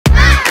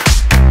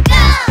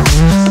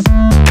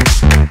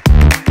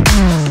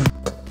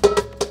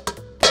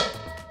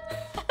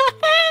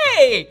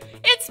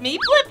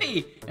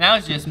I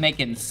was just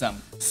making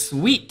some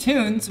sweet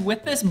tunes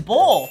with this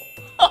bowl.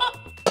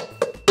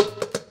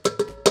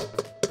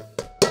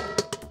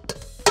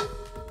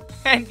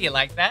 And do you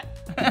like that?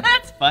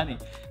 That's funny.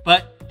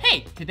 But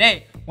hey,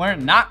 today we're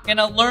not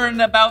gonna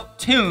learn about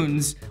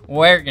tunes.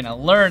 We're gonna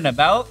learn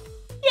about,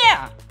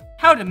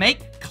 how to make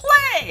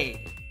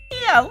clay.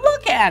 Yeah,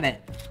 look at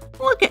it.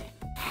 Look at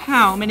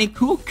how many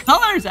cool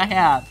colors I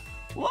have.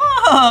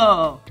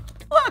 Whoa,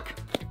 look.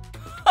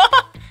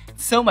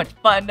 So much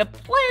fun to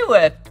play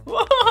with.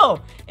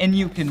 Whoa, and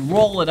you can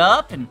roll it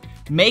up and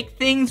make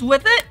things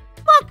with it.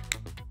 Look,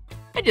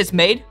 I just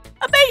made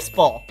a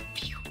baseball.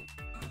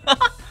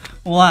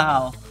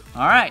 Wow.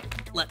 All right,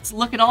 let's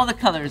look at all the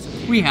colors.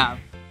 We have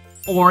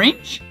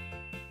orange,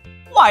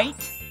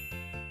 white,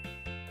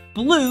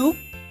 blue,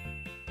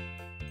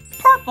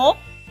 purple,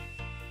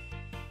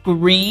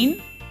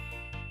 green,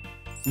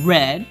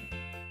 red,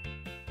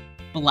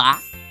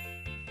 black,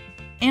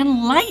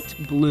 and light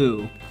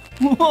blue.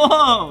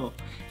 Whoa!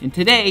 And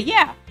today,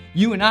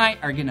 you and I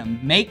are gonna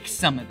make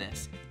some of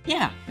this.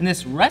 Yeah, and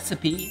this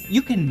recipe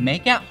you can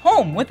make at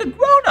home with a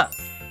grown-up.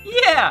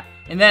 Yeah,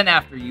 and then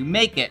after you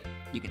make it,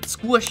 you can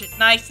squish it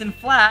nice and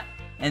flat,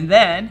 and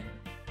then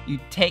you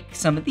take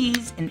some of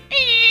these and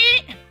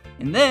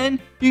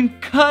then you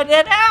can cut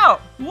it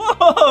out.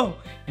 Whoa!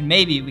 And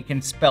maybe we can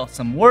spell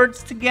some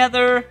words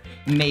together.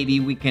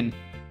 Maybe we can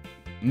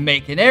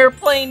make an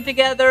airplane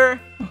together.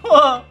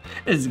 Whoa!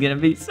 This is gonna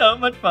be so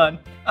much fun.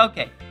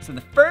 Okay, so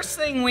the first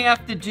thing we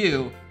have to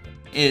do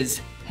is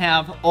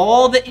have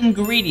all the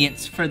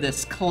ingredients for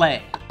this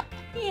clay.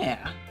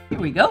 Yeah, here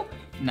we go.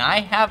 And I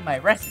have my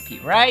recipe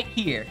right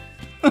here.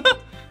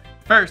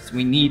 First,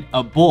 we need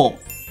a bowl.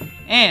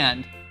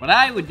 And what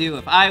I would do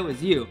if I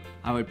was you,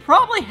 I would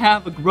probably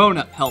have a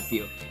grown-up help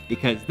you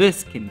because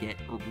this can get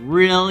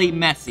really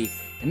messy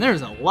and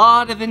there's a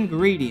lot of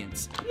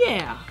ingredients.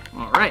 Yeah,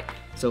 all right.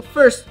 So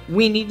first,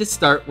 we need to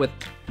start with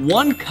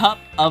 1 cup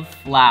of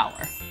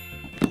flour.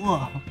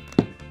 Whoa,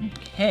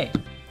 okay,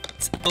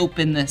 let's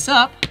open this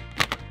up.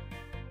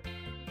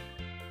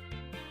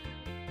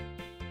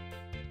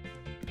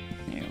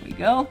 There we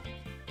go.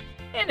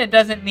 And it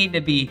doesn't need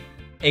to be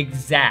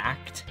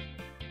exact.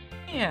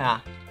 Yeah,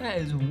 that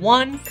is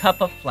 1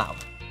 cup of flour.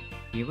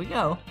 Here we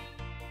go.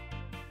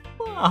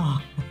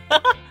 Wow.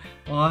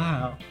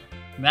 Wow.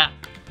 That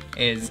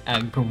is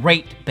a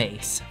great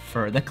base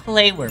for the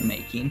clay we're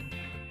making.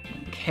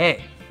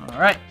 Okay, all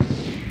right.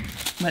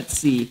 Let's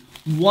see,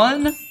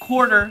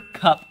 1/4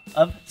 cup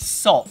of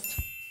salt.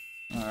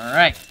 All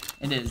right,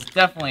 it is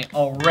definitely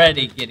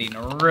already getting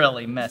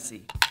really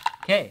messy.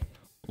 Okay,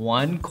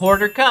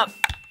 1/4 cup.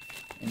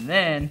 And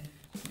then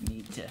we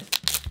need to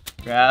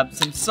grab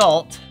some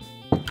salt.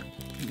 Here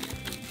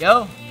we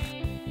go.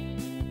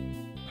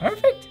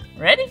 Perfect.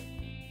 Ready?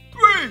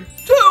 3,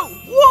 2,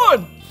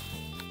 1.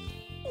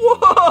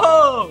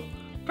 Whoa!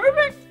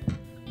 Perfect.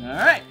 All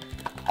right.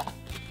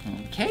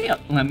 Okay,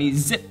 let me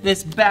zip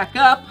this back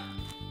up.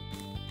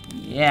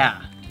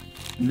 Yeah.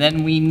 And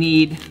then we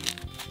need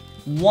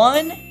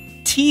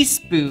 1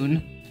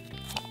 teaspoon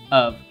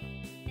of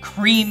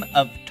cream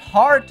of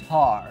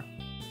tartar.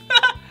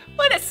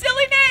 What a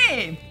silly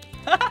name!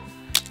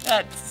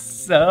 That's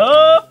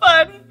so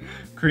funny.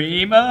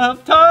 Cream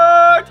of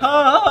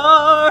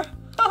tartar.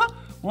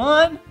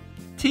 1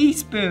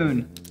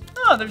 teaspoon.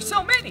 Oh, there's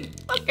so many.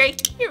 Okay,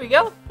 here we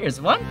go.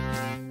 Here's 1.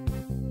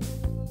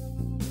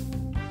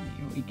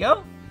 Here we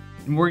go.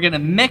 And we're gonna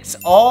mix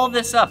all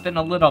this up in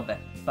a little bit.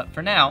 But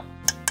for now,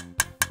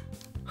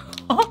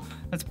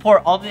 let's pour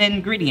all the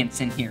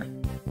ingredients in here.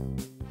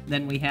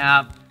 Then we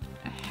have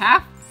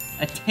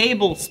 1/2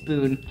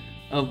 tablespoon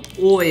of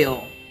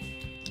oil.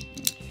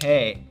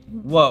 Okay,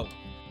 whoa.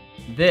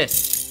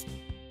 This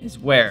is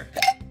where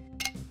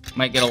it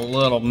might get a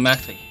little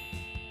messy.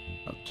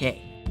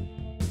 Okay.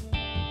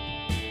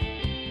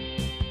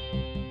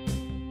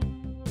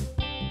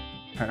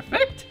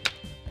 Perfect.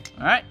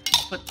 All right,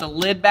 put the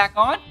lid back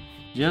on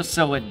just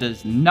so it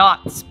does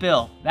not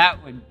spill.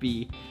 That would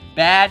be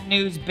bad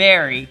news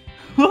berry.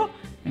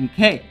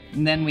 Okay,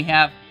 and then we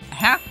have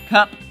 1/2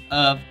 cup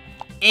of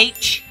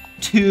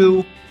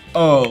H2O.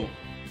 Do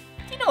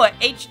you know what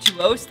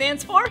H2O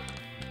stands for?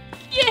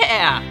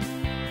 Yeah!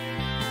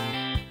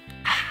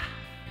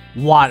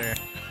 Water.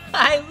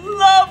 I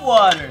love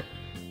water.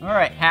 All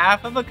right,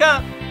 1/2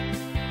 cup.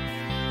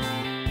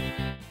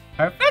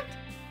 Perfect.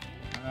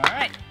 All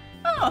right.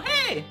 Oh,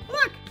 hey,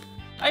 look.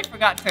 I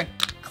forgot to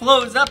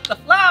close up the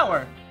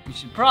flour. We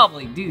should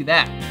probably do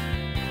that.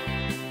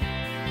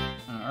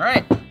 All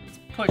right, let's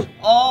push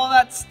all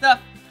that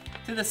stuff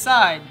to the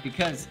side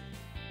because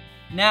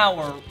now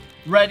we're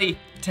ready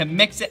to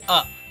mix it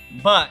up.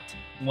 But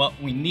what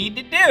we need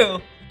to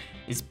do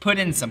is put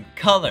in some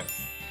color.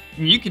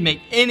 And you can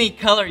make any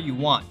color you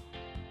want.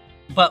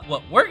 But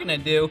what we're gonna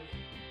do,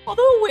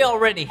 although we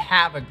already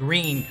have a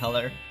green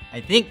color, I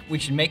think we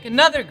should make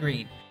another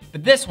green.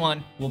 But this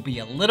one will be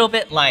a little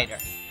bit lighter.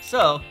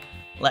 So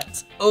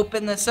let's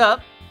open this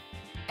up,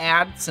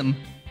 add some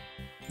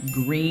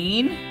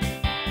green.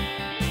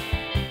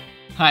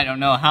 I don't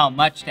know how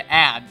much to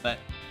add, but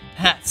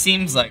That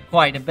seems like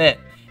quite a bit.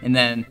 And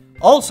then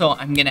also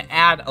I'm gonna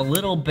add a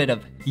little bit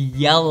of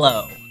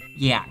yellow.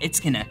 Yeah, it's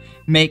gonna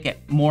make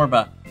it more of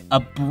a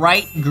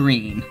bright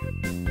green.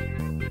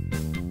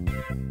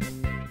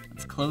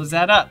 Let's close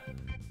that up.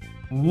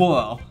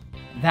 Whoa,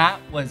 that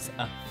was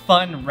a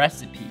fun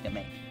recipe to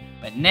make.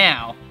 But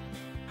now,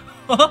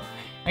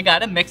 I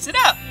gotta mix it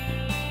up.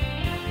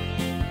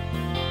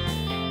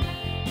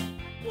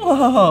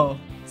 Whoa,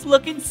 it's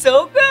looking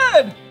so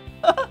good.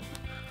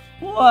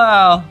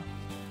 Wow.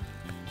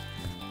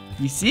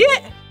 You see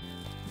it?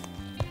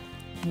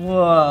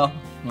 Whoa.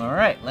 All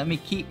right, let me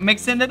keep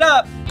mixing it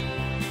up.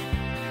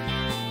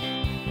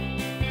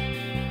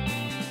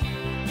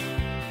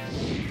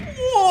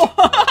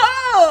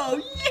 Whoa,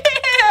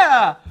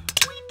 yeah,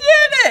 we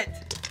did it.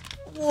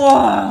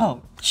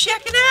 Whoa,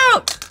 check it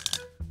out.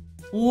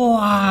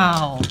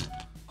 Wow.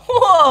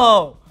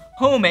 Whoa,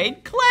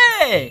 homemade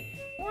clay.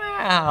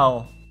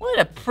 Wow, what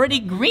a pretty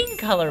green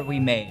color we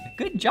made.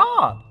 Good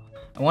job.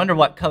 I wonder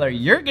what color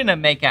you're gonna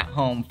make at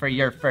home for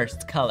your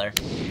first color.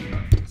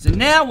 So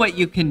now what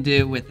you can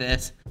do with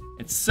this,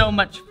 it's so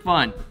much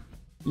fun.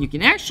 You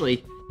can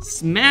actually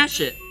smash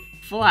it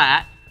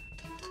flat.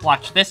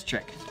 Watch this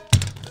trick.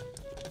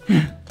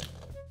 Where'd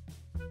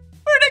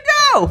it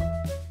go?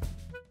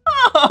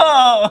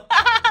 Oh,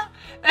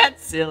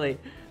 that's silly.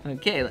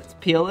 Okay, let's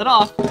peel it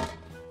off.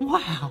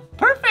 Wow,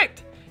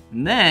 perfect.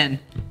 And then,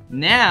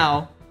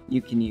 now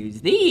you can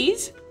use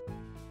these.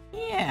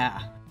 Yeah,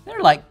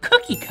 they're like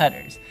cookie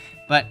cutters,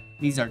 but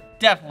these are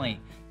definitely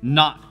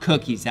not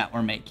cookies that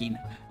we're making.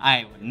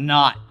 I would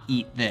not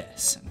eat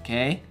this,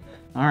 okay?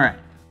 All right,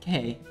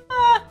 okay.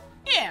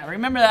 Yeah,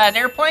 remember that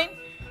airplane?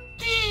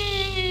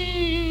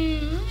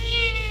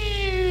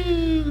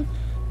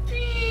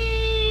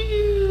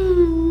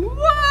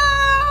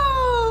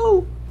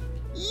 Whoa!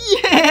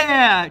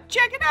 Yeah,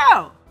 check it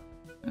out.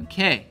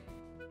 Okay,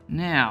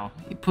 now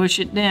you push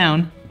it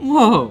down.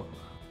 Whoa,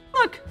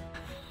 look.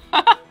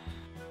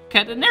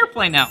 Cut an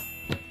airplane out.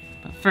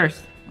 But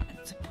first,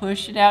 let's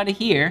push it out of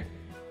here.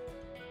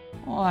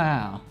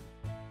 Wow.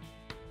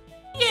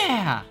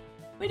 Yeah,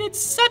 we did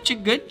such a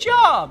good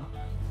job.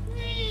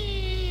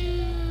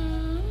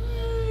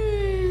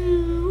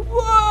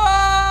 Whoa!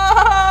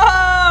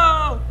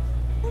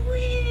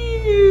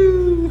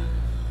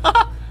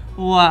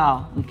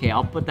 Wow, okay,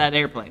 I'll put that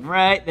airplane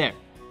right there.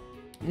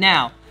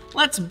 Now,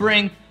 let's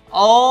bring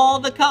all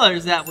the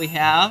colors that we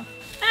have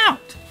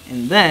out.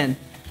 And then,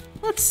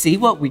 let's see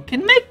what we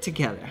can make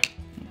together.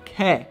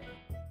 Okay,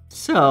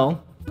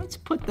 so let's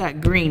put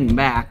that green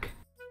back.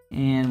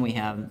 And we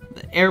have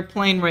the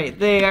airplane right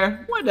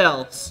there. What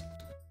else?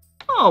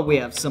 Oh, we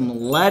have some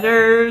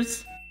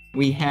letters.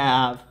 We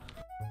have,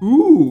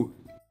 ooh,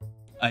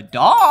 a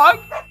dog.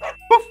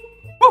 Woof,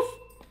 woof.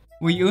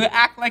 Will you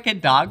act like a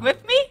dog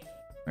with me?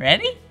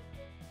 Ready?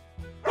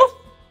 Woof,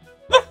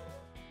 woof,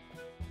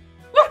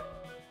 woof,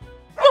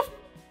 woof.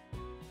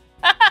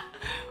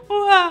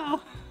 Wow,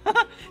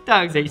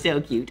 dogs are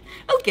so cute.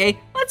 Okay,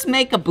 let's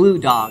make a blue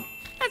dog.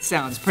 That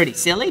sounds pretty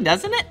silly,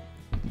 doesn't it?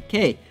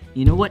 Okay.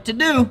 You know what to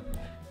do.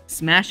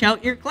 Smash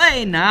out your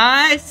clay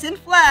nice and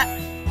flat.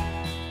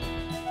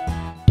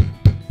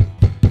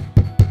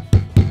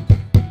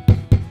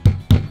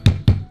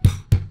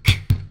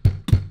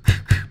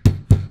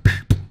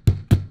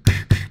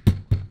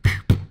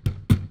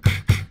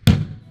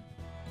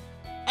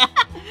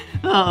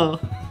 Oh,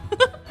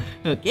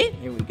 okay,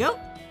 here we go.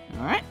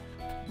 All right,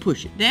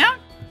 push it down.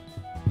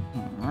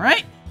 All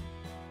right.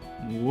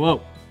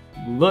 Whoa,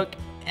 look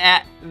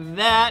at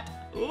that.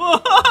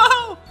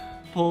 Whoa!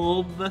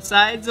 Pull the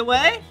sides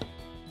away.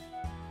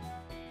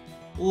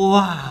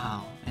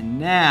 Wow, and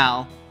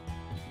now,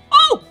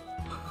 oh,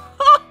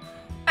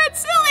 that's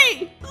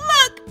silly.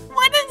 Look,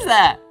 what is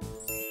that?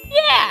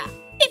 Yeah,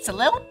 it's a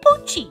little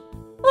poochie.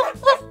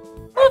 Woof, woof,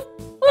 woof,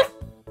 woof,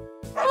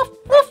 woof,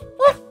 woof,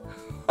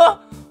 woof.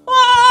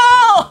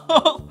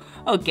 Whoa!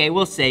 Okay,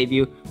 we'll save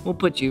you. We'll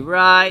put you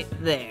right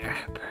there.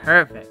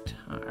 Perfect.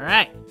 All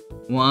right,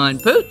 one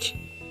pooch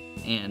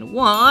and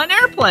one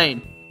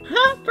airplane.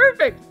 Huh,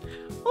 perfect.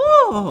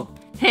 Oh,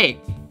 hey,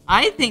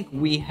 I think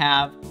we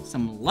have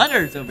some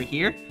letters over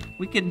here.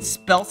 We can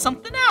spell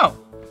something out.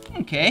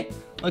 Okay,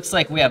 looks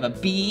like we have a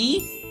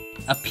B,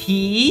 a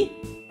P,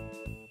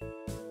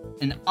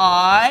 an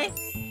I,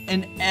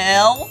 an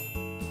L.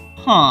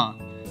 Huh,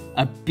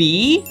 a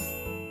B,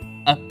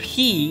 a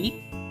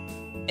P,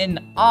 an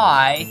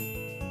I,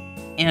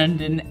 and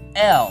an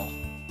L.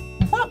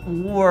 What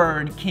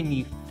word can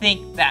you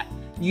think that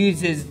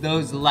uses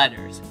those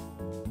letters?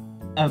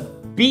 A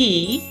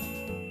B,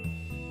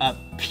 a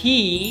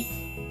P,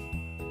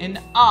 an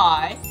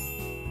I,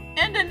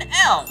 and an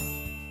L.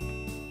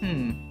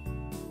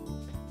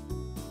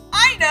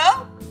 I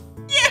know!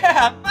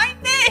 Yeah, my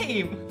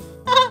name!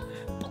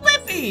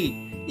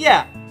 Blippi!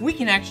 Yeah, we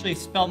can actually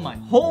spell my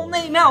whole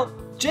name out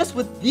just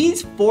with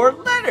these 4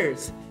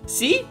 letters.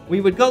 See,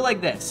 we would go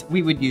like this.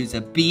 We would use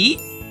a B,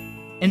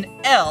 an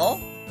L,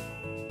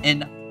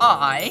 an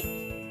I.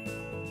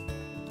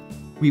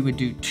 We would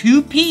do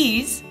 2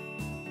 P's,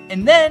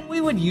 and then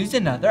we would use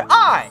another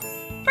I.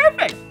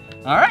 Perfect.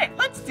 All right,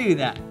 let's do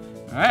that.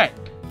 All right,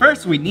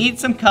 first we need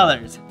some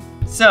colors.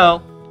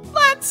 So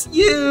let's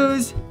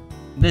use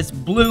this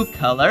blue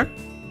color.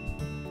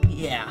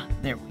 Yeah,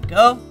 there we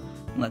go.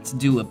 Let's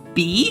do a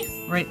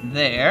B right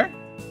there.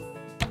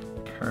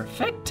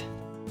 Perfect.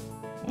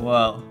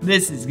 Whoa,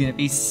 this is gonna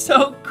be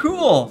so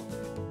cool.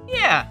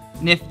 Yeah,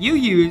 and if you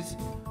use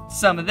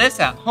some of this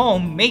at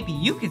home, maybe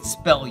you could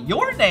spell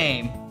your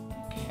name.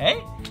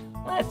 Okay,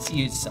 let's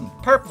use some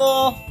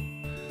purple.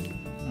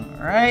 All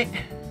right,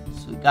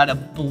 so we got a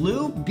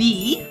blue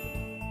B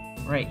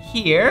right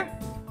here.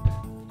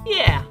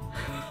 Yeah.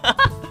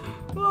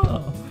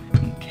 Whoa.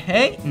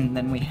 Okay, and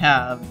then we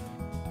have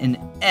an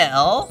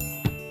L.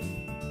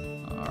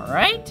 All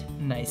right,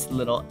 nice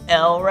little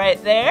L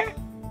right there.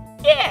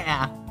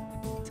 Yeah.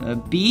 So a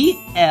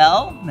B,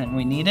 L, then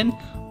we need an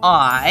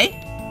I.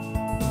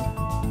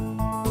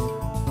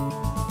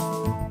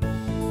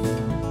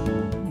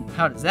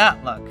 How does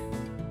that look?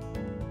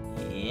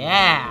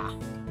 Yeah.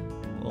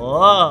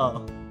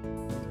 Whoa.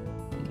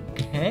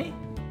 Okay.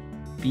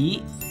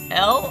 B,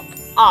 L,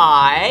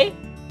 I.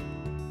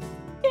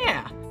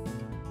 Yeah.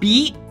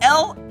 B,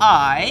 L,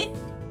 I.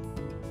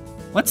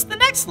 What's the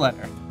next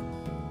letter?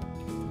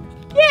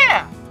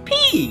 Yeah,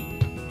 P.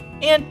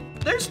 And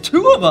there's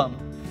two of them.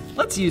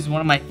 Let's use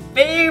one of my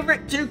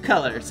favorite two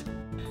colors.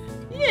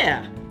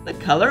 Yeah, the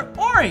color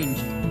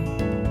orange.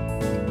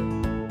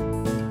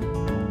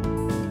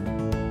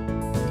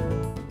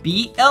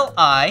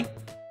 B-L-I,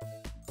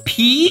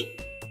 P.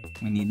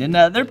 We need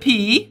another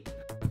P.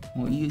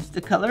 We'll use the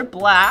color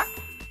black.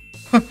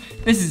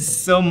 This is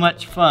so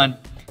much fun.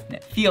 And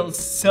it feels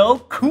so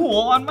cool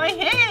on my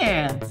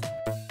hands.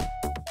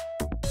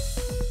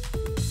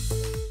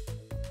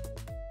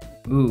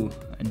 Ooh,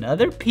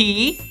 another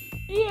P.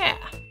 Yeah.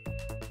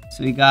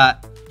 So we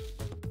got,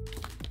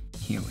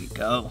 here we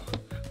go.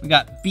 We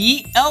got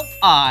B-L-I-P-P.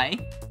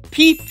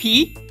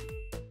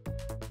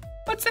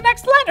 What's the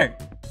next letter?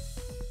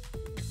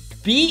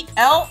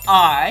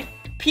 B-L-I-P-P.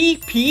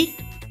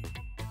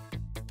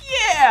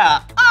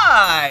 Yeah,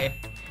 I.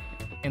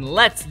 And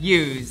let's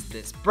use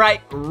this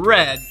bright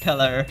red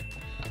color.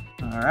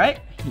 All right,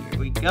 here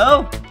we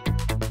go.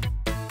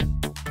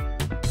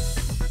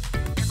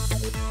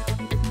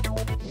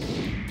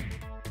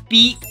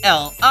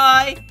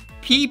 B-L-I-P-P-I.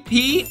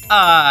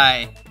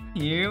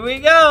 Here we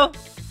go.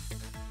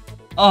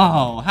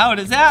 Oh, how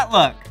does that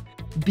look?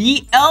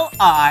 B-L-I-P-P-I.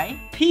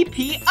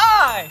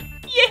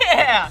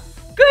 Yeah,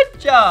 good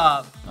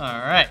job. All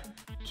right,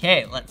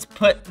 okay, let's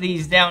put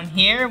these down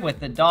here with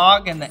the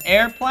dog and the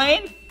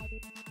airplane.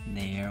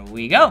 There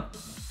we go.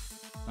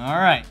 All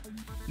right,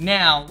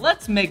 now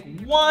let's make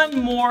one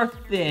more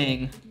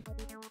thing.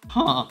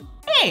 Huh,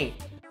 hey,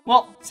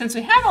 well, since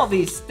we have all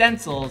these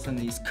stencils and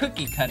these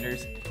cookie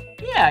cutters,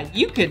 yeah,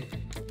 you could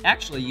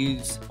actually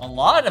use a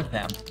lot of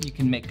them. You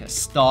can make a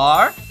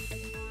star,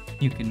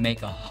 you can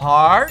make a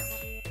heart,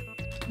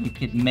 you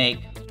could make,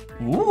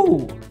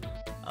 ooh,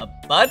 a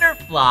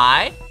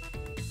butterfly,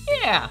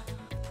 yeah.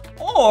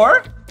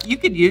 Or you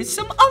could use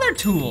some other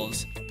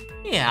tools.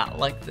 Yeah,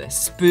 like this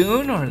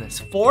spoon or this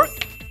fork.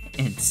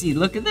 And see,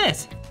 look at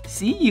this.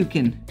 See, you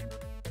can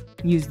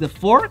use the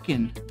fork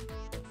and,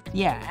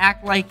 yeah,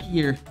 act like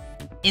you're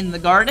in the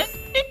garden.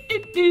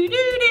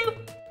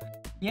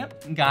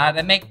 Yep,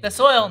 gotta make the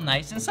soil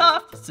nice and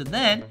soft so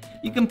then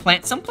you can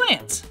plant some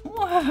plants.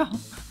 Wow.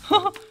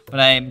 But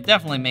I am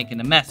definitely making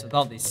a mess with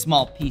all these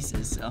small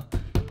pieces, so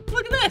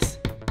look at this.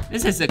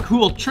 This is a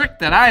cool trick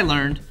that I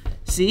learned.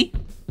 See,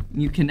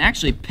 you can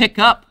actually pick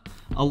up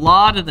a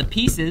lot of the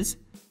pieces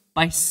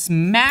by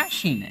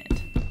smashing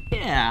it.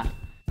 Yeah,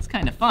 it's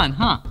kind of fun,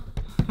 huh?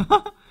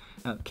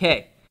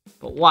 Okay,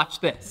 but watch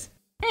this.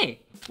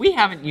 Hey, we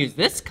haven't used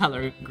this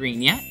color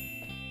green yet.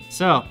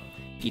 So,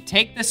 you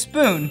take the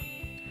spoon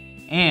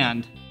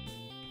and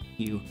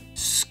you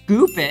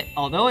scoop it,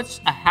 although it's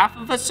a half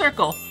of a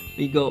circle, but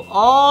you go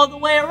all the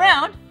way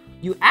around,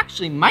 you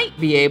actually might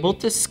be able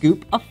to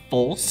scoop a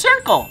full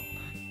circle.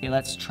 Okay,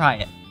 let's try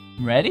it.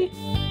 Ready?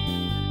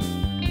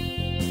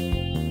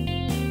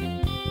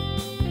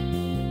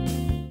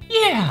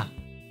 Yeah,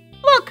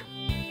 look.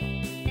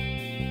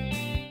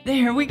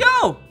 There we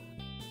go.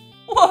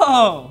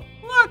 Whoa,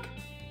 look.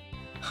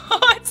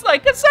 It's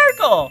like a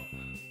circle.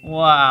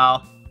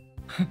 Wow.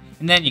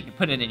 And then you can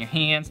put it in your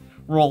hands,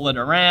 roll it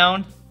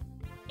around.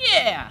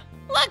 Yeah,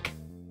 look.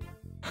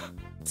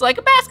 It's like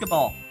a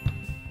basketball.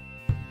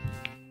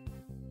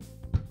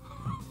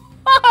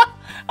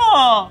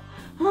 Oh,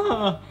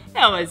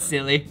 that was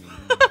silly.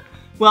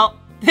 Well,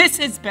 this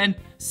has been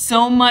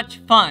so much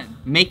fun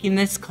making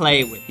this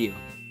clay with you.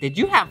 Did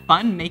you have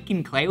fun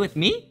making clay with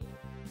me?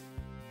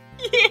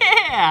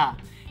 Yeah,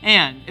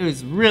 and it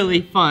was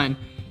really fun,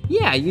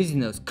 yeah, using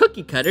those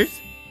cookie cutters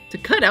to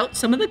cut out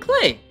some of the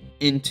clay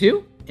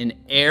into an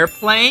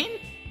airplane.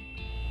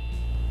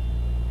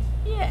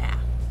 Yeah,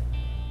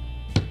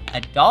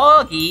 a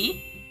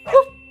doggy.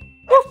 Woof,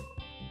 woof,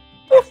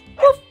 woof,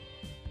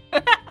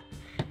 woof.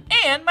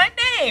 And my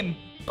name,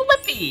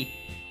 Blippi.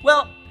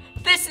 Well,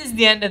 this is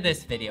the end of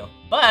this video,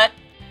 but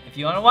if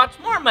you want to watch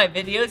more of my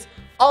videos,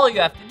 all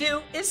you have to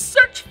do is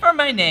search for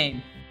my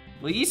name.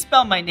 Will you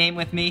spell my name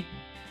with me?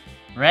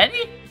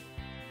 Ready?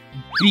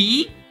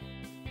 B-L-I-P-P-I.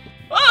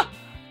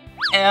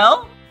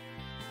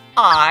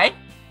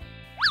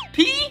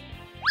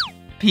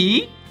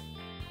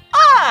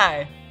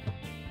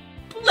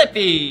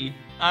 Blippi.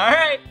 All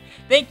right.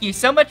 Thank you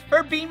so much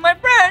for being my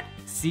friend.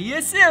 See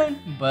you soon.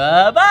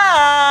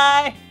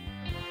 Bye-bye.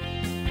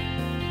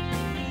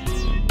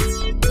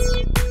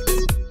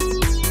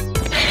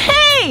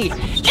 Hey,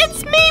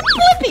 it's me,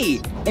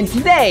 Blippi. And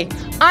today,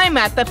 I'm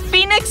at the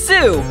Phoenix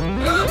Zoo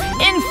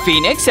in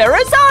Phoenix,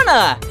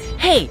 Arizona.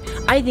 Hey,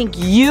 I think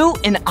you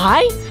and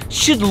I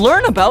should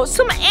learn about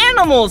some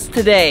animals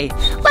today.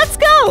 Let's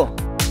go.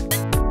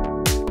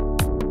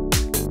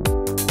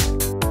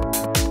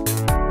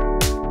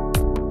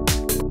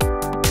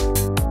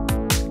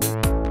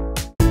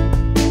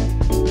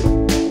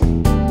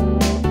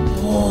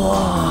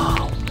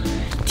 Whoa,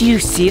 do you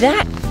see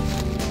that?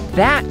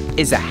 That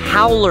is a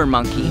howler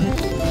monkey.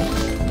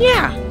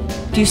 Yeah,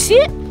 do you see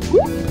it?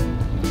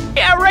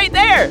 Yeah, right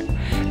there.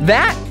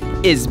 That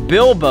is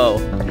Bilbo,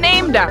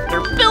 named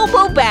after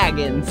Bilbo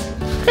Baggins.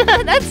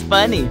 That's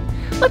funny.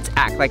 Let's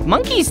act like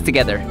monkeys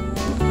together.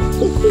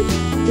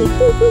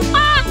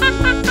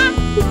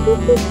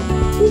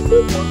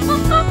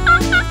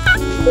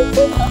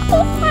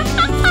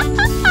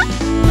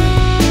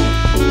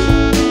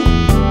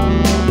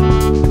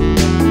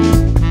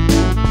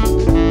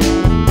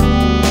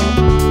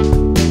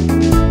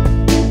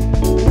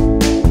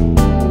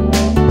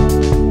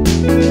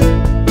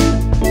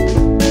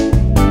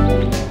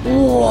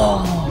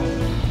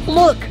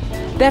 Look,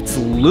 that's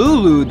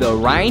Lulu the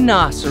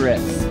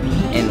rhinoceros.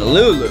 And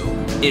Lulu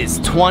is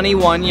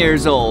 21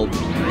 years old.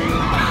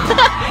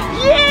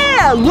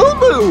 Yeah,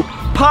 Lulu,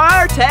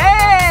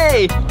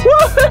 party!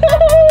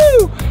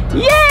 Woohoo!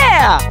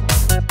 Yeah!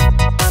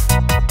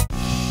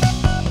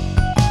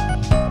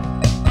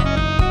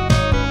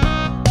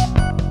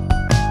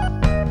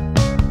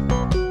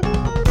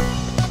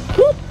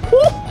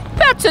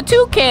 That's a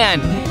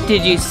toucan.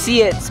 Did you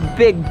see its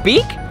big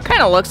beak?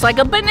 Kind of looks like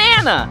a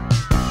banana.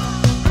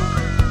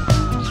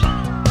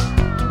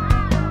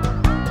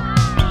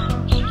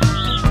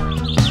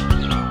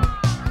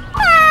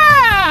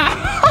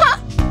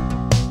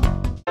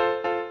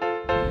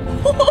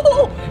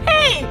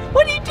 Hey,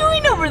 what are you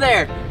doing over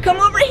there? Come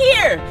over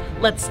here.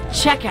 Let's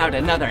check out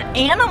another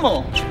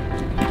animal.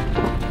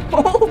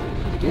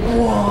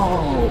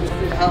 Whoa,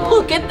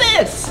 look at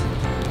this.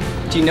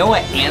 Do you know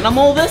what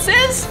animal this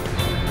is?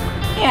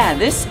 Yeah,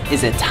 this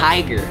is a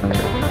tiger.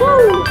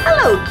 Woo,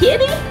 hello,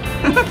 kitty.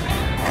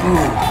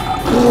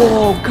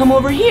 Whoa, come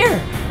over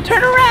here.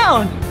 Turn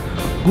around.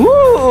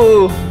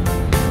 Woo.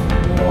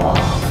 Whoa,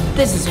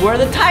 this is where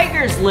the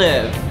tigers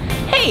live.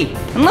 Hey,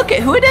 and look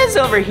at who it is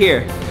over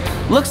here.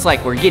 Looks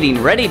like we're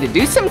getting ready to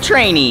do some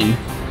training.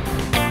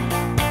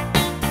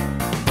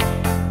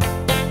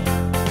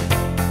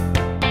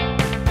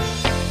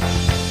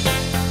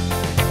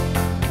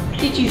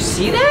 Did you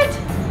see that?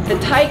 The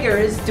tiger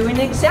is doing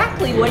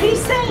exactly what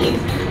he's saying.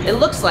 It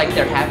looks like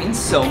they're having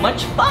so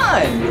much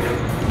fun.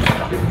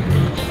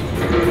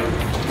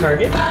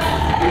 Target.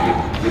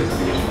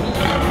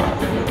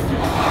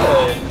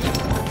 Good.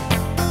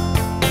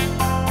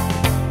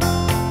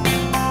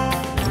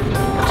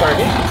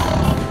 Target.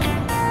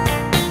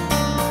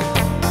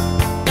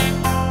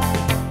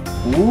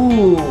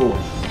 Ooh,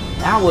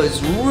 that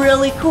was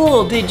really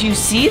cool. Did you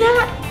see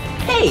that?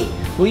 Hey,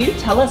 will you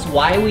tell us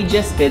why we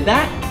just did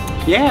that?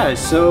 Yeah,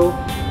 so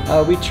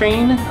we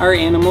train our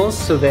animals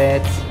so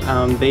that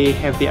they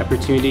have the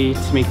opportunity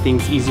to make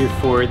things easier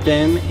for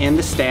them and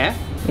the staff.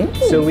 Ooh.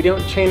 So we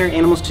don't train our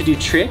animals to do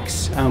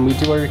tricks, we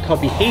do what are called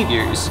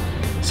behaviors.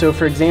 So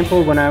for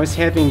example, when I was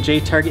having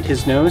Jay target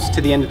his nose to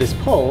the end of this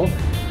pole,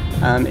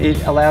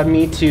 it allowed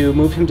me to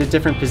move him to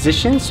different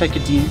positions so I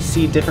could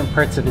see different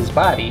parts of his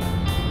body.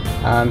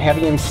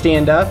 Having him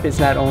stand up is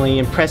not only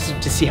impressive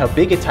to see how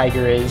big a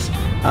tiger is,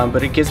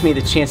 but it gives me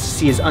the chance to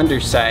see his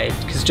underside.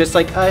 Because just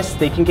like us,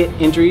 they can get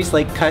injuries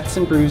like cuts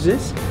and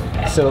bruises.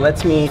 So it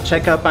lets me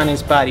check up on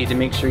his body to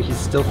make sure he's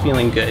still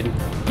feeling good.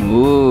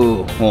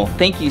 Ooh, well,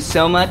 thank you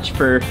so much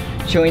for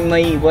showing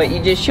me what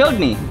you just showed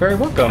me. Very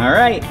welcome. All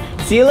right,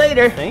 see you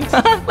later. Thanks.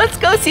 Let's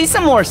go see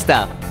some more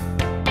stuff.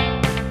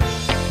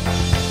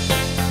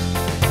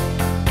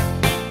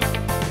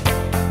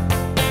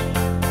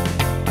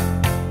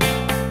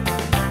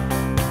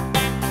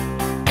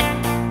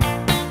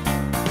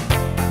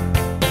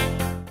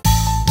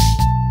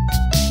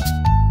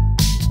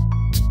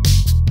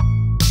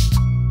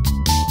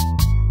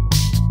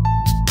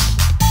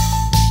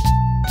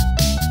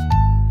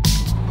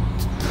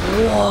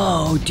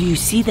 Whoa, do you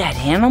see that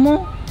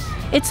animal?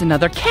 It's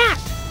another cat.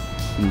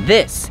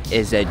 This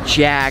is a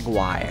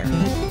jaguar.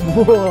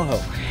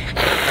 Whoa.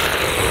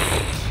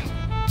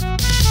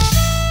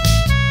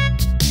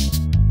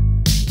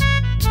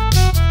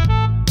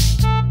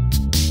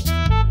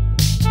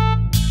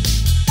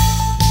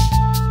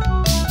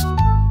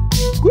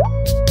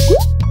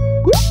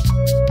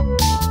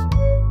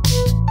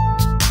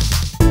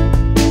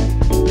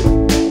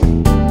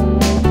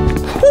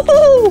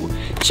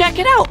 check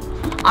it out.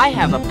 I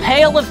have a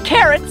pail of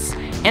carrots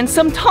and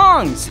some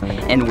tongs.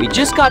 And we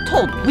just got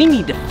told we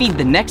need to feed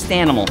the next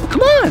animal.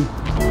 Come on.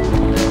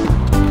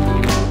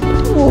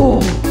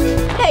 Whoa.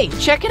 Hey,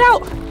 check it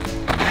out.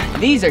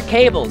 These are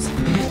cables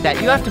that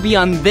you have to be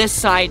on this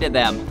side of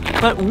them.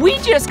 But we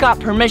just got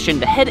permission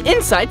to head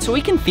inside so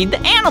we can feed the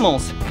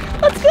animals.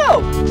 Let's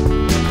go.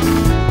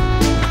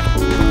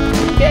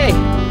 Okay,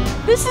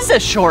 this is a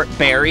short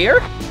barrier.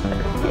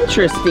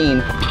 Interesting.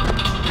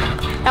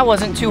 That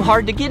wasn't too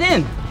hard to get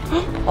in.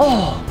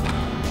 Oh,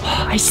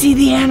 I see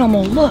the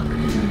animal, look.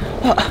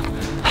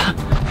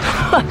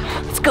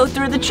 Let's go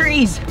through the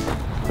trees.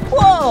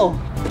 Whoa,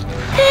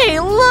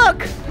 hey, look.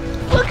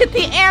 Look at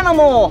the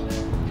animal.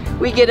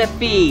 We get a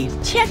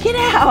feed, check it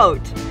out.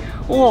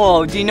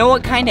 Whoa, do you know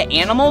what kind of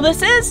animal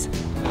this is?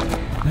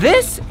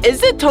 This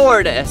is a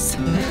tortoise.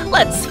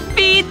 Let's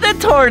feed the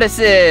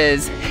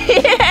tortoises.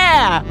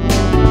 Yeah!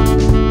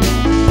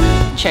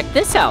 Check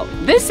this out.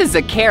 This is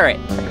a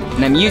carrot,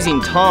 and I'm using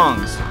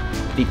tongs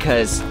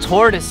because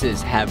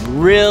tortoises have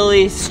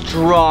really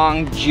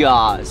strong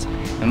jaws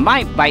and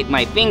might bite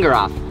my finger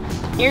off.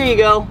 Here you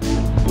go.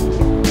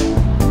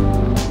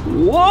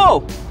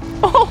 Whoa!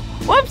 Oh,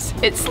 whoops,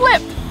 it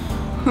slipped.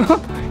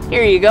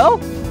 Here you go.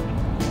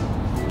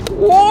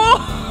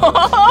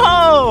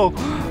 Whoa!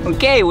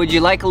 Okay, would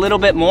you like a little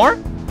bit more?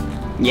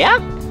 Yeah?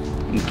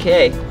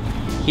 Okay,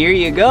 here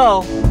you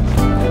go.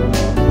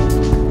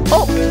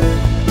 Oh,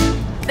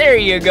 there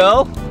you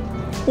go.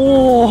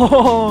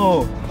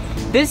 Whoa!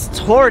 This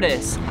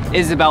tortoise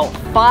is about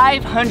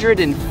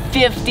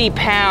 550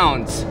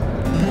 pounds.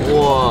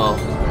 Whoa.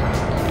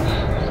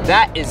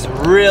 That is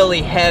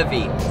really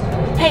heavy.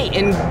 Hey,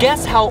 and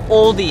guess how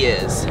old he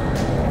is?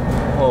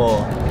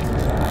 Oh.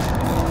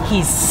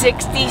 He's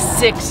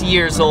 66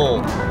 years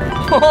old.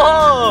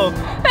 Whoa,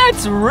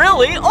 that's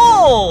really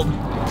old.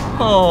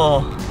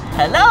 Oh,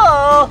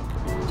 hello.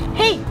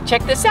 Hey,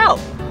 check this out.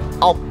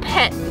 I'll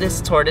pet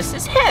this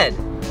tortoise's head.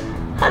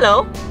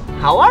 Hello,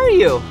 how are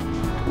you?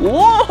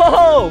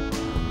 Whoa,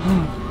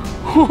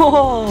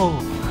 whoa,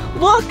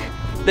 look,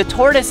 the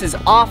tortoise is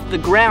off the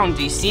ground.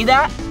 Do you see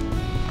that?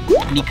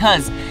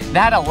 Because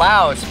that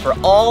allows for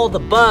all the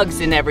bugs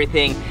and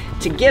everything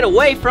to get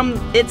away from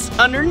its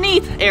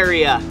underneath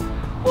area.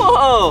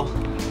 Whoa!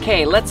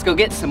 Okay, let's go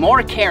get some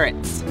more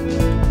carrots.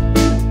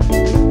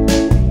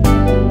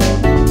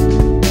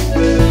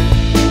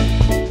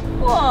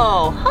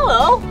 Whoa,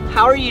 hello.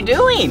 How are you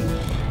doing?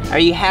 Are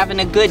you having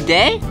a good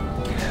day?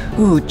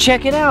 Ooh,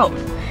 check it out.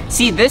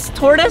 See this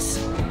tortoise?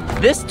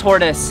 This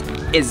tortoise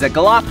is a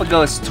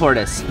Galapagos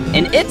tortoise,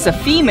 and it's a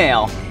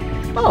female.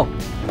 Oh.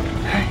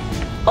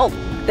 Oh,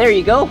 there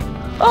you go.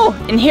 Oh,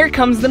 and here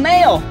comes the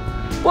male.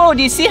 Whoa,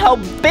 do you see how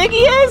big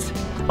he is?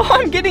 Oh,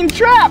 I'm getting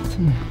trapped.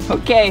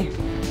 Okay,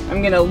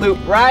 I'm gonna loop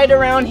right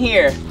around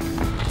here.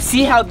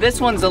 See how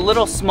this one's a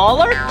little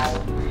smaller?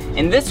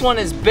 And this one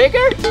is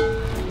bigger?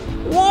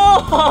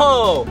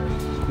 Whoa!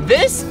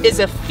 This is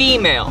a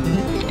female,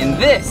 and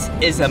this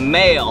is a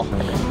male.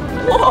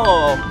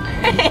 Whoa,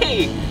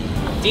 hey!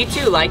 Do you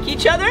two like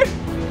each other?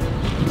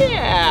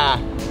 Yeah,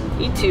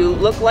 you two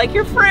look like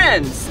you're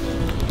friends.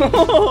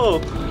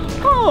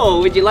 Oh,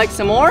 would you like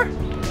some more?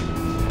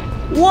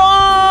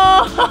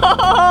 Whoa!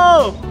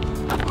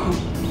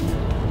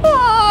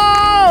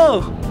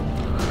 Whoa!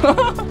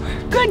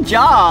 Good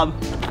job.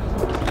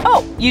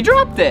 Oh, you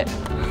dropped it.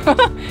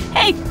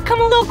 Hey, come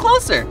a little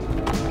closer.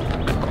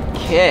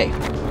 Okay,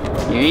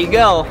 here you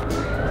go.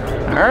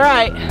 All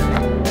right.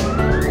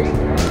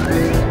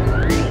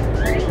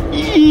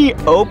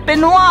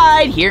 Open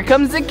wide, here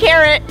comes the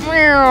carrot.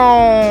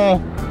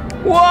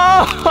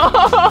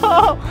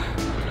 Whoa!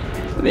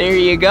 There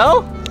you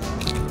go.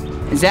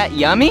 Is that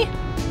yummy?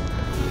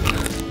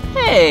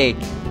 Hey,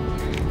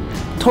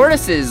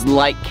 tortoises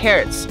like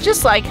carrots,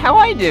 just like how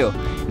I do.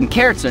 And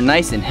carrots are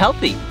nice and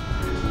healthy.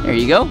 There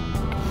you go.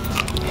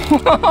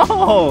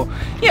 Whoa,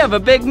 you have a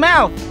big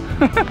mouth.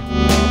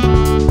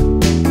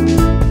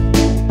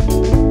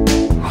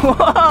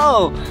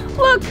 Whoa,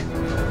 look,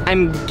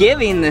 I'm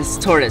giving this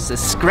tortoise a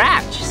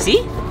scratch,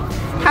 see?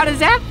 How does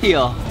that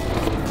feel?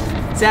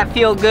 Does that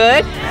feel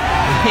good?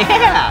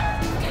 Yeah.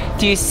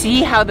 Do you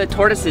see how the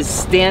tortoise is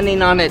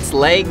standing on its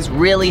legs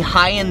really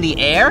high in the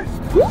air?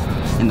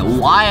 In the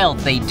wild,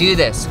 they do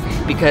this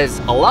because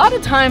a lot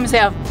of times they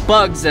have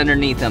bugs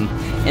underneath them.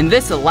 And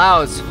this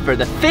allows for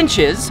the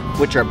finches,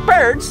 which are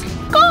birds,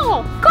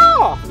 caw,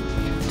 caw,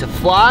 to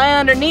fly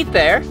underneath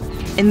there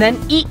and then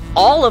eat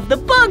all of the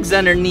bugs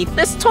underneath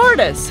this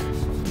tortoise.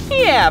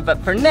 Yeah,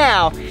 but for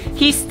now,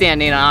 he's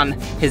standing on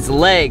his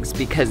legs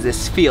because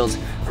this feels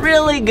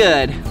really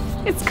good.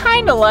 It's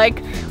kind of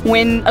like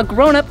when a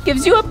grown-up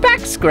gives you a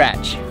back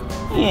scratch.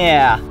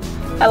 Yeah,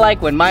 I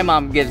like when my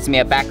mom gives me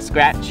a back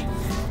scratch.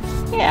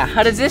 Yeah,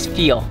 how does this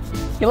feel?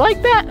 You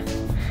like that?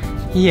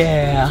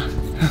 Yeah.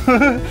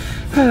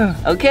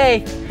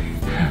 Okay,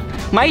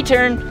 my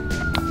turn.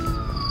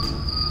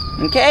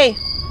 Okay,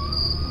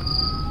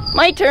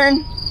 my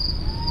turn.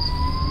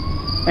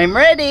 I'm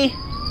ready.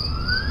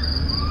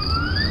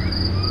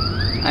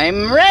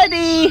 I'm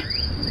ready.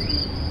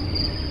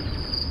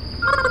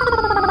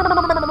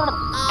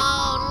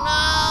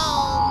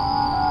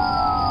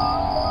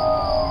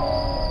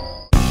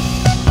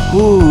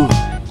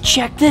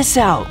 check this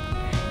out.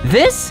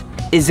 This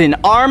is an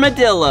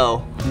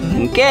armadillo.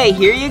 Okay,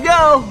 here you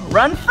go.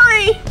 Run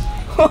free.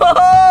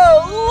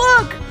 Whoa,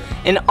 look!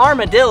 An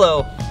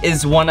armadillo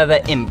is one of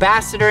the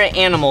ambassador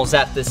animals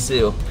at the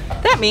zoo.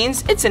 That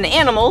means it's an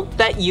animal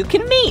that you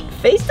can meet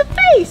face to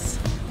face.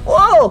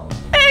 Whoa,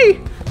 hey,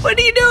 what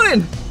are you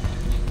doing?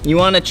 You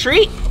want a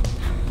treat?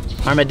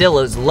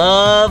 Armadillos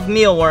love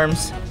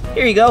mealworms.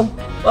 Here you go.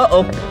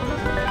 Uh-oh.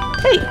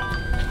 Hey,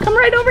 come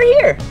right over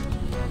here.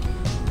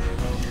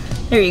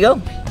 Here you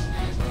go.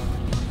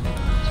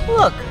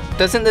 Look,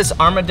 doesn't this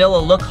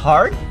armadillo look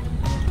hard?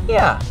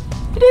 Yeah,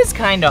 it is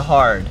kind of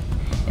hard.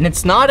 And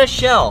it's not a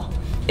shell.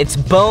 It's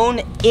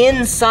bone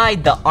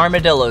inside the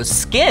armadillo's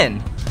skin.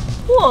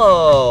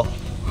 Whoa.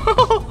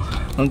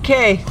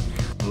 Okay.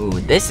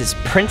 Ooh, this is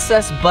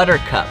Princess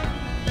Buttercup.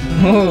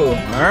 Ooh,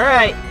 all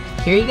right.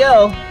 Here you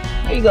go.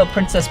 Here you go,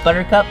 Princess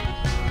Buttercup.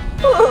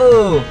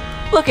 Ooh,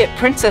 look at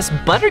Princess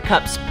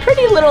Buttercup's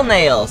pretty little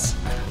nails.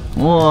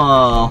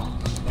 Whoa.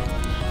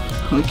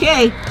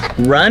 Okay,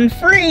 run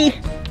free.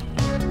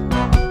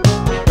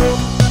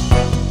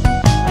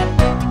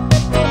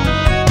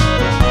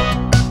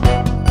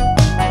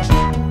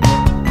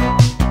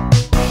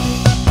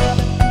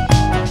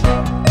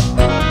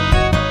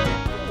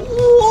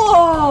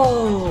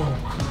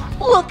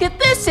 Look at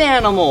this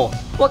animal.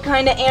 What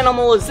kind of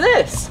animal is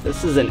this?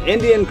 This is an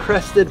Indian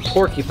crested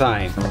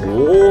porcupine.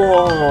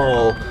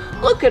 Whoa,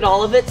 look at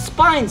all of its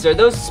spines. Are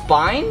those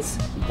spines?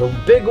 The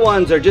big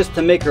ones are just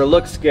to make her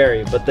look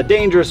scary, but the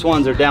dangerous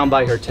ones are down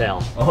by her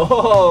tail.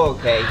 Oh,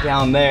 okay,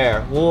 down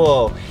there.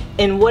 Whoa.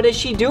 And what is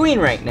she doing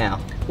right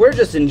now? We're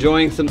just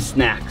enjoying some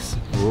snacks.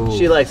 Ooh.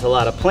 She likes a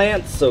lot of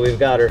plants, so we've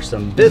got her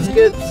some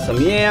biscuits, some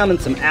yam,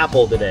 and some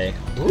apple today.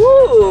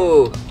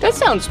 Ooh, that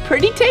sounds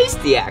pretty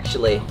tasty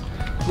actually.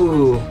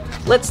 Ooh,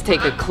 let's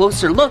take a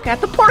closer look at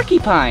the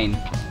porcupine.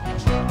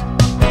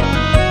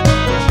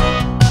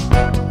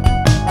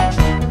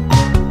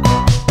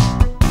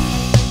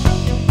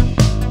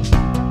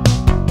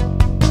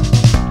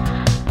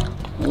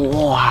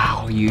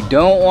 Wow, you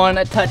don't want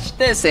to touch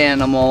this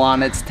animal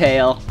on its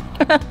tail.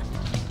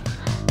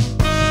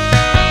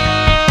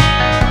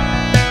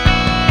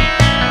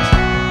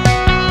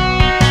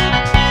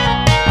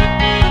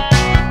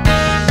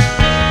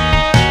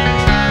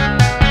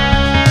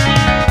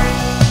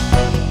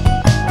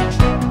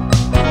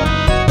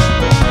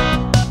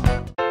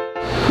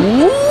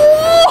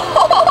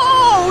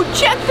 Whoa!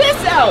 Check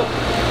this out!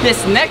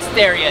 This next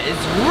area is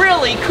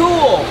really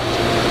cool.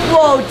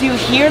 Whoa, do you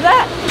hear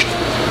that?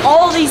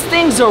 All these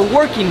things are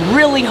working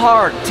really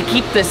hard to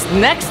keep this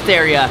next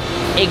area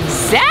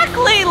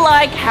exactly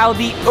like how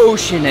the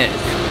ocean is.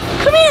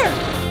 Come here.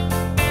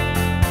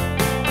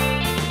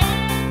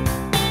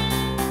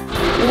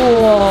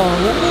 Whoa,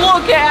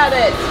 look at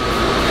it.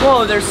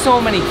 Whoa, there's so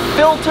many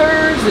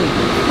filters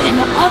and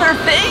other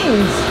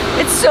things.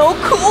 It's so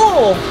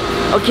cool.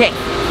 Okay,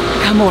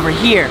 come over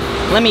here.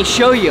 Let me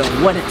show you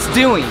what it's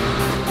doing.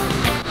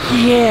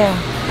 Yeah,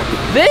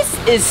 this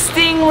is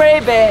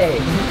Stingray Bay.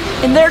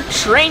 And they're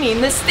training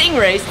the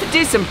stingrays to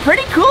do some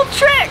pretty cool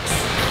tricks.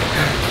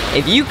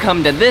 If you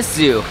come to this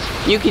zoo,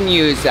 you can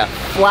use a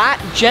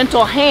flat,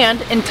 gentle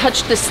hand and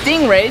touch the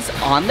stingrays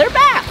on their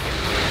back.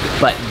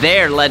 But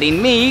they're letting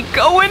me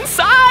go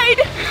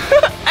inside.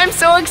 I'm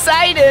so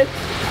excited.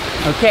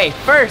 Okay,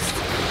 first,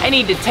 I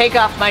need to take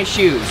off my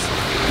shoes.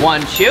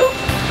 One shoe.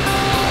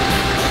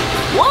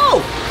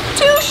 Whoa,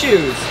 two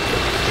shoes.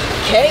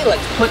 Okay,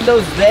 let's put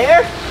those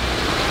there.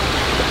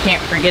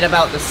 Can't forget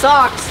about the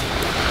socks,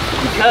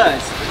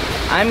 because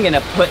I'm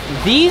gonna put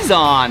these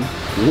on.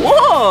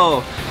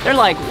 Whoa, they're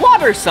like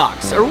water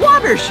socks or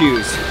water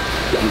shoes.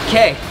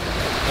 Okay,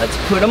 let's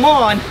put them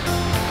on.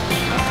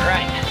 All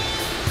right,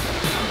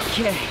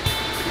 okay.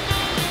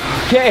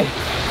 Okay,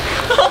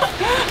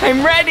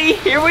 I'm ready,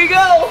 here we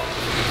go.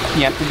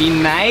 You have to be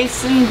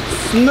nice and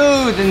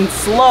smooth and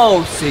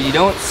slow so you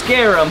don't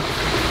scare them.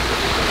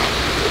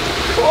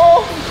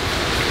 Oh,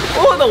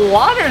 oh, the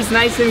water's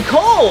nice and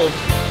cold.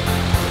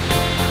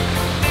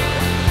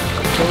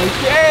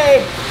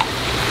 Okay.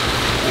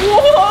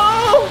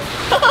 Whoa!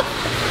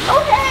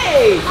 Oh,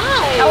 hey!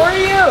 Hi. How are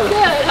you?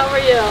 Good, how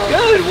are you?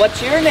 Good,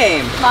 what's your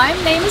name? My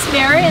name is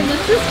Mary and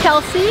this is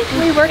Kelsey.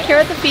 We work here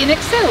at the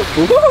Phoenix Zoo.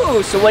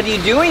 Ooh, so what are you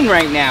doing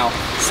right now?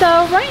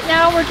 So right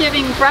now we're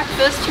giving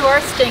breakfast to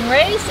our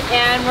stingrays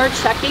and we're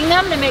checking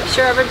them to make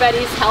sure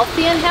everybody's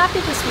healthy and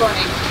happy this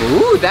morning.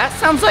 Ooh, that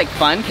sounds like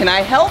fun. Can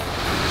I help?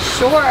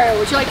 Sure,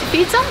 would you like to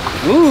feed some?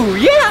 Ooh,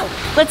 yeah!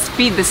 Let's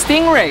feed the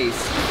stingrays.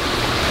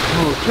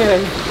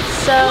 Okay.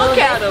 So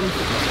look at them.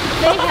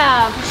 They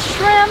have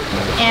shrimp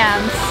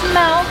and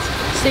smelt.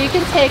 So you can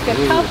take a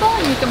couple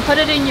and you can put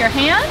it in your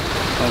hand.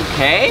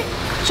 Okay.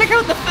 Check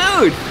out the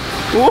food.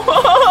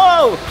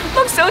 Whoa!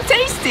 Looks so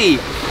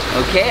tasty.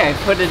 Okay, I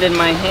put it in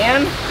my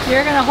hand.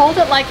 You're gonna hold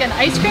it like an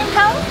ice cream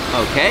cone.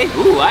 Okay.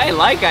 Ooh, I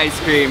like ice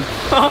cream.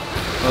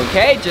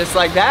 Okay, just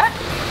like that.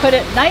 Put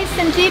it nice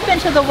and deep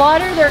into the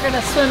water. They're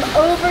gonna swim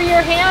over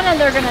your hand and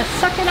they're gonna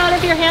suck it out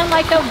of your hand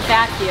like a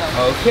vacuum.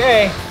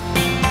 Okay.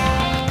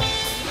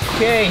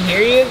 Okay, here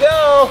you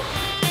go.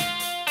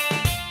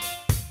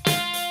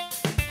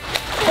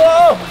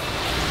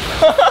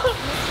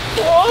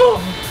 Whoa!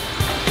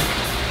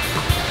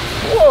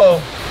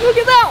 Whoa! Look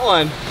at that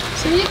one!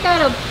 So you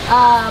got a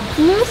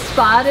blue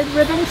spotted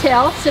ribbon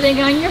tail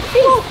sitting on your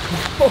feet.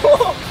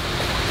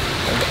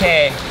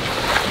 Okay.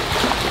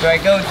 Do I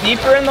go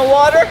deeper in the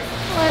water?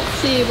 Let's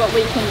see what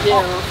we can do.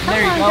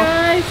 There you Come go. on,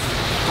 guys.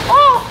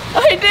 Oh!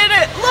 I did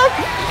it! Look!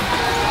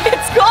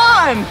 It's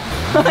gone!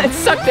 It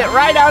sucked it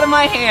right out of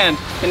my hand.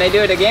 Can I do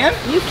it again?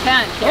 You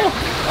can, kid.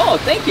 Oh,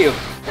 thank you.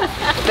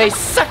 They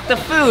sucked the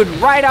food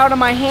right out of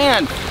my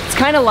hand. It's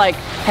kind of like,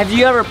 have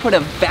you ever put a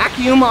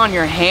vacuum on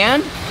your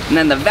hand and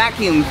then the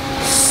vacuum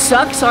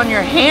sucks on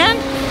your hand?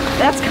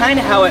 That's kind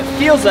of how it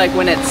feels like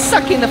when it's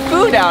sucking the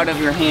food out of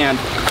your hand.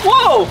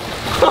 Whoa!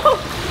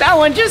 That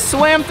one just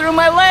swam through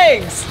my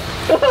legs.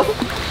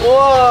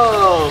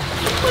 Whoa!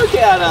 Look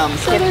at them.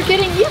 So they're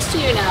getting used to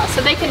you now,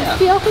 so they can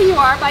feel who you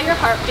are by your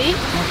heartbeat.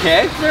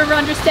 Okay. They're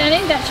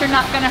understanding that you're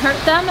not going to hurt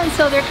them, and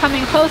so they're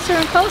coming closer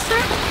and closer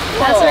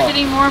as they're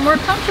getting more and more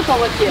comfortable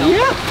with you.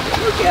 Yeah,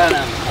 look at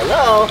them.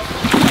 Hello.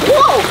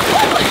 Whoa!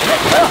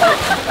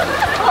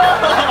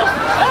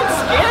 That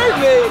scared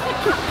me.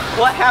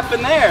 What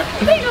happened there?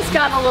 They just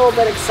got a little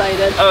bit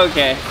excited.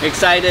 Okay,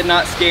 excited,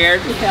 not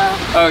scared?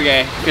 Yeah.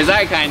 Okay, because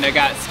I kind of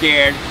got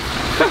scared.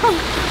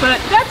 But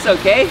that's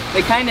okay.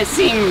 They kind of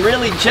seem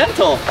really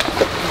gentle.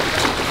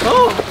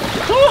 Oh!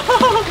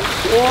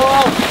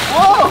 Whoa!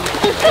 Whoa!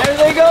 There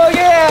they go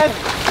again!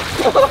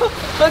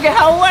 Look at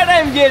how wet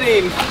I'm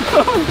getting!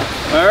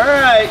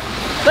 Alright,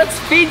 let's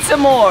feed some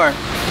more.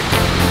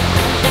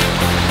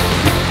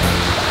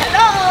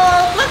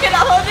 Hello! Look at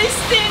all these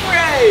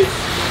stingrays!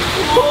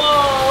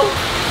 Whoa!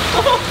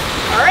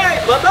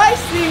 Alright, bye-bye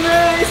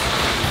stingrays!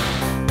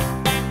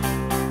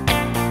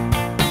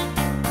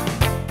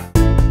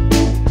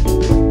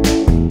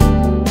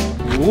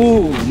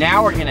 Ooh,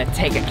 now we're gonna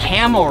take a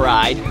camel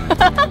ride.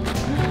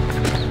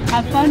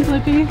 Have fun,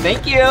 Blippi.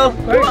 Thank you.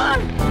 Come on.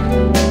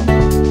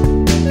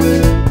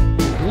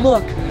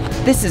 Look,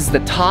 this is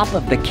the top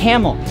of the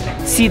camel.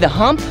 See the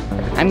hump?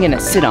 I'm gonna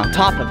sit on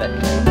top of it.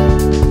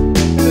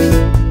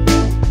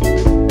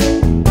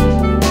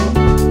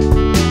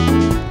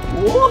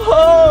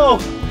 Whoa!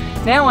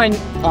 Now I'm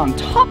on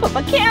top of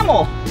a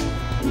camel.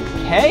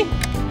 Okay,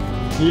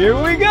 here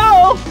we go.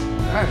 All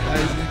right,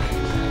 Isaac.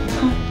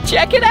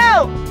 Check it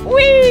out!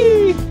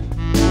 Whee!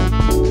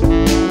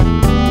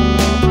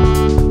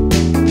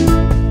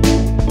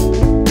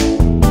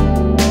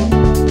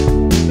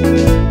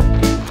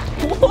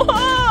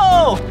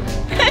 Whoa!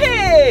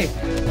 Hey!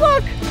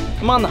 Look!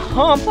 I'm on the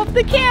hump of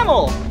the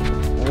camel!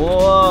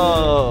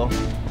 Whoa!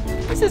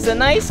 This is a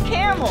nice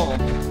camel!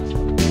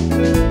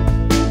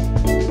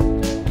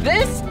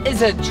 This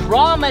is a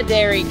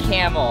dromedary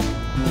camel.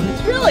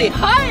 It's really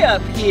high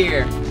up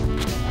here.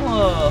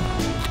 Whoa!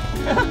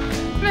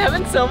 I'm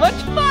having so much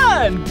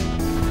fun!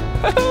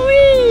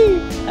 Whee!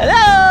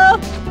 Hello!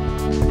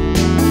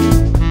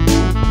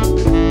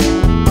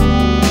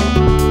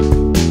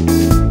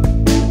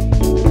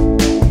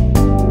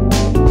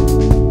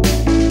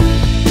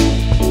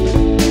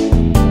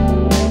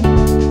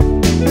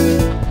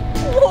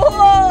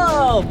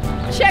 Whoa!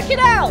 Check it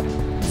out!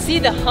 See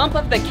the hump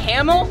of the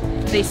camel?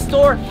 They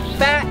store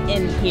fat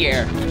in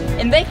here.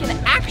 And they can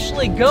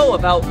actually go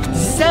about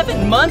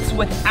 7 months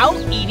without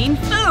eating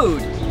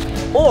food.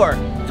 Or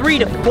 3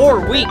 to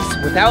 4 weeks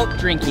without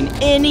drinking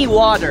any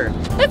water.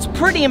 That's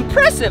pretty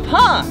impressive,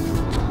 huh?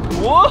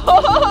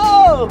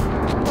 Whoa!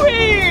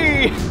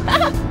 Whee!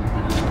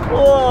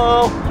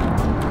 Whoa!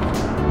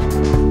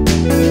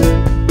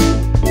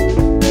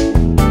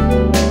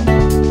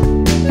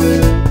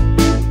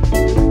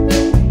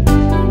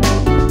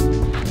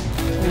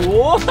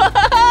 Whoa!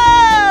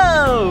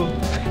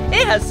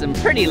 It has some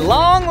pretty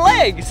long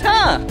legs,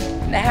 huh?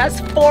 And it has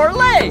 4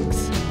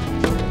 legs.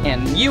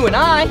 And you and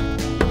I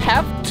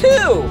have 2.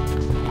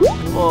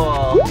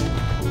 Whoa.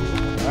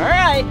 All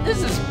right,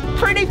 this is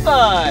pretty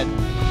fun.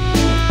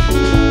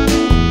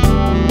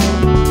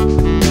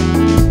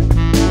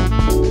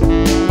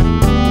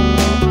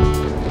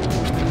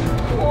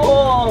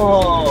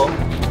 Whoa.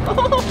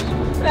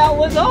 That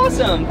was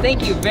awesome.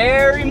 Thank you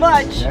very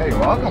much. Yeah, you're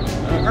welcome.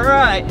 All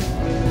right.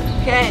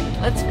 Okay,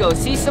 let's go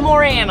see some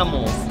more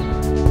animals.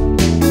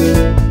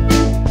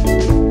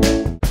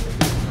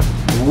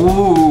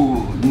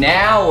 Ooh,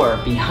 now we're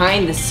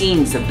behind the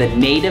scenes of the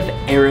Native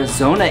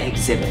Arizona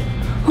exhibit.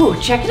 Ooh,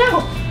 check it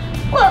out.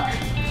 Look,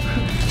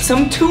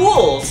 some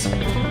tools.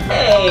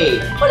 Hey,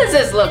 what does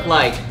this look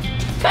like?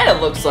 Kind of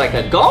looks like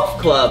a golf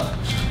club.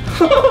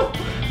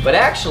 But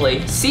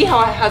actually, see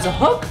how it has a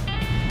hook?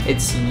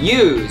 It's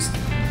used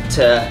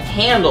to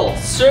handle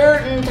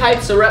certain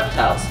types of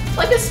reptiles,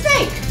 like a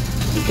snake.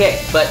 Okay,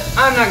 but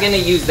I'm not gonna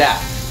use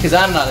that because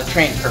I'm not a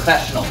trained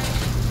professional.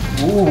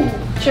 Ooh,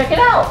 check it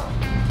out.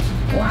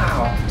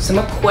 Wow, some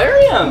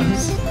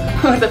aquariums.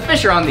 The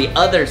fish are on the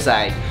other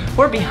side.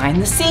 We're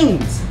behind the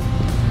scenes.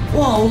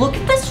 Whoa, look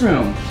at this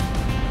room.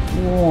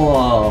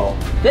 Whoa,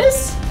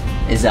 this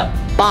is a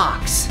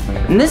box.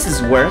 And this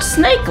is where a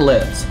snake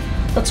lives.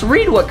 Let's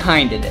read what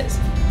kind it is.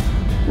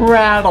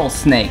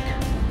 Rattlesnake.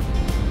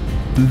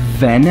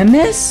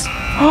 Venomous?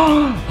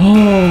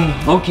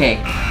 Oh,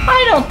 okay.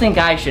 I don't think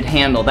I should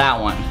handle that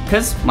one,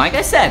 because like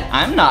I said,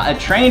 I'm not a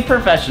trained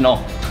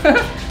professional.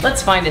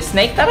 Let's find a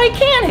snake that I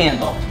can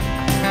handle.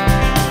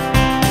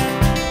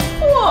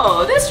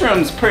 Whoa, this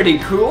room's pretty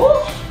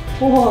cool.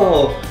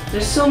 Whoa,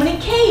 there's so many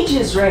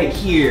cages right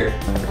here.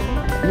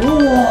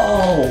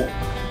 Whoa,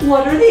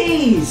 what are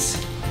these?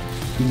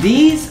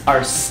 These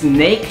are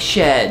snake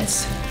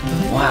sheds.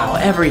 Wow,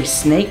 every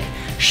snake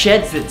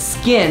sheds its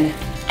skin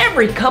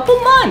every couple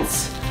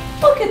months.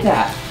 Look at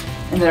that.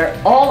 And they're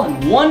all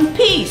in one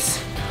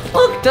piece.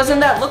 Look, doesn't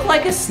that look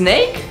like a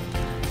snake?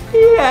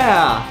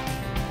 Yeah,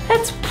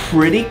 that's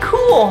pretty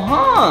cool,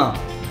 huh?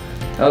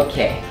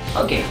 Okay,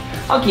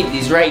 I'll keep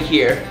these right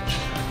here.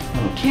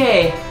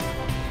 Okay.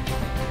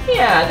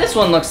 Yeah, this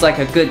one looks like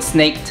a good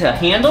snake to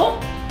handle.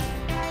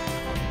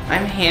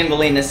 I'm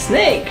handling a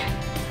snake.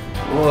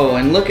 Whoa,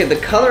 and look at the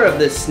color of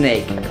this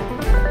snake.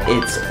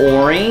 It's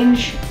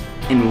orange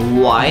and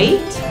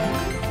white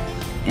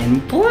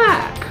and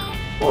black.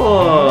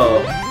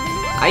 Whoa.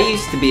 I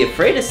used to be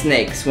afraid of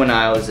snakes when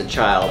I was a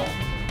child,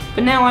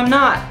 but now I'm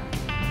not.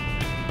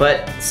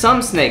 But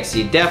some snakes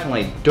you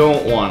definitely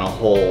don't want to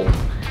hold.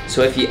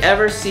 So if you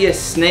ever see a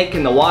snake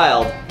in the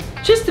wild,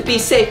 just to be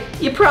safe,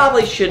 you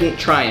probably shouldn't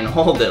try and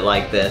hold it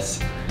like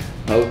this.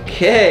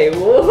 Okay,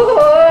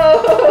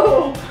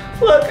 whoa!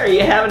 Look, are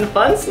you having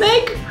fun,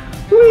 snake?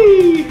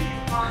 Whee!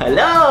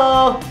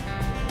 Hello!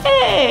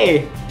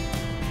 Hey!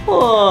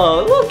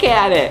 Whoa, look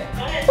at it!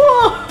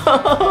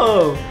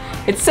 Whoa!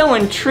 It's so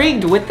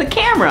intrigued with the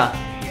camera.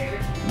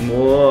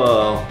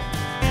 Whoa.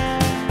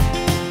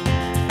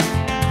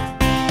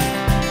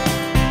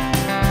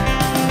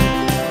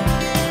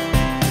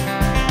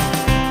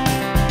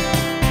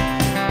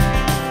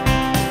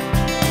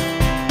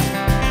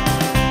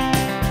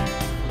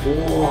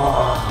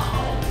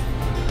 Whoa,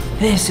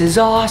 this is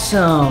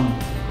awesome.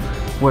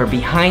 We're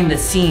behind the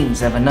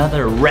scenes of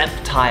another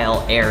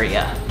reptile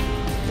area.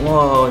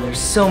 Whoa, there's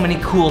so many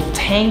cool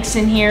tanks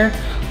in here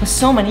with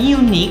so many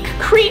unique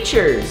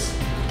creatures.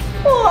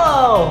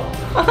 Whoa,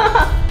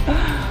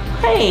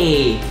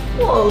 hey,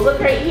 whoa, look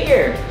right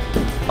here.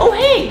 Oh,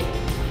 hey,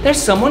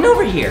 there's someone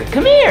over here,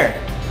 come here.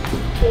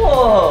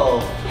 Whoa,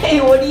 hey,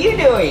 what are you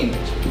doing?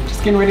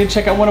 Just getting ready to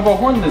check out one of our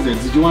horned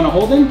lizards. Did you want to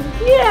hold him?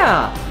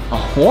 Yeah, a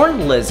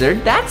horned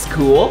lizard, that's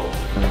cool.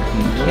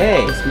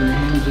 Okay.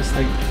 Just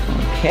like...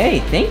 Okay,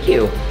 thank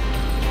you.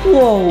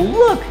 Whoa,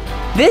 look,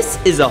 this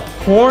is a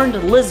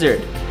horned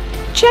lizard.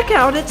 Check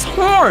out its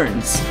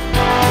horns.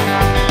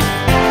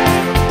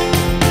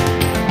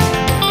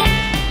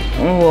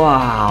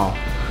 Wow,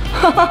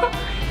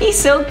 he's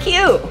so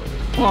cute.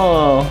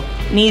 Whoa,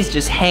 and he's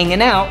just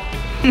hanging out.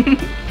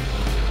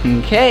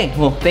 Okay,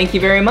 well, thank you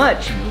very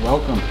much. You're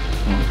welcome.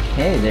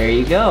 Okay, there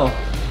you go.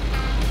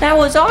 That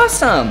was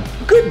awesome.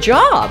 Good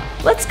job.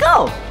 Let's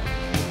go.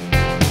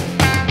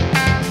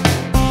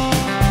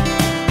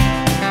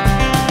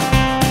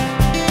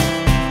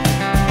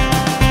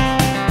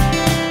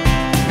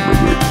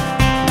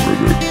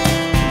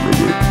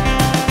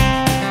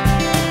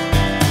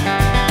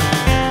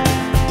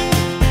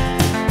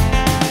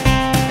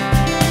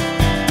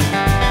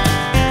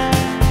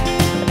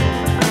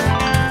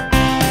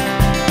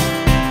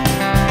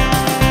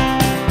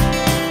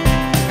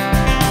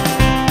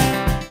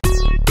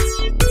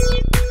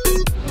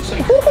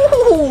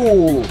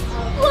 Ooh,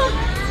 look,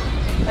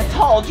 a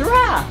tall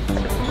giraffe.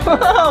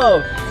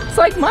 Whoa, it's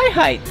like my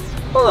height.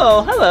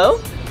 Hello, hello.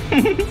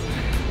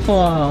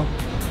 Whoa.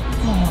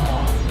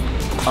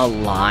 Oh, a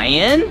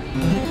lion.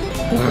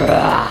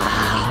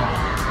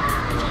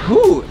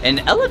 Ooh, an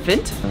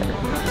elephant.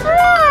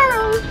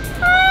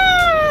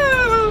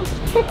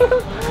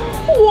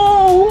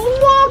 Whoa,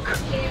 look.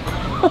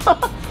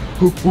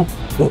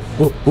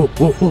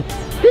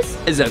 This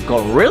is a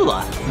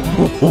gorilla.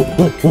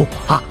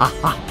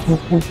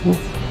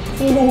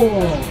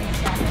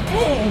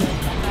 Hey.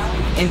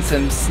 And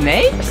some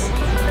snakes?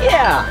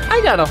 Yeah, I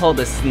gotta hold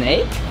a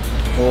snake.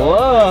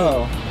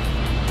 Whoa.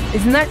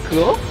 Isn't that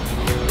cool?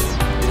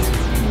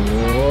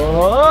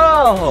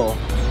 Whoa.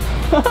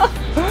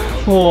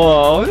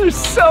 Whoa, there's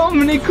so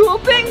many cool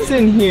things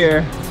in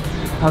here.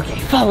 Okay,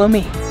 follow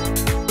me.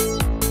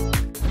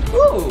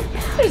 Ooh,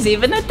 there's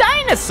even a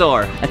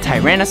dinosaur, a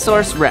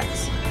Tyrannosaurus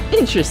Rex.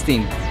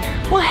 Interesting.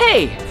 Well,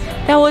 hey,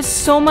 that was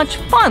so much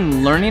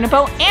fun learning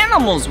about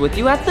animals with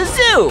you at the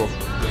zoo.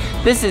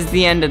 This is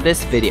the end of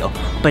this video,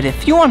 but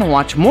if you want to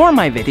watch more of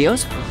my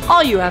videos,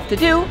 all you have to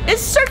do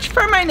is search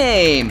for my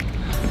name.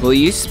 Will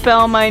you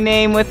spell my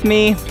name with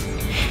me?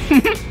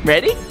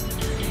 Ready?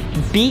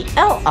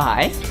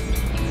 B-L-I-P-P-I.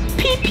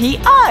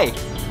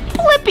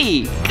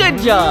 Blippi. Good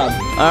job.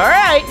 All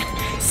right,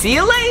 see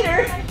you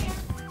later.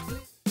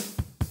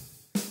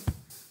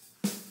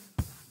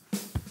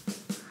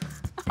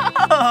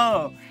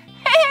 Oh,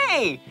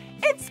 hey,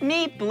 it's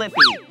me, Blippi.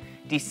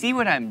 Do you see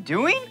what I'm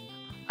doing?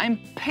 I'm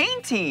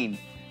painting.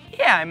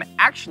 Yeah, I'm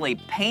actually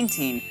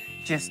painting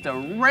just a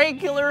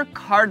regular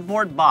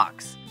cardboard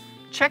box.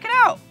 Check it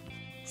out.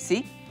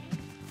 See?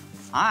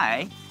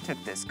 I took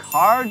this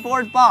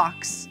cardboard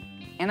box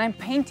and I'm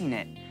painting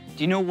it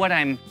Do you know what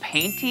I'm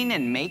painting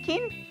and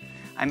making?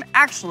 I'm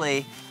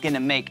actually gonna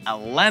make a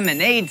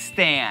lemonade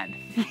stand.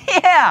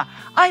 Yeah,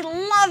 I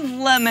love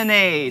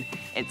lemonade.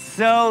 It's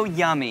so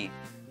yummy.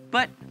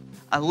 But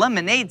a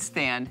lemonade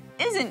stand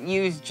isn't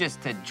used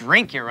just to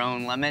drink your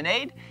own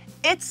lemonade.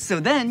 It's so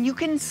then you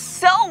can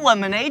sell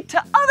lemonade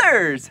to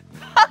others.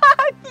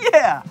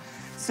 Yeah.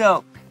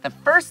 So the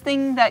first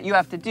thing that you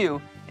have to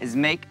do is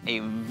make a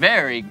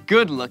very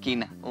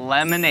good-looking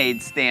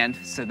lemonade stand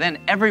so then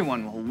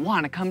everyone will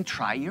want to come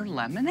try your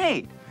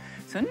lemonade.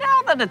 So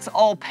now that it's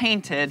all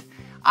painted,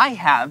 I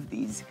have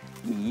these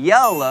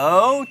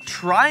yellow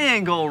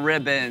triangle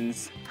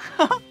ribbons.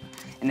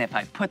 And if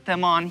I put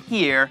them on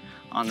here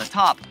on the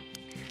top,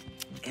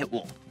 it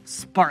will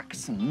spark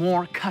some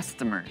more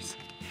customers.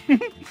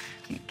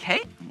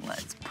 Okay,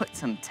 let's put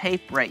some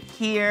tape right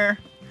here.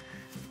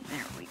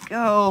 There we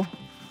go.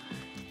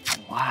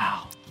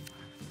 Wow.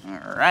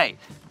 All right.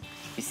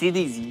 You see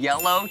these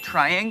yellow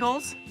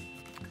triangles?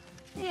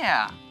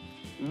 Yeah.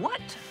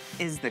 What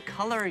is the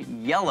color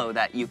yellow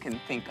that you can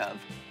think of?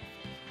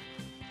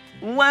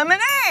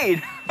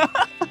 Lemonade!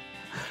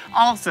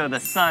 Also, the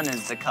sun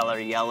is the color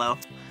yellow.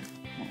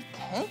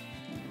 Okay,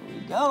 here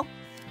we go.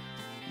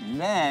 And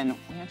then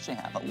we actually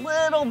have a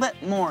little bit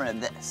more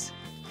of this.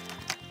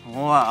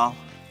 Wow.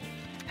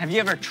 Have you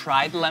ever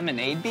tried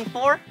lemonade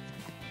before?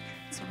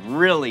 It's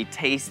really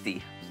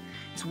tasty.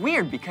 It's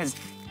weird because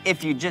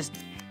if you just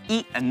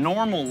eat a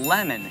normal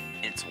lemon,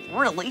 it's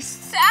really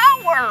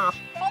sour.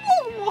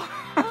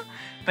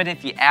 But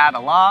if you add a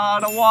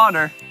lot of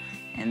water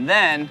and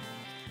then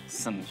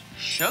some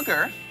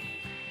sugar,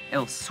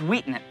 it'll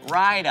sweeten it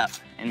right up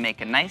and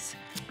make a nice,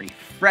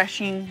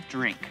 refreshing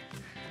drink.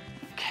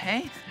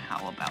 Okay,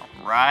 how about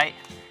right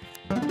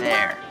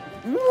there?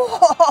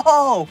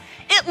 Whoa,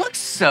 it looks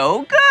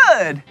so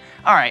good.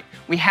 All right,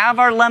 we have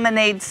our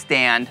lemonade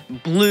stand,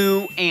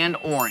 blue and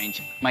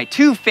orange, my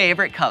two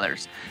favorite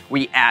colors.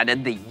 We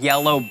added the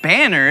yellow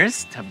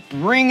banners to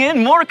bring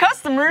in more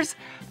customers,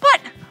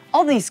 but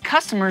all these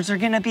customers are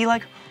gonna be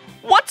like,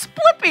 what's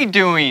Blippi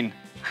doing?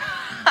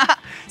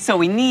 So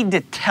we need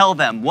to tell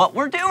them what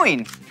we're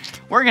doing.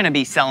 We're gonna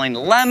be selling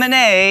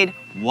lemonade,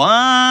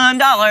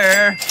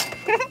 $1.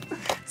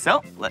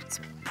 So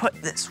let's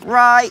put this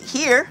right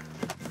here.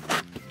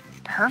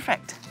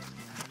 Perfect.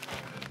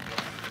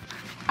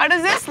 How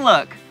does this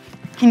look?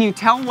 Can you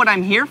tell what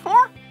I'm here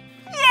for?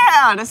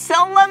 Yeah, to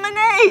sell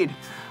lemonade.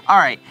 All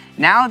right,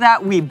 now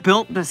that we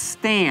built the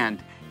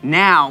stand,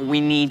 now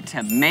we need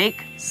to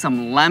make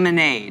some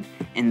lemonade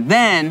and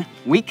then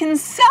we can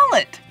sell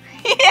it.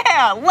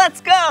 Yeah,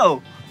 let's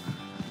go.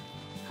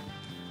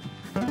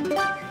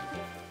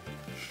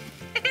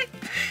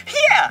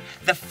 Yeah,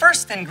 the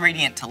first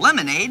ingredient to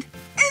lemonade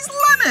is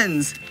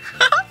lemons.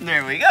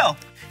 There we go.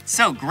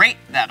 So great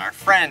that our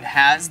friend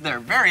has their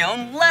very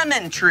own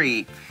lemon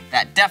tree.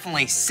 That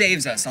definitely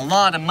saves us a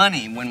lot of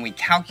money when we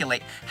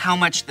calculate how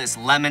much this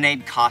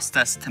lemonade cost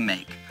us to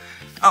make.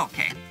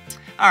 Okay,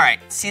 all right,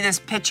 see this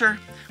pitcher?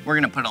 We're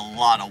gonna put a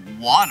lot of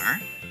water,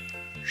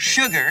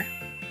 sugar,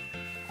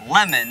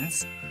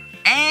 lemons,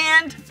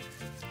 and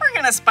we're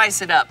gonna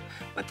spice it up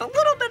with a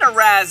little bit of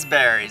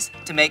raspberries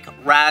to make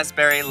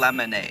raspberry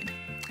lemonade.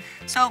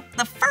 So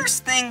the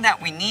first thing that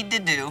we need to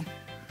do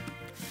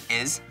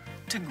is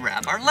to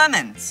grab our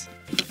lemons.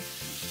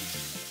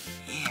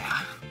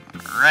 Yeah,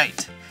 all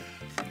right.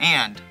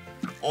 And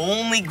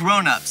only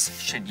grown-ups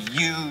should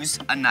use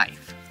a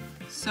knife.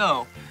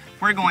 So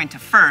we're going to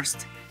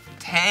first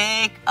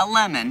take a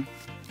lemon,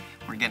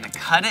 we're gonna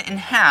cut it in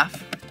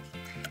half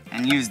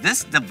and use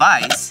this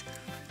device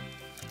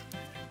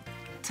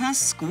to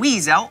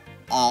squeeze out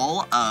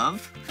all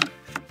of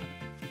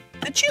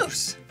the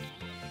juice,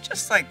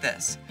 just like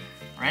this.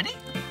 Ready?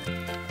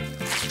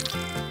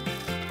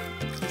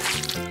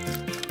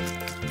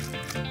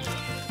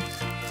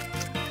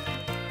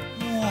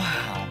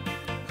 Wow.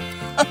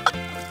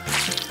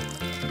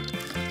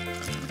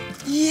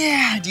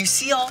 Yeah, do you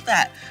see all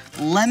that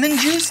lemon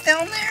juice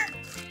down there?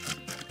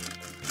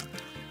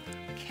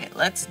 Okay,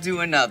 let's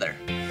do another.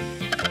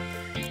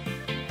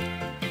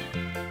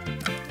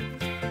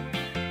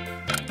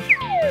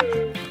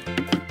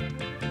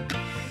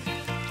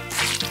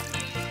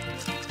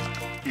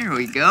 There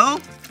we go.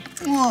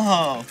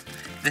 Whoa,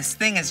 this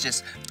thing is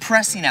just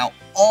pressing out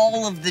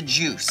all of the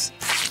juice.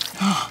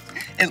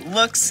 It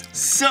looks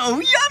so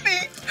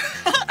yummy.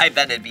 I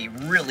bet it'd be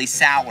really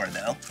sour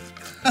though.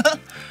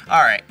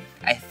 All right,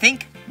 I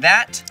think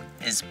that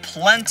is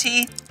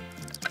plenty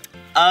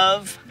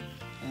of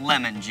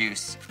lemon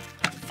juice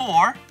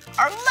for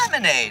our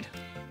lemonade.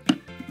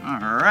 All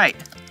right,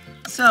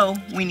 so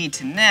we need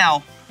to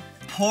now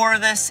pour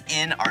this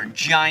in our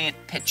giant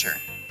pitcher.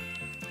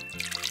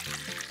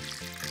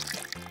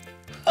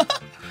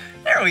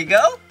 There we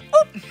go.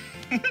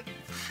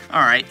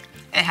 All right,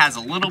 it has a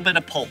little bit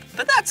of pulp,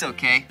 but that's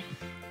okay.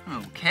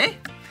 Okay,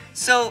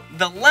 so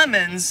the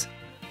lemons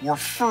were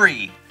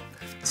free.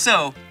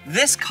 So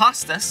this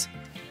cost us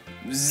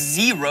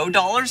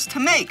 $0 to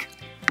make.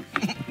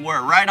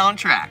 We're right on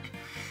track.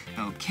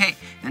 Okay,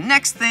 the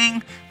next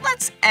thing,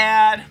 let's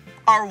add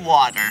our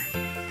water.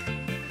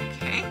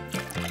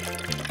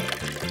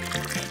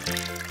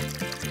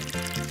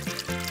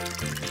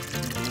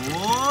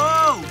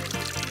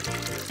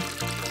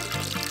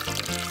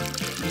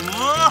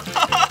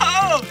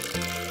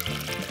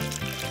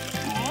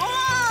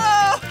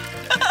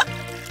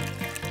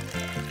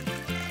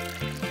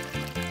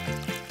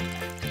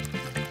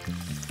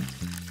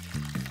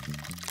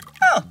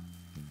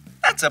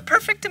 That's a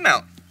perfect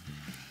amount.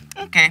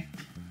 Okay.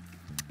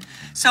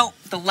 So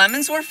the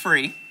lemons were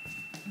free.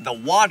 The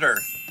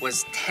water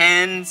was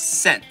 10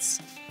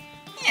 cents.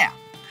 Yeah.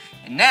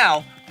 And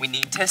now we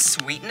need to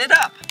sweeten it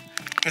up.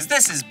 Because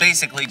this is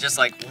basically just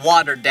like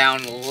watered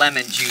down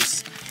lemon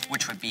juice,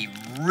 which would be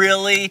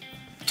really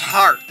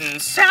tart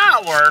and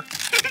sour.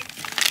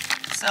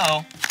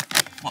 So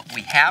what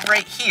we have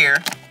right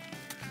here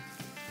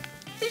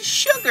is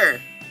sugar.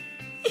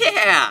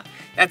 Yeah,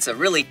 that's a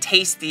really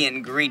tasty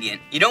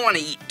ingredient. You don't want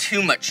to eat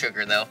too much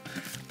sugar though.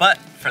 But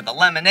for the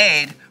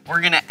lemonade,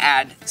 we're gonna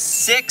add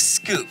 6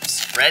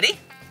 scoops. Ready?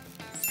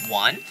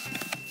 1,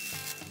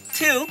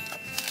 2,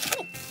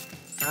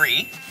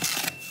 3,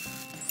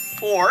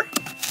 4,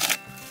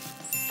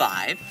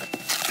 5,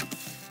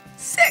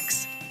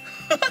 6.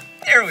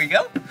 There we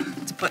go.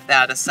 Let's put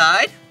that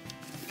aside.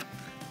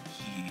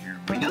 Here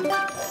we go.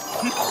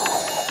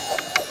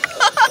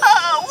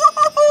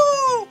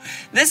 Woohoo!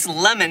 This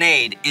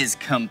lemonade is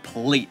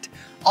complete.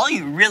 All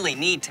you really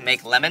need to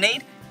make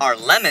lemonade are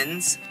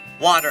lemons,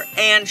 water,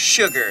 and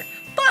sugar.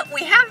 But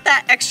we have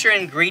that extra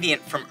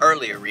ingredient from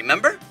earlier,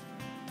 remember?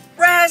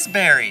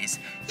 Raspberries.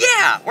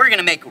 Yeah, we're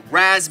gonna make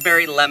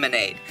raspberry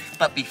lemonade.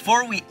 But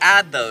before we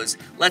add those,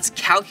 let's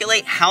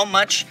calculate how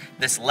much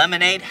this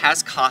lemonade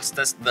has cost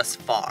us thus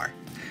far.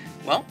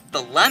 Well,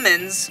 the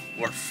lemons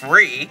were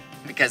free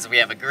because we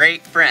have a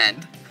great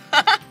friend.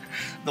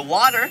 The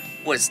water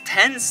was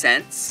 10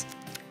 cents,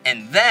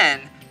 and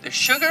then the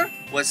sugar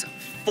was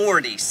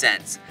 40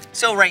 cents.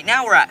 So right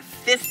now we're at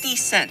 50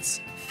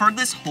 cents for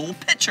this whole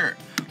pitcher.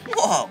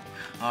 Whoa,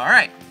 all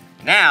right.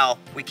 Now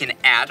we can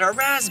add our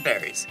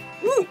raspberries.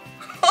 Woo,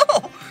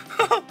 oh,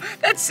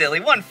 that silly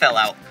one fell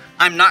out.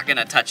 I'm not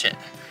gonna touch it.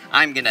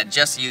 I'm gonna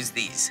just use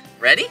these.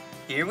 Ready?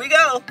 Here we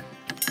go.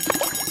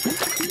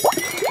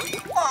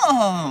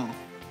 Whoa,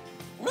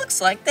 looks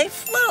like they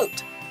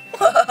float.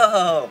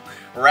 Whoa,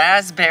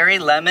 raspberry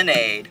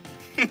lemonade.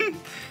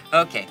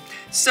 Okay,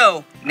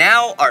 so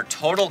now our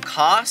total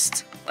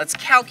cost, let's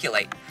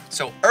calculate.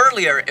 So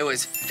earlier it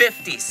was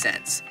 50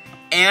 cents,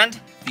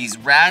 and these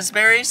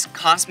raspberries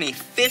cost me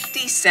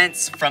 50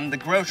 cents from the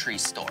grocery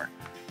store.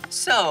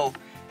 So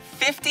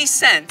 50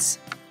 cents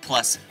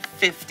plus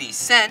 50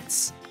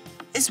 cents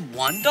is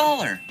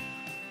 $1.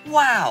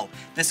 Wow,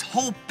 this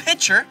whole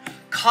pitcher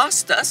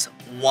cost us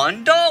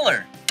 $1.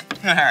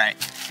 All right,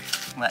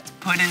 let's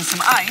put in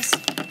some ice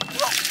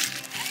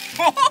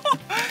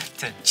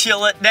to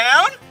chill it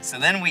down, so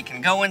then we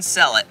can go and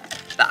sell it.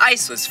 The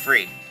ice was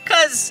free,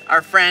 because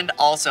our friend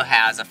also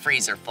has a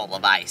freezer full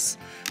of ice.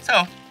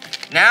 So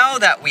now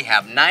that we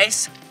have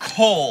nice,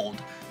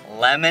 cold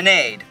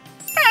lemonade,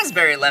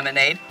 raspberry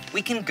lemonade,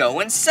 we can go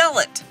and sell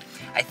it.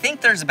 I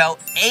think there's about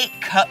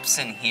 8 cups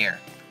in here,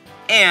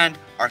 and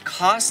our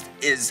cost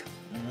is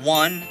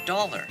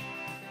 $1.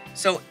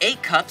 So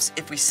 8 cups,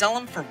 if we sell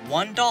them for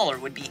 $1,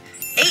 would be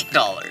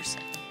 $8.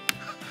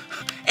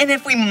 And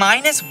if we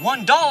minus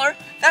 $1,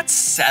 that's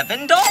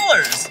 $7.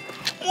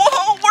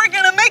 Whoa, we're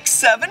gonna make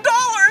 $7.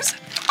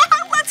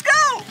 Let's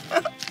go.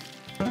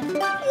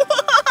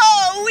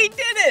 Whoa, we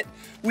did it.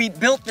 We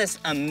built this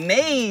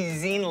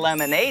amazing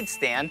lemonade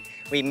stand.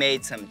 We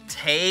made some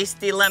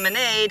tasty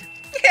lemonade.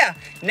 Yeah,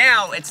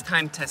 now it's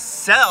time to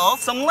sell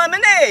some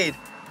lemonade.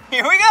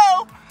 Here we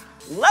go.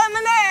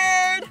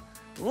 Lemonade,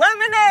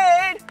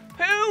 lemonade.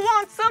 Who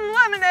wants some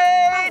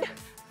lemonade?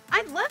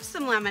 I'd love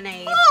some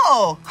lemonade.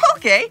 Oh,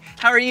 okay.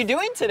 How are you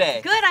doing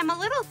today? Good, I'm a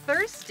little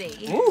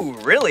thirsty. Ooh,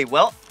 really?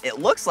 Well, it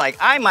looks like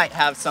I might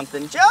have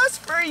something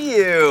just for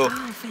you.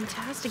 Oh,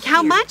 fantastic.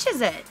 How much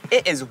is it?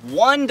 It is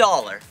 $1.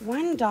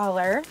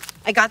 $1.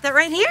 I got that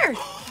right here.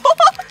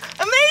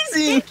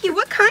 Amazing. Thank you.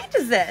 What kind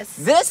is this?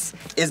 This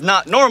is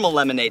not normal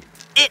lemonade.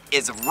 It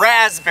is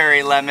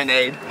raspberry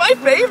lemonade. My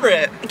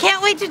favorite. I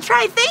can't wait to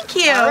try. Thank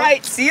you. All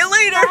right, see you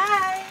later.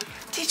 Bye.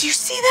 Did you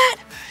see that?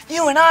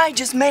 You and I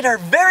just made our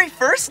very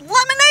first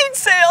lemonade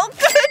sale.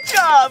 Good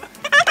job.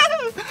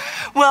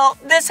 Well,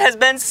 this has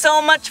been so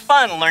much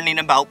fun learning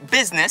about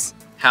business,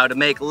 how to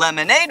make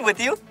lemonade with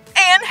you,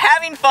 and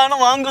having fun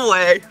along the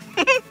way.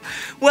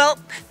 Well,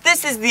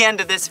 this is the end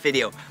of this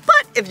video.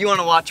 But if you want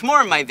to watch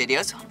more of my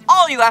videos,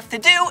 all you have to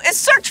do is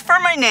search for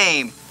my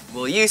name.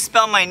 Will you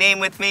spell my name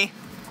with me?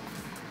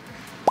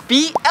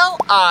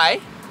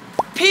 B-L-I-P-P-I.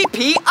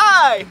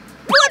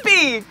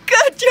 Blippi.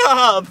 Good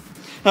job.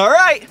 All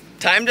right,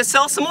 time to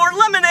sell some more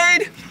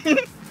lemonade.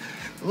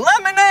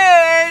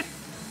 Lemonade,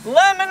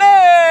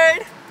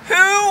 lemonade. Who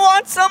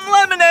wants some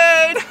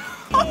lemonade?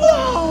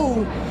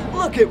 Whoa,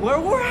 look at where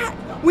we're at.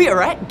 We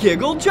are at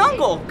Giggle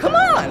Jungle. Come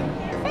on.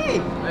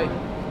 Hey.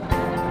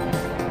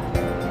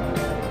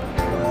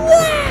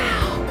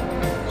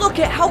 Wow, look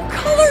at how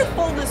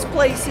colorful this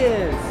place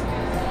is.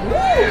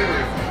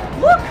 Whoa,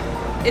 look,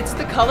 it's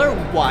the color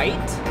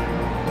white,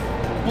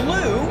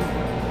 blue,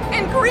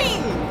 and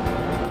green.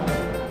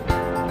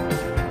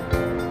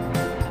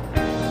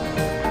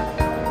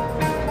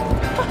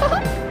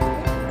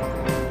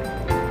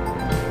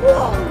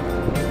 Whoa!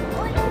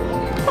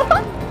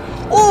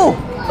 Oh,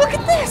 look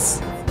at this!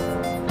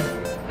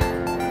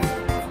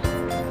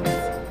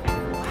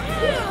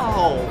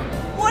 Wow!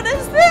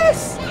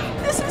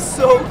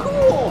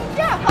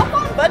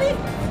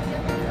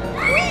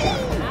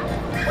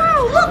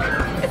 Look,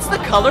 it's the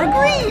color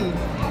green.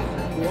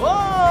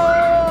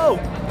 Whoa!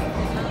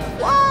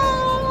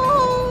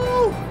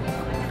 Whoa!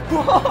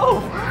 Whoa!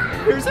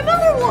 Here's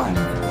another one.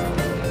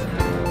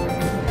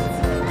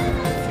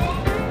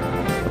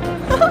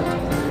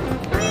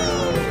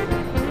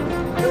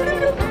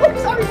 Oh,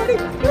 sorry, buddy.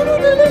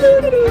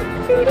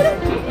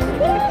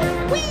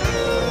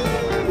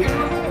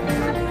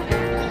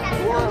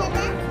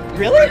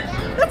 Really?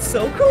 That's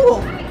so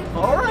cool.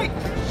 All right.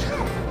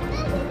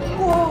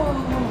 Whoa.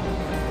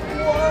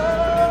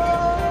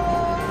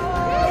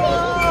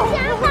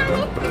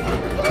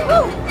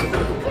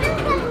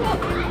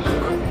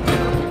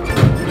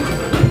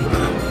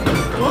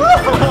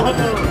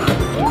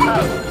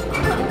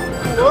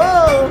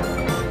 Whoa.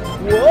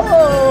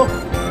 Whoa.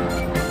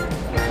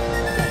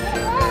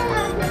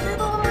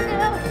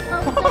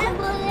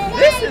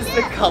 This is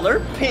the color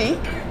pink,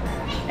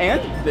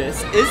 and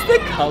this is the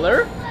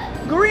color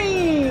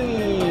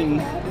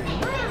green.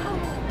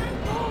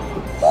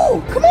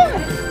 Oh, come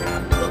on.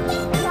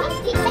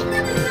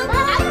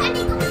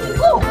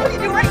 Oh, what are you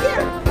doing right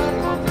here?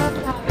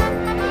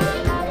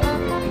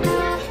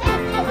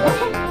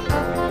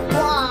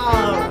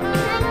 Wow.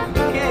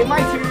 Okay, my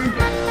turn.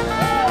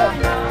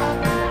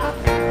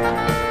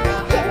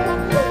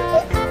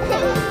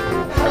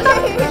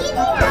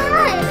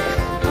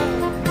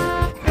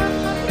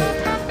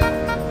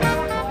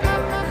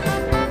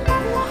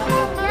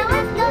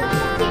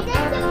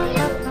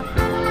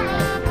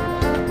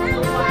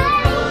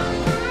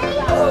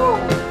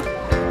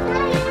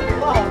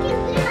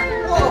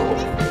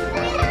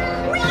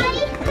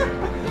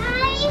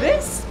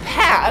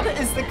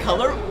 Is the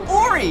color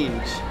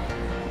orange.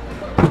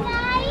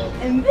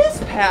 And this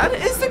pad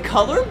is the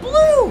color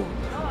blue.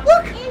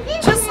 Look,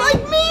 just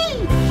like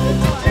me.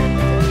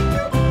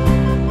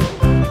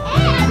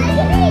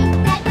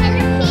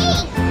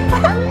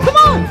 Come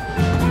on.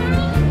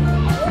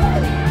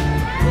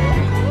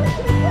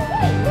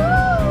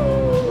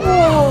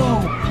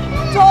 Whoa,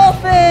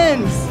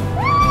 dolphins.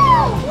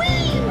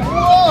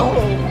 Whoa.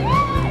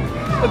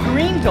 A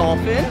green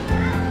dolphin.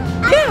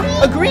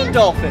 Yeah, a green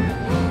dolphin.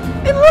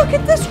 And look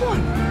at this one!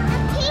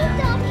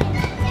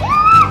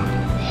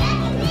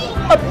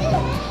 A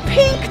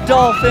pink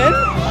dolphin!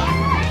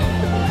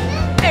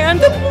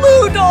 And a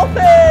blue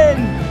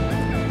dolphin!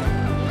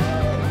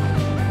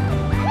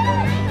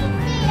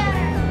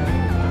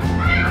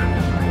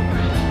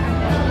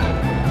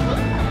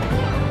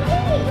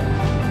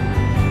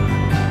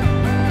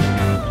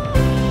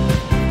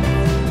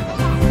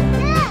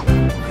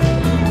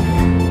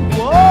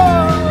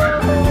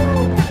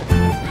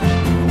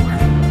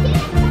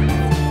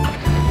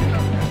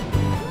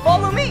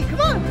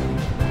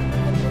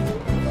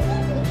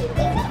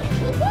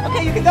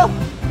 You can go.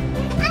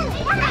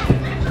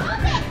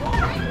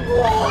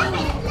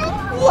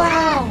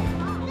 Wow.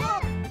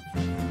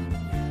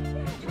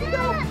 You can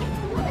go.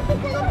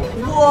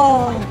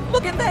 Whoa.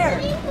 Look at there.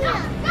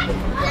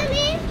 Come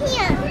in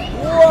here.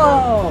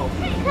 Whoa.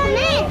 Come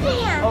in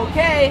here.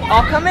 Okay,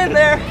 I'll come in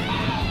there.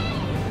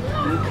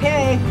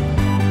 Okay.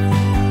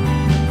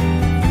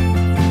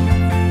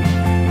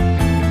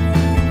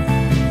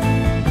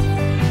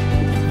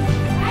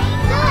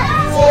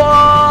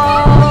 Whoa.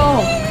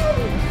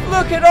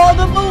 Look at all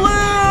the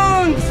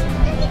balloons!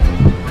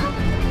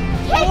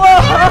 Whoa!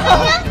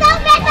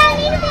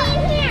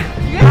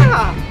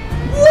 Yeah!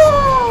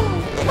 Whoa!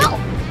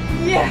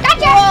 Yeah!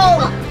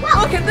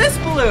 Whoa! Look at this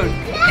balloon!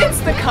 It's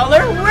the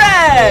color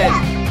red!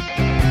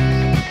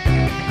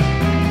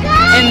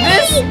 And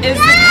this is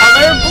the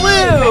color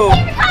blue!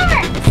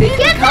 See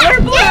the color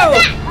blue!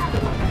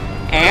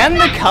 And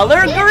the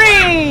color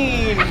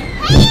green!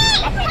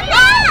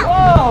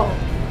 Whoa!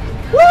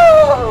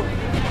 Whoa!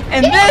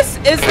 And this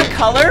is the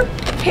color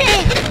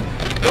pink.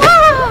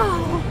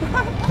 Wow!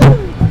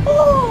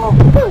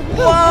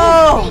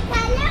 Whoa!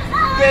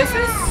 This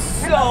is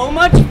so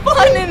much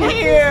fun in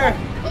here.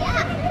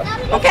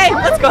 Okay,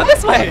 let's go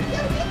this way.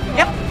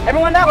 Yep,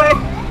 everyone that way.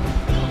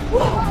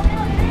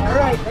 All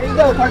right, there you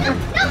go, Parker.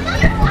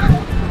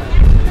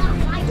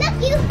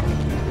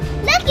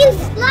 Look, you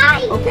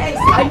slide. Okay,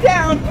 slide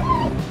down.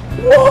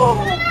 Whoa!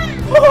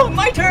 Whoa,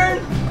 my turn.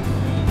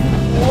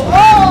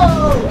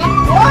 Whoa!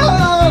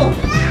 Whoa!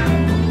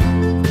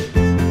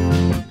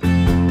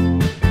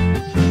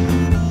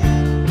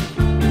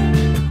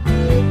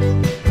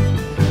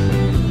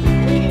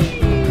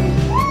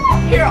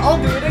 Here, I'll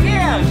do it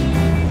again.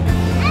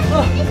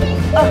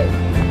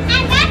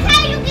 And that's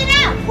how you get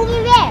out.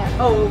 Over there.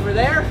 Oh, over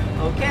there?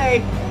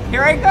 Okay.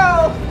 Here I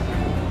go.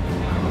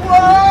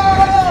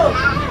 Whoa!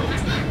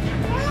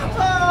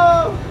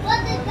 Oh!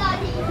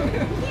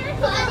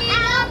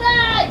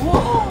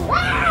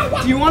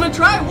 Whoa! Do you want to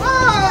try?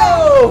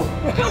 Whoa!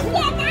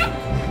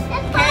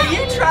 Okay,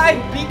 you try.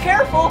 Be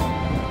careful.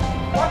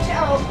 Watch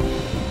out.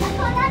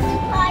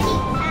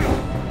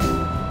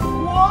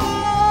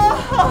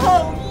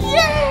 Whoa!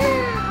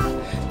 Yeah!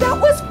 That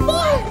was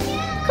fun!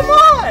 Come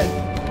on!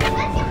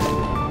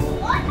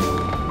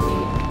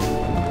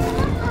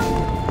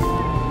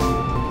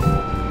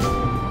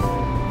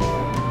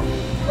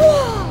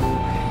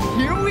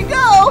 Here we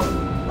go!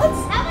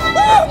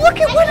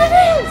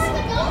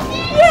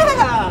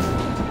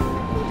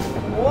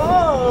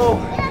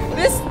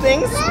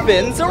 thing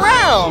spins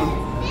around.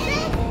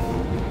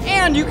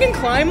 And you can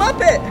climb up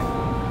it.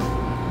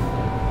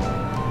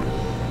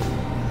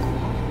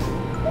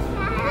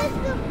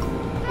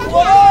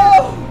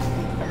 Whoa!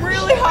 I'm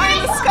really high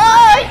in the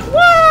sky.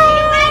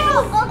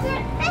 Whoa!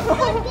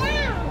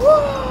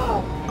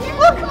 Whoa!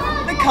 Look,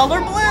 the color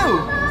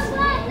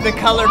blue, the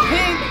color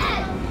pink,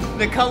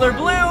 the color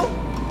blue,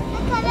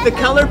 the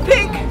color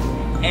pink,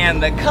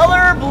 and the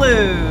color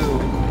blue.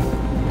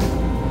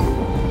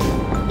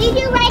 Did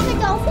you ride the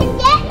dolphin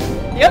yet?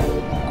 Yep.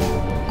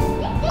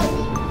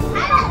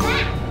 How about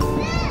that?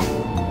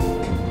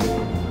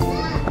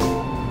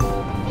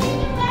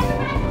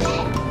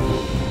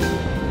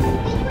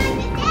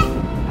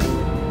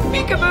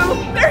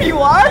 Peekaboo, there you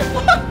are.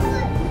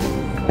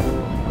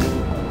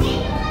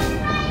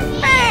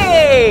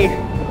 Hey!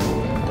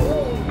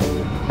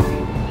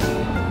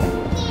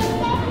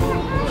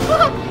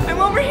 I'm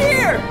over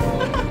here.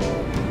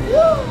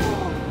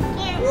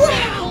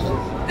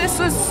 Wow, this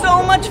was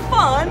so much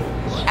fun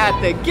at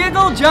the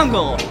Giggle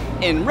Jungle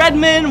in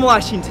Redmond,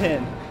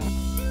 Washington.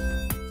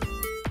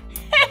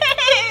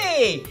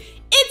 Hey,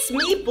 it's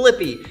me,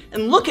 Blippi,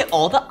 and look at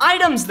all the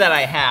items that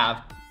I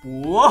have.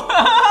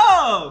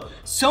 Whoa,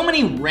 so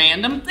many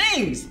random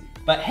things.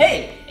 But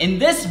hey, in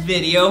this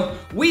video,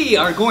 we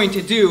are going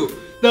to do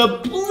the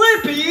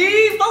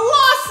Blippi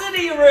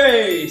Velocity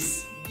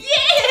Race.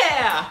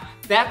 Yeah,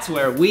 that's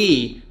where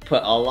we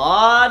put a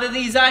lot of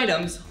these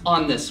items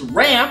on this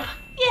ramp.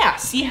 Yeah,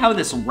 see how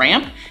this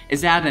ramp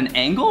is at an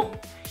angle?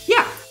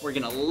 Yeah, we're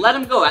gonna let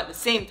them go at the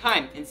same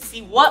time and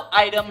see what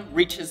item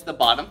reaches the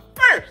bottom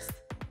first.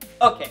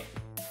 Okay,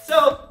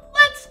 so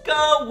let's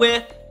go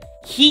with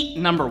heat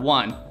number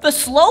 1, the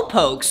slow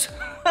pokes.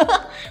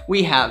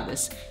 We have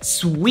this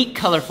sweet,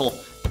 colorful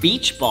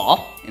beach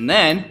ball, and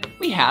then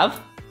we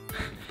have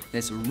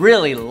this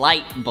really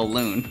light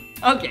balloon.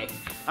 Okay,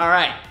 all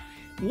right.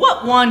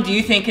 What one do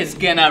you think is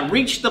gonna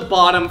reach the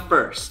bottom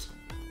first?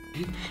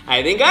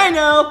 I think I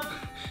know.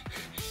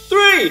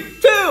 3,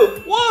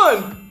 2,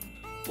 1.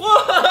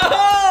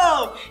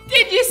 Whoa!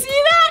 Did you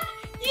see that?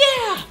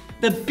 Yeah,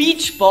 the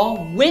beach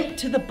ball went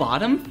to the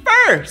bottom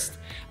first.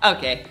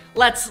 Okay,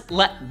 let's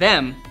let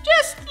them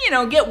just,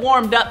 get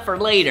warmed up for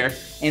later.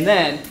 And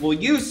then we'll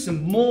use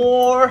some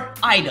more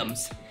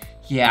items.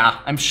 Yeah,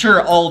 I'm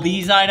sure all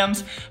these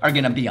items are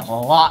gonna be a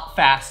lot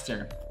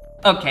faster.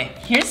 Okay,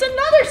 here's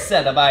another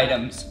set of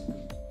items.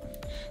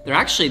 They're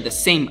actually the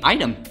same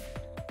item.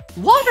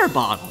 Water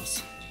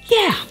bottles.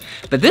 Yeah,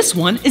 but this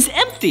one is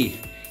empty.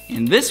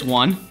 And this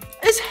one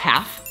is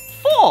half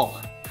full.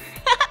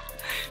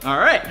 All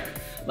right,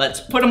 let's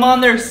put them on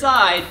their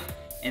side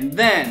and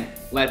then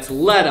let's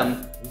let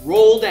them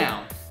roll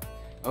down.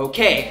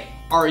 Okay,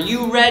 are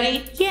you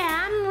ready?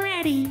 Yeah, I'm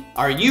ready.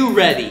 Are you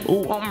ready?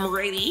 Oh, I'm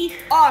ready.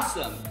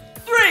 Awesome.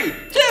 3,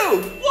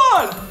 2,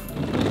 1.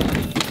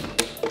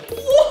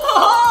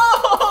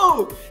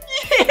 Whoa!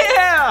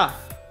 Yeah!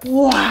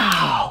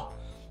 Wow!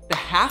 The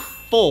half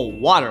full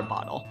water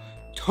bottle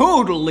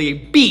totally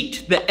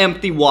beat the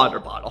empty water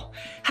bottle.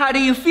 How do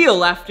you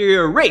feel after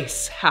your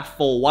race, half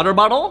full water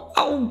bottle?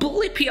 Oh,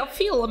 Blippi, I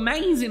feel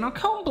amazing. I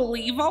can't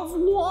believe I've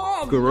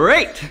won.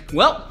 Great.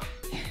 Well,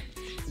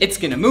 it's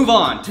gonna move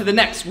on to the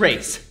next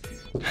race.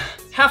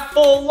 Half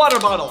full water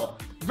bottle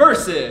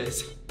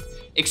versus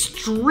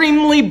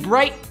extremely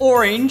bright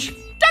orange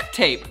duct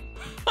tape.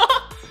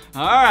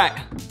 All right,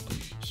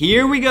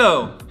 here we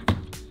go.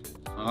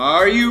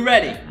 Are you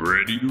ready?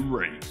 Ready to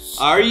race.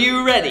 Are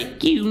you ready?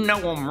 You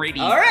know I'm ready.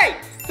 All right,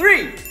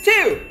 3,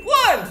 2,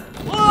 1.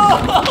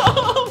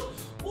 Whoa!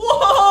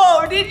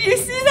 Whoa, did you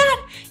see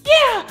that?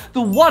 Yeah,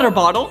 the water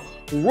bottle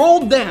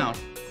rolled down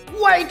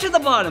way to the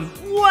bottom,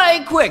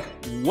 way quick,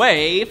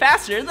 way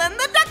faster than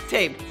the duct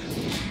tape.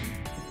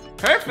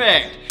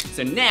 Perfect.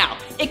 So now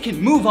it can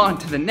move on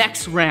to the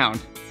next round.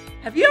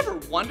 Have you ever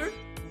wondered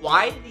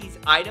why these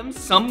items,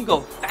 some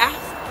go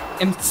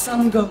fast and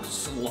some go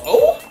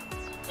slow?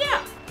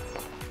 Yeah,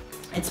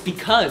 it's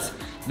because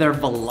their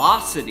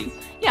velocity.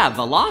 Yeah,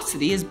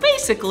 velocity is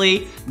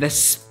basically the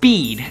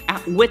speed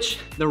at which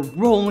they're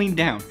rolling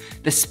down,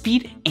 the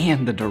speed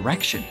and the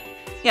direction.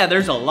 Yeah,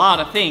 there's a lot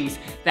of things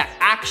that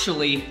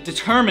actually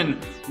determine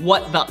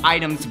what the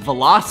item's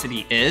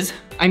velocity is.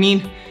 I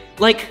mean,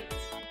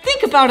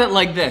 think about it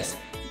like this.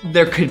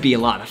 There could be a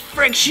lot of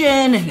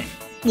friction and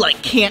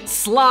it can't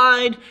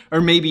slide,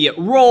 or maybe it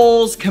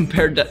rolls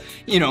compared to,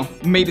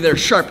 maybe there's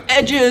sharp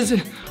edges.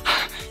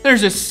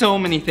 There's just so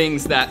many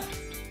things that,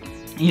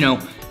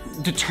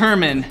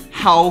 determine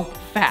how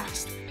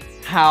fast,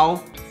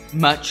 how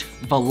much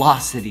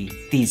velocity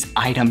these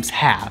items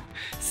have.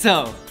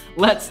 So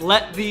let's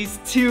let these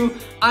two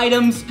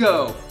items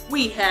go.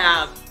 We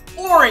have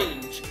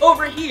orange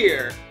over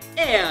here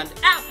and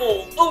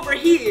apple over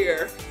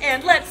here.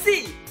 And let's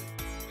see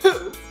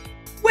who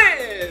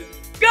wins.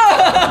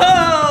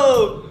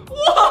 Go!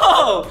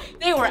 Whoa!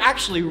 They were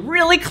actually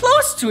really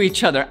close to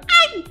each other.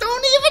 I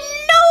don't even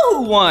know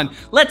who won.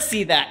 Let's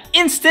see that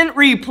instant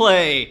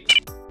replay.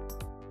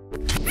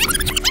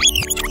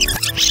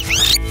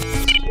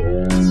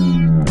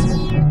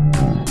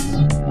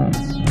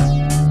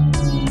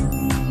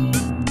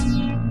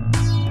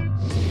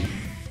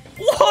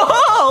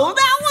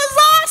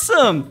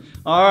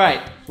 All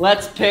right,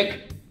 let's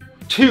pick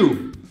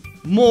 2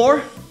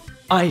 more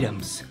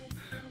items.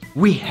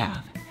 We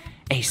have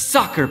a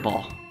soccer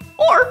ball,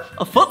 or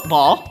a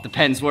football,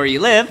 depends where you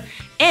live,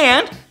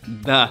 and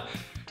the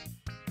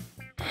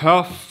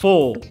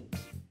half-full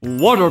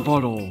water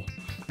bottle,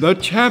 the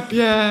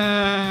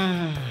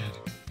champion.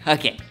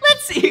 Okay,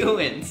 let's see who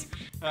wins.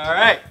 All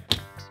right,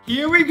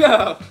 here we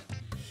go.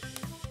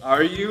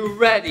 Are you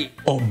ready?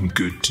 I'm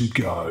good to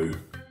go.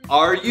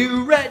 Are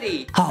you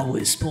ready? I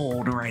was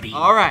born ready.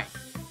 All right,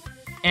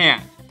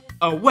 and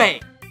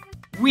away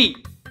we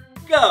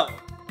go.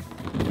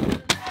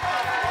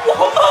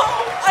 Whoa,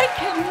 I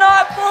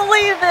cannot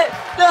believe it.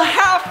 The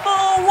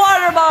half-full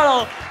water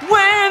bottle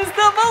wins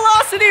the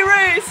velocity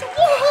race.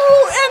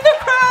 Whoa, and the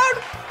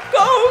crowd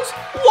goes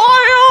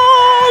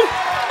wild.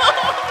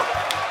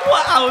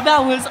 Wow, that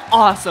was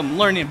awesome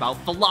learning about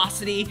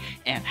velocity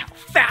and how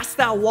fast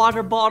that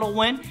water bottle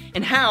went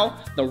and how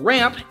the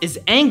ramp is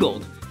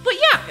angled. But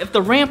yeah, if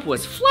the ramp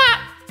was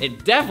flat,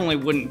 it definitely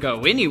wouldn't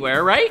go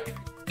anywhere, right?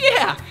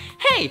 Yeah,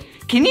 hey,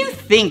 can you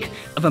think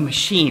of a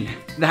machine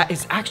that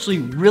is actually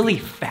really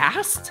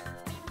fast?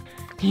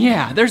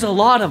 Yeah, there's a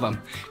lot of them.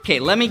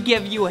 Okay, let me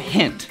give you a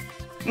hint.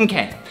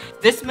 Okay,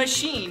 this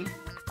machine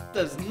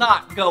does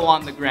not go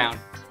on the ground.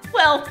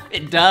 Well,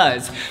 it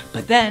does,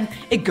 but then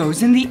it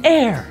goes in the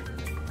air.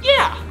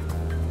 Yeah.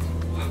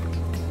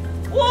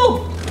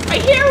 Whoa, I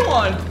hear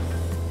one.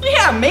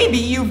 Yeah, maybe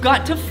you've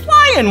got to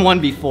fly in one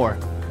before.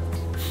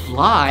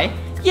 Fly?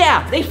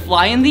 Yeah, they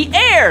fly in the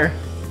air.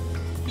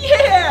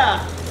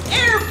 Yeah,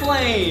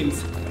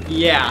 airplanes.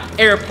 Yeah,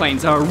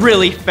 airplanes are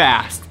really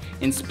fast.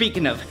 And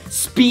speaking of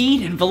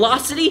speed and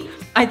velocity,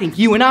 I think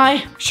you and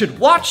I should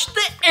watch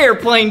the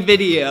airplane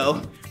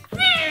video.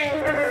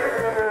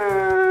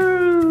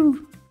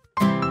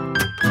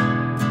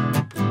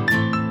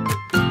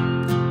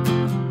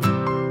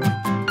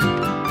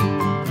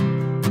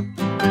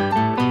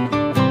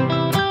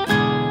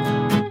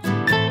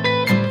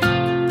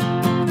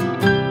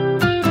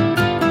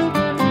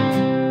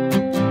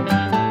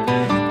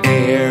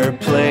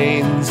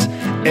 Airplanes,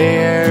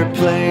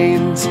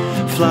 airplanes,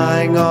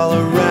 flying all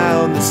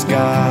around the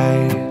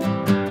sky.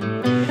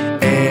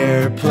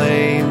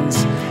 Airplanes,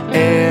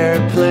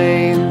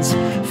 airplanes,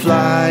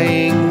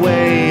 flying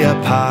way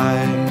up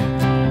high.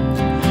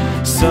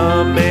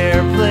 Some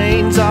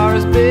airplanes are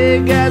as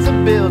big as a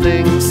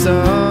building,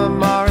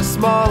 some are as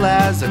small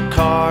as a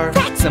car.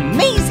 That's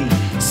amazing!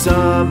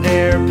 Some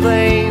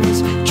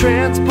airplanes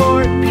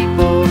transport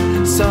people,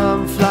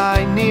 some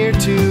fly near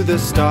to the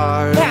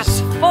stars.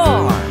 That's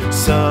far!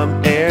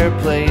 Some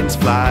airplanes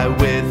fly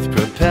with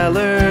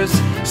propellers,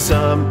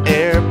 some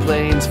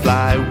airplanes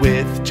fly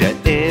with jet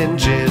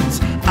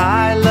engines.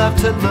 I love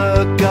to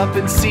look up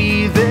and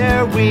see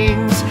their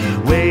wings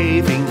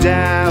waving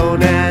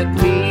down at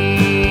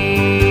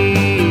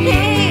me.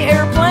 Hey,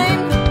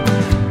 airplane!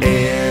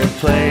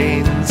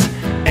 Airplanes,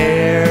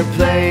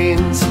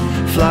 airplanes,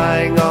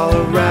 flying all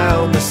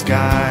around the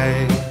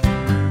sky.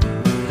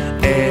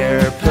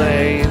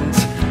 Airplanes,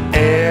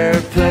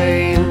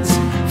 airplanes,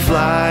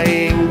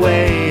 flying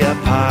way up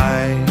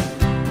high.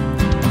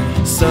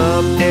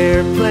 Some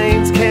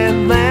airplanes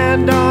can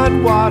land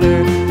on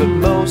water, but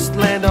most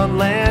land on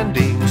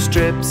landing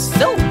strips.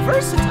 So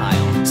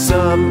versatile.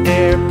 Some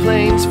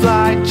airplanes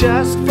fly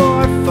just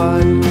for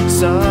fun,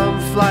 some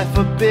fly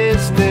for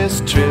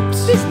business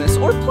trips. Business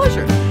or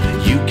pleasure.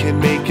 You can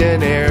make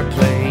an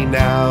airplane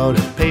out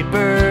of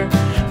paper,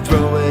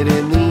 throw it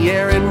in the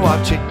air and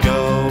watch it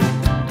go.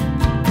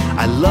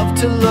 I love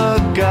to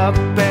look up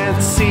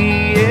and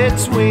see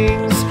its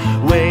wings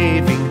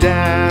waving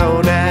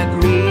down at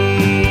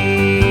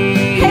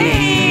me.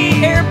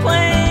 Hey,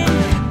 airplane!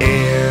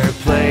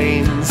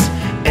 Airplanes,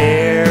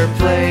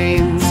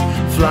 airplanes,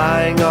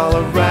 flying all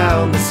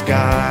around the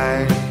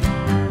sky.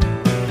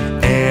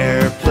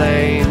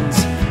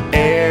 Airplanes,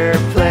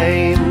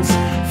 airplanes,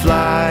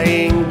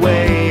 flying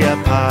way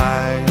up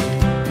high.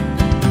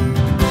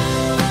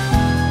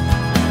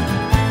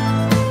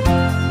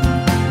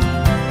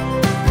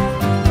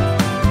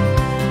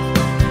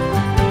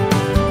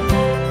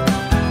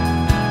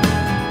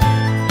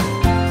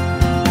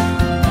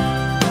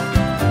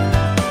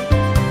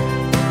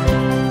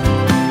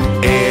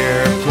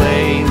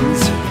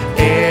 Airplanes,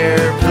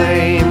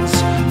 airplanes,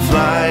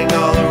 flying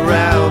all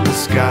around the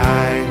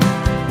sky.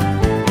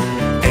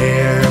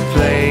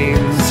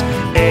 Airplanes,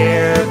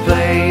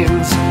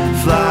 airplanes,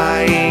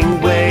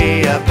 flying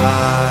way up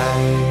high.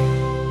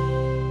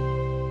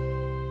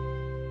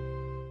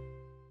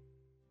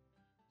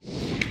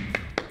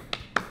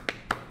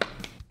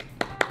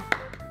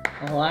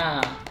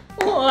 Wow.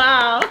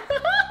 Wow.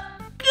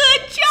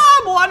 Good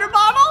job, water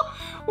bottle.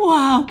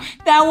 Wow,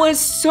 that was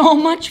so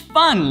much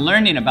fun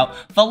learning about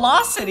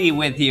velocity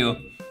with you.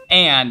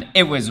 And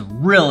it was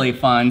really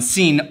fun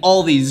seeing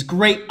all these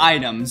great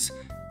items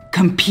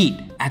compete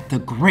at the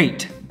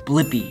great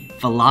Blippi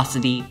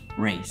velocity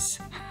race.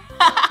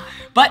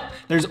 But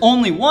there's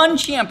only one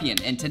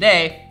champion, and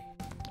today,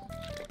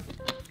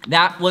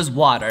 that was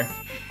water.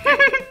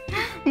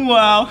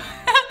 Wow.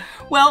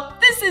 Well,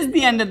 this this is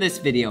the end of this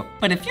video.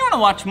 But if you want to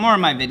watch more of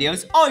my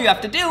videos, all you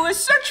have to do is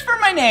search for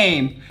my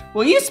name.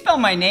 Will you spell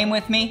my name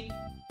with me?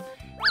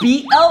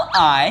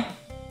 B-L-I-P-P-I.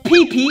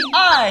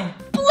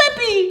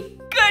 Blippi.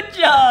 Good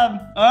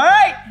job. All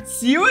right,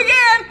 see you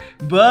again.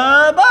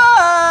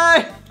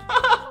 Bye-bye.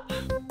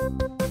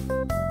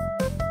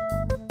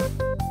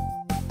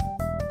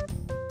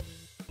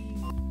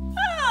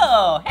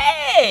 Oh,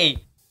 hey,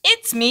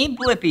 it's me,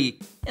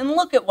 Blippi, and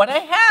look at what I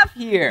have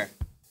here.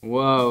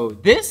 Whoa,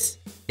 this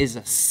is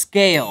a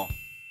scale.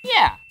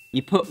 Yeah,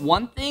 you put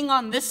one thing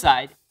on this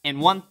side and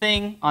one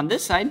thing on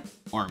this side,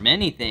 or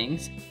many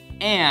things,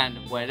 and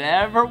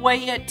whatever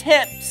way it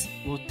tips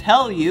will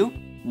tell you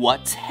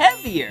what's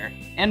heavier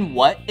and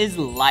what is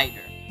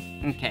lighter.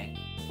 Okay,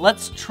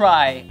 let's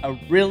try a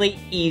really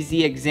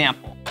easy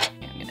example.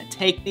 I'm gonna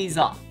take these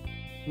off.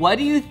 What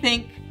do you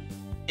think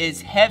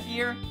is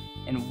heavier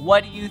and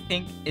what do you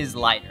think is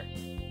lighter?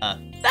 A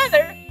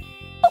feather?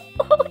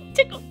 Oh,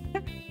 tickle.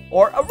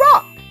 Or a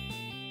rock?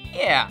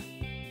 Yeah,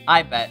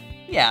 I bet.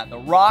 Yeah, the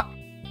rock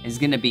is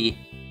gonna be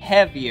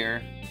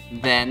heavier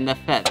than the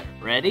feather.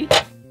 Ready?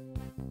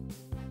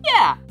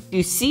 Yeah, do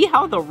you see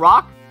how the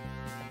rock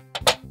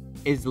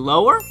is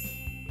lower?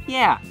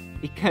 Yeah,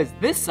 because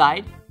this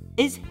side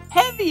is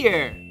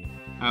heavier.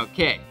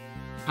 Okay,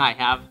 I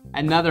have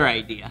another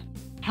idea.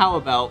 How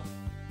about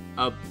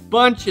a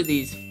bunch of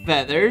these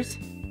feathers?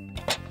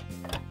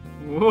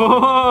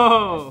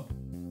 Whoa!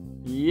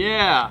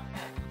 Yeah,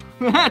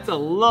 that's a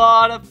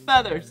lot of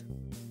feathers.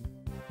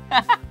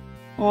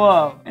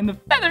 Whoa, and the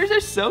feathers are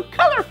so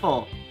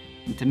colorful.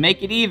 And to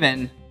make it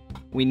even,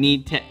 we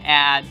need to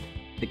add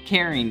the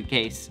carrying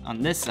case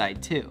on this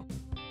side too.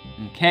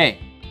 Okay,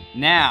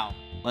 now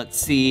let's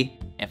see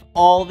if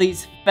all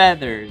these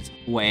feathers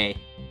weigh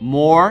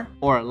more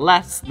or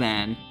less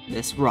than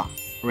this rock.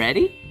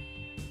 Ready?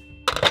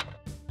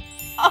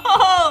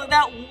 Oh,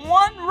 that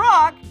one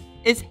rock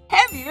is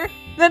heavier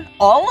than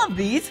all of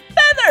these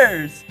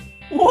feathers.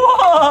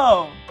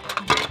 Whoa!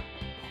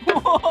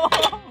 Whoa!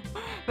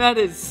 That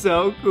is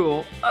so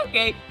cool.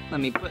 Okay,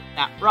 let me put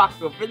that rock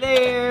over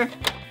there.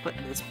 Put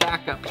this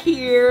back up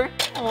here.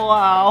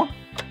 Wow.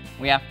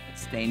 We have to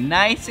stay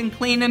nice and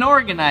clean and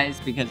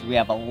organized because we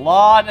have a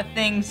lot of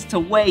things to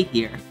weigh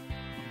here.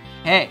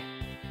 Okay,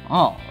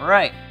 all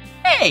right.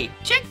 Hey,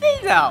 check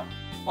these out.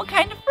 What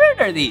kind of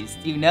fruit are these?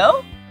 Do you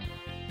know?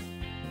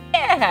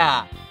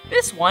 Yeah,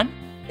 this one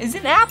is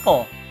an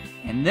apple,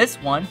 and this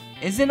one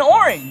is an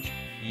orange.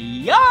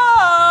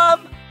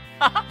 Yum!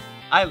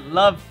 I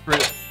love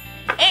fruit,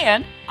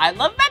 and I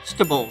love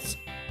vegetables.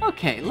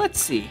 Okay,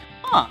 let's see.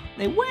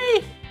 They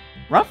weigh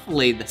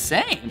roughly the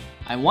same.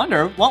 I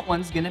wonder what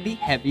one's gonna be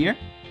heavier,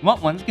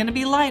 what one's gonna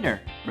be lighter.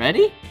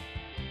 Ready?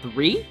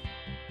 3,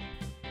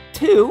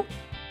 2,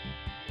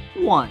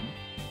 1.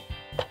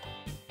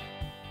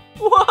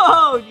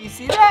 Whoa, do you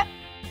see that?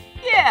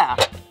 Yeah.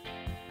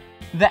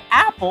 The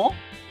apple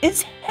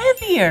is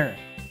heavier.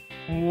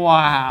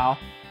 Wow.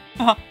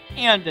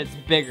 And it's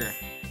bigger.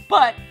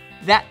 But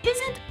that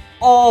isn't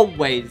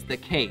always the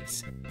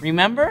case.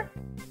 Remember?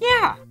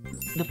 Yeah,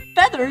 the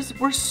feathers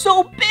were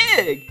so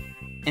big.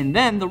 And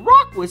then the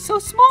rock was so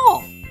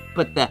small.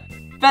 But the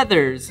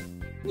feathers,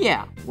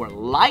 yeah, were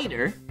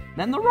lighter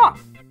than the rock.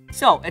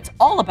 So it's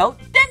all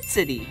about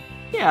density.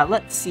 Yeah,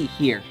 let's see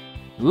here.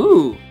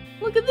 Ooh,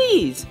 look at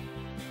these.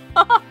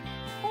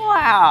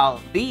 Wow,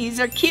 these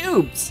are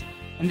cubes.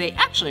 And they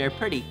actually are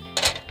pretty,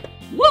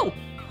 whoa,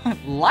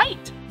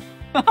 light.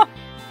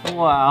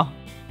 Wow.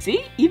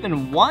 See,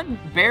 even one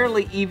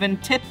barely even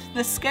tipped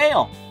the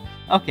scale.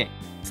 Okay,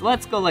 so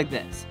let's go like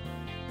this.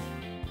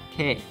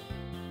 Okay,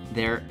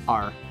 there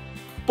are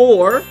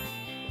 4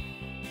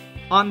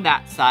 on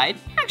that side.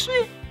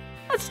 Actually,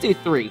 let's do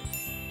 3.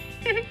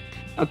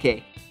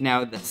 Okay,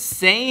 now the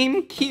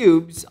same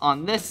cubes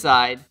on this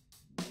side.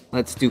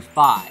 Let's do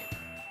 5.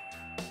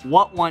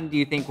 What one do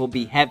you think will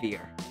be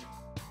heavier?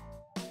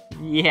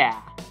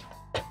 Yeah,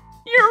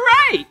 you're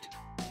right.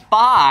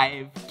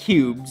 5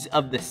 cubes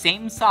of the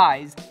same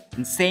size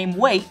and same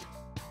weight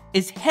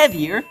is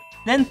heavier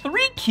than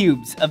 3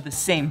 cubes of the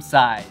same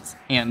size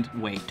and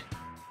weight.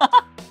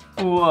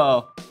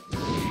 Whoa.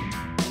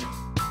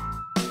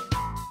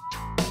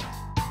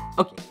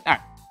 Okay, all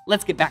right,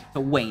 let's get back to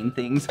weighing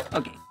things.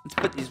 Okay, let's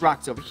put these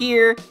rocks over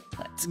here.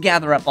 Let's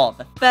gather up all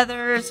the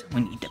feathers.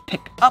 We need to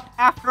pick up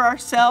after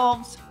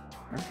ourselves.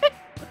 Perfect,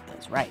 put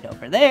those right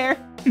over there.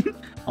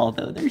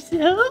 Although they're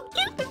so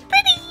cute and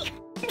pretty.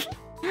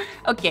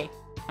 Okay,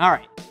 all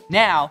right,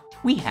 now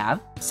we have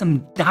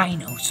some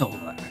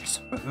dinosaurs.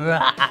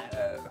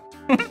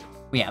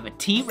 We have a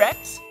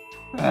T-Rex.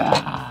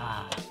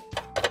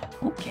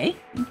 Okay,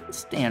 you can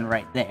stand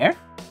right there.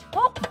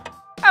 Oh,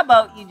 how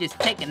about you just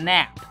take a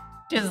nap?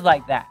 Just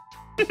like that.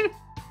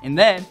 And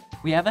then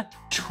we have a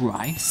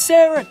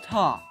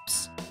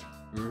Triceratops.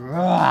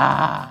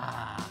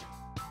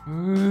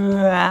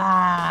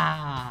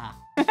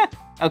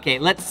 Okay,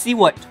 let's see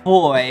what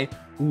toy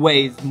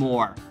weighs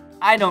more.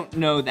 I don't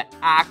know the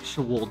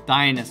actual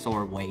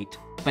dinosaur weight,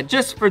 but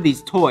just for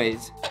these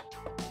toys,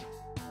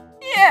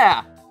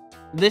 yeah,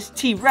 this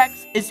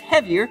T-Rex is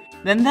heavier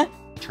than the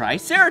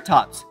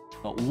Triceratops.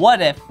 But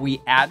what if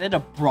we added a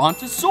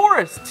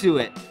Brontosaurus to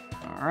it?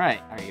 All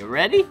right, are you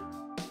ready?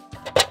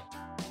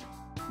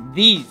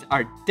 These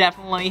are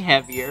definitely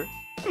heavier.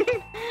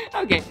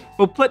 Okay,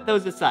 we'll put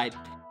those aside.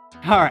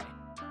 All right,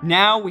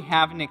 now we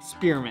have an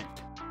experiment.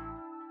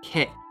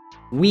 Okay,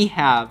 we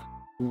have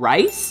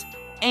rice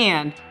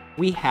and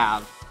we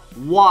have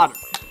water.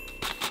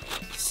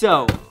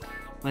 So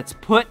let's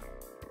put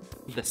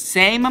the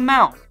same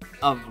amount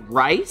of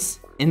rice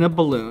in a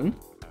balloon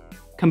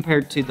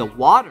compared to the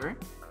water,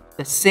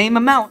 the same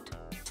amount.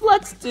 So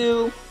let's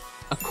do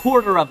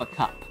 1/4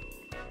 cup.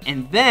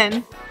 And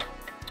then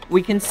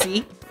we can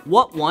see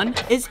what one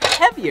is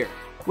heavier,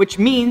 which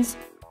means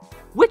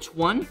which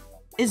one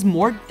is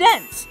more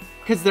dense,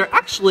 because they're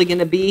actually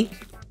gonna be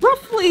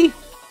roughly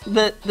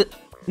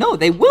no,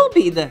 they will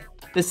be the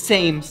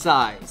same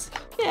size.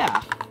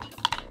 Yeah,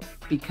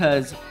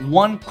 because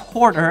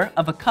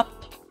 1/4 cup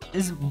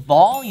is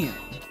volume.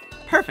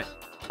 Perfect.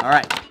 All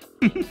right.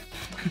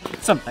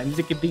 Sometimes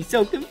it can be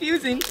so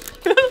confusing.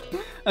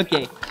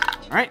 Okay.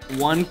 All right,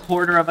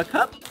 1/4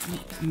 cup.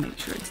 Make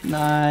sure it's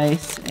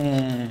nice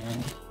and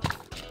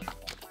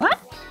what?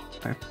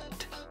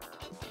 Perfect.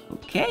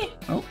 Okay.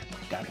 Oh,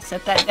 gotta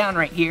set that down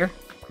right here.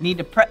 Need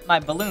to prep my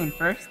balloon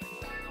first.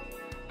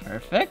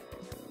 Perfect.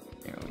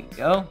 There we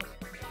go.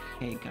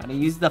 Okay, gotta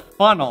use the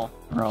funnel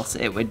or else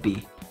it would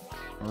be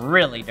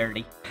really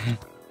dirty.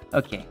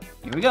 Okay,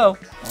 here we go.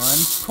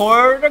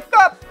 1/4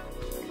 cup.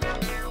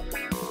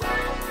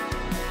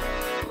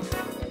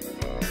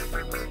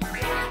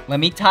 Let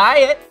me tie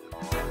it.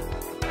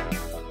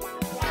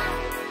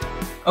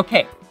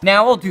 Okay,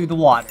 now we'll do the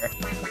water.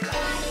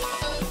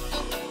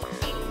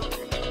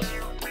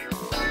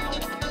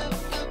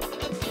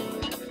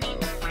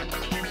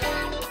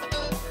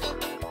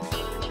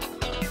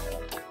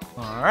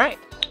 All right.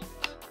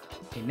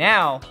 Okay,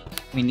 now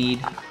we need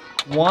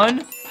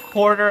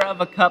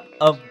 1/4 cup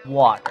of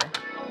water.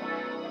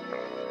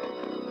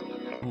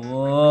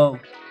 Whoa.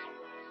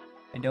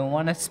 I don't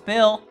want to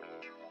spill.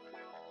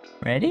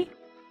 Ready?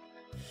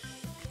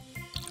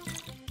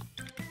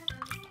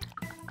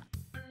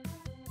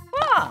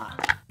 Ah,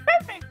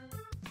 perfect.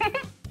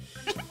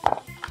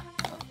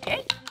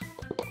 Okay.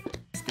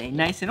 Stay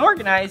nice and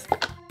organized.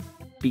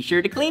 Be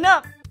sure to clean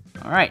up.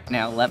 All right,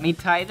 now let me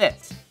tie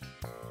this.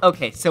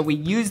 Okay, so we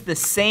use the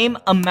same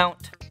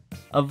amount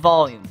of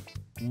volume.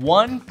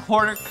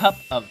 1/4 cup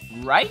of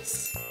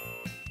rice,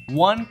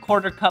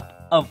 1/4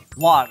 cup of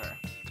water.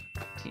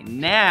 Okay,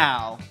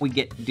 now we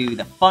get to do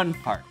the fun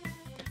part.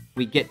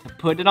 We get to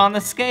put it on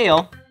the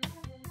scale,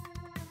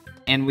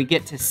 and we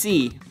get to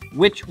see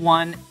which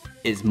one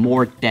is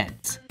more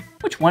dense.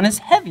 Which one is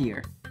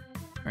heavier?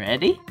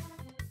 Ready?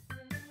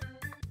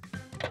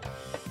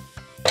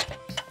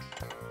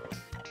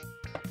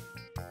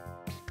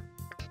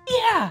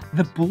 Yeah,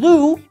 the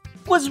blue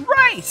was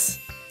rice.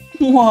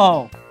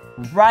 Whoa,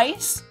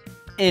 rice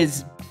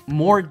is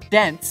more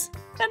dense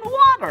than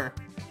water.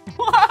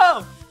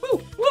 Whoa,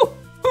 woo, woo,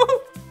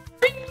 woo.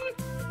 Bing.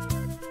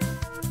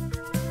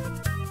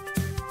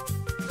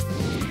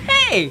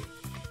 Hey,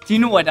 do you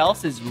know what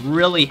else is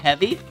really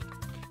heavy?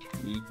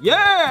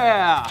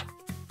 Yeah,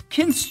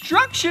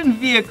 construction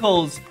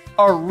vehicles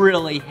are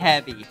really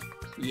heavy.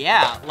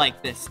 Yeah,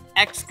 like this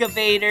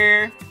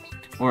excavator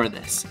or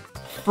this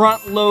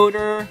front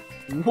loader.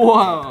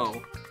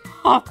 Whoa!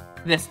 Huh.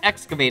 This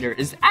excavator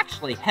is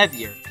actually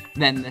heavier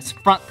than this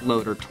front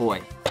loader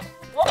toy.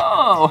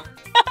 Whoa!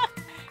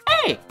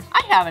 Hey,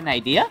 I have an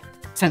idea.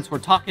 Since we're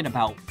talking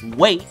about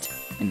weight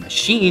and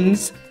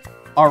machines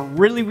are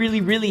really,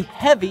 really, really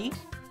heavy,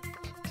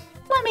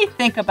 let me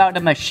think about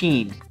a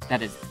machine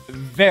that is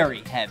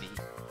very heavy,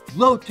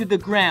 low to the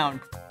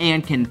ground,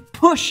 and can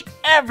push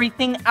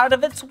everything out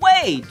of its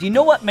way. Do you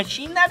know what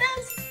machine that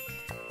is?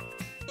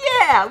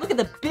 Yeah, look at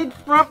the big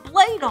front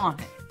blade on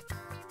it.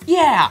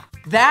 Yeah,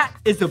 that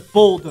is a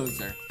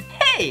bulldozer.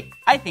 Hey,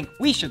 I think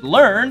we should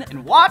learn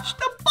and watch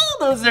the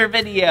bulldozer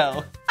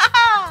video.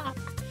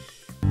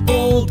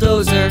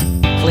 Bulldozer,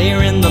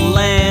 clearing the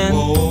land.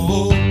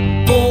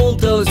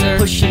 Bulldozer,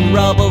 pushing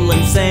rubble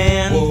and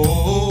sand.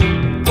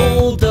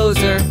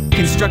 Bulldozer,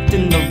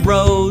 constructing the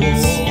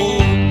roads.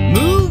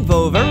 Move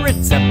over,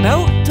 it's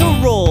about to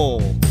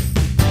roll.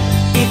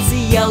 It's a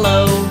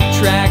yellow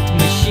tracked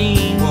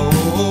machine,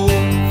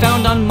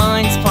 found on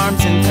mines,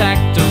 farms, and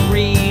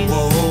factories.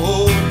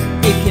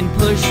 It can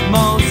push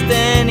most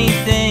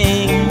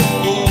anything.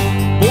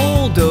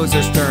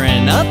 Bulldozers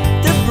stirring up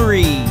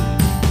debris.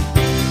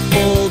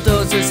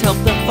 Bulldozers help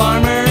the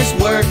farmers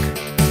work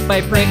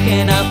by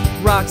breaking up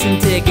rocks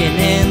and digging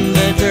in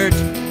the dirt.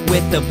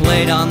 With the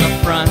blade on the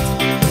front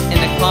and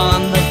a claw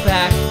on the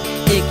back,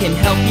 it can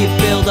help you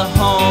build a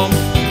home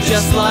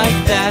just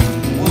like that.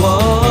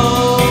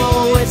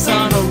 Whoa, it's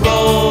on a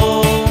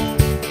roll.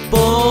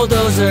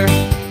 Bulldozer.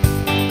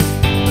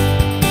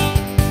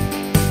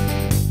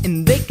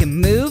 And they can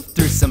move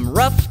through some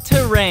rough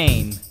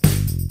terrain.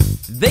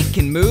 They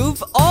can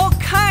move all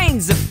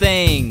kinds of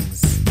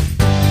things.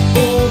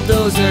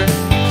 Bulldozer,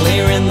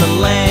 clearing the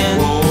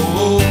land.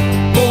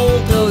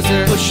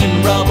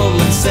 pushing rubble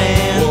and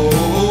sand.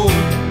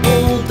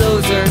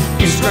 Bulldozer,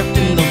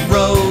 constructing the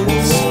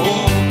roads.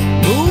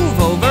 Move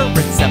over,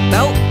 it's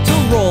about to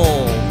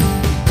roll.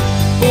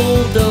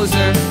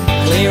 Bulldozer,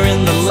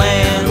 clearing the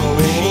land.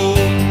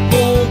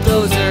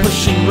 Bulldozer,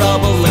 pushing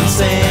rubble and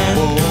sand.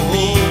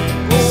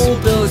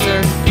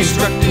 Bulldozer,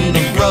 constructing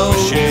the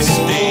roads.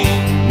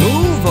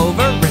 Move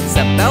over, it's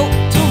about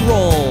to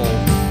roll.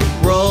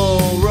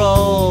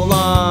 Roll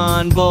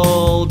on,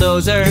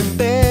 bulldozer. You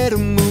better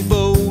move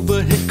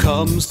over, here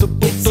comes the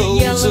bulldozer. It's a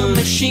yellow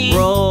machine.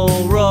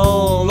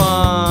 Roll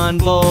on,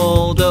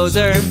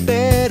 bulldozer. You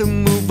better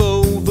move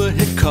over,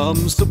 here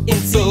comes the bulldozer.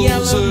 It's a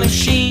yellow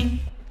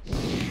machine.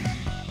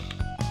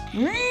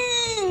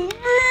 Ring,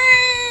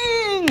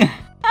 ring!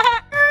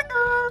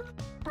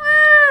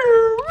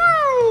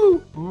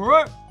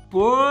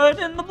 Put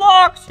in the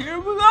blocks, here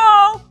we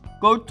go!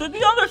 Go to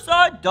the other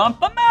side, dump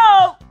them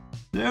out!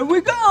 There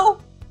we go!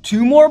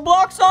 2 more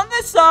blocks on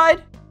this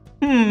side.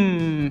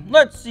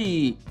 Let's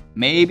see.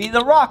 Maybe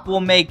the rock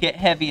will make it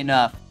heavy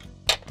enough.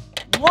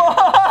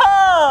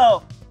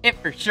 Whoa! It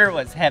for sure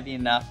was heavy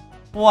enough.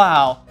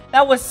 Wow,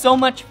 that was so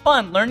much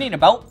fun learning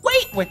about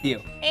weight with you.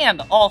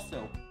 And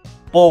also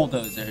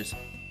bulldozers.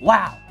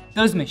 Wow,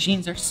 those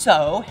machines are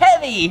so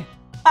heavy.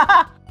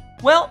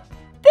 Well,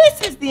 this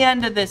is the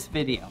end of this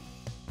video.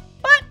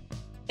 But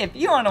if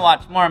you want to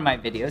watch more of my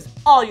videos,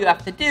 all you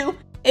have to do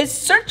is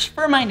search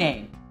for my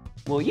name.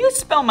 Will you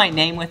spell my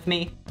name with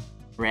me?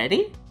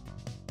 Ready?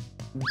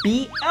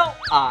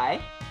 B-L-I-P-P-I.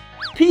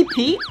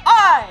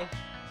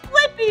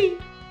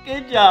 Blippi.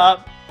 Good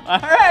job. All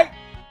right.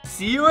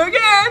 See you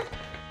again.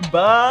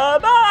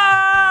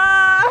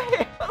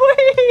 Bye-bye.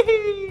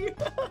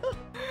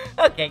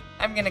 Okay,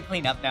 I'm gonna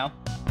clean up now.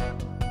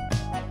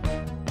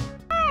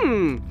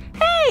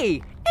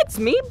 Hey, it's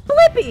me,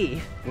 Blippi.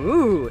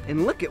 Ooh,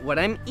 and look at what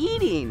I'm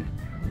eating.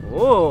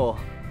 Oh,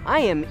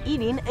 I am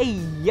eating a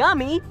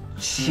yummy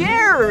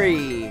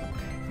cherry.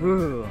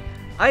 Ooh,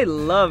 I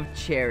love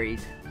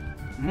cherries.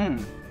 I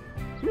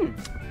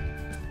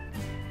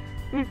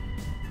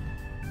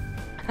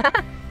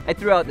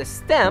threw out the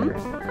stem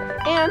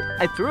and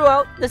I threw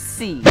out the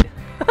seed.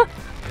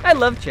 I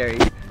love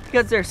cherries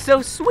because they're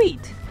so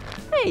sweet.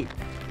 Hey,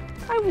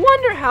 I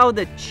wonder how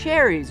the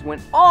cherries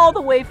went all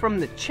the way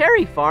from the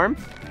cherry farm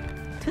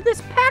to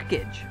this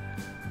package.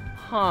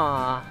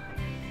 Huh.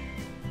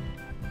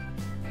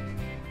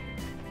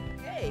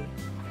 Okay,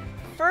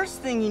 first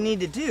thing you need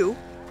to do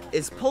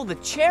is pull the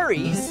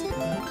cherries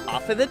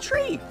off of the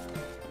tree.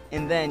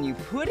 And then you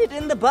put it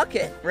in the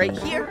bucket right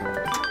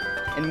here.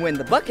 And when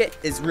the bucket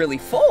is really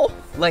full,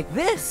 like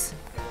this,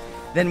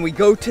 then we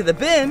go to the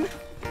bin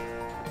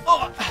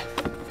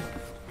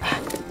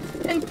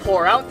and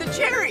pour out the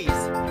cherries.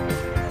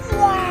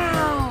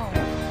 Wow!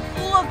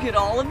 Look at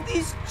all of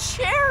these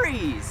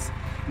cherries.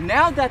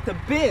 Now that the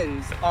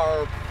bins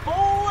are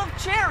full of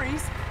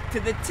cherries to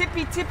the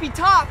tippy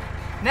top,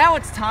 now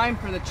it's time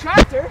for the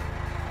tractor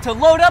to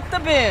load up the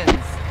bins.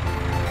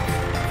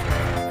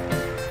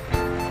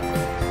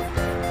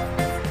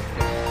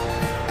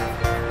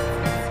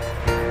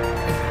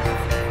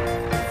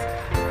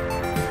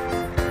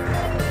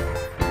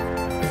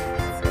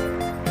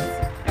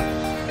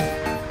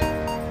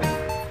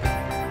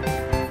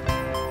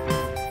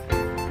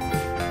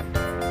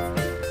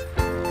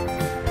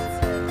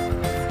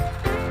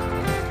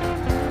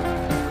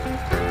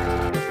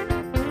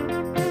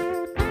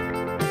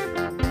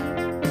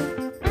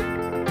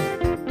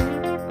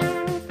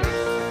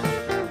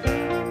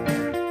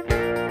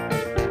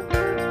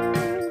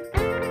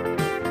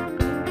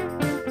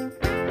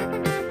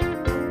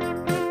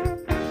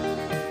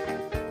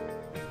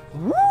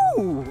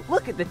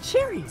 Look at the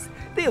cherries.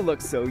 They look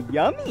so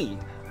yummy.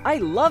 I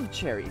love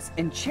cherries,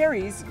 and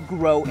cherries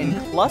grow in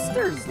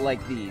clusters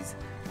like these.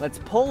 Let's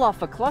pull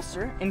off a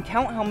cluster and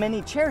count how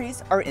many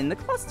cherries are in the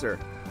cluster.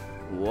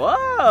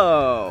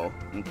 Whoa!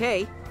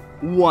 Okay,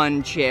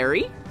 1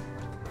 cherry,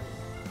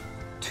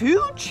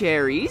 2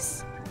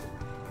 cherries,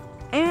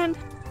 and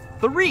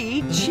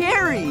 3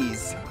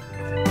 cherries.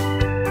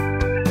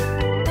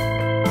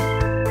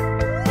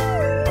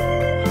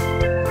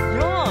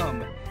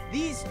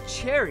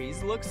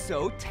 Cherries look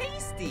so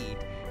tasty,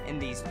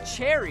 and these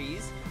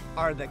cherries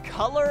are the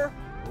color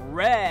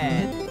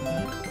red.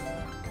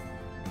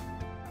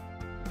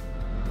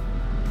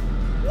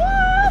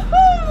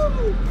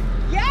 Woohoo!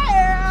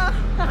 Yeah!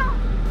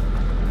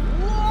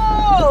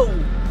 Whoa!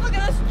 Look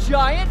at this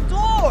giant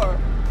door.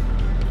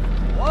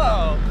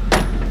 Whoa!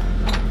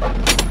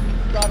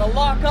 Gotta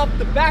lock up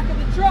the back of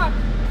the truck.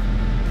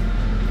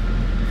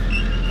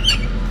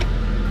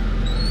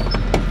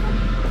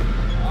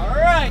 All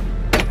right.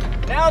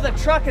 Now the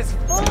truck is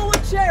full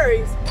with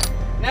cherries.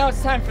 Now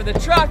it's time for the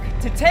truck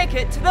to take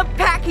it to the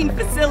packing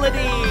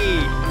facility.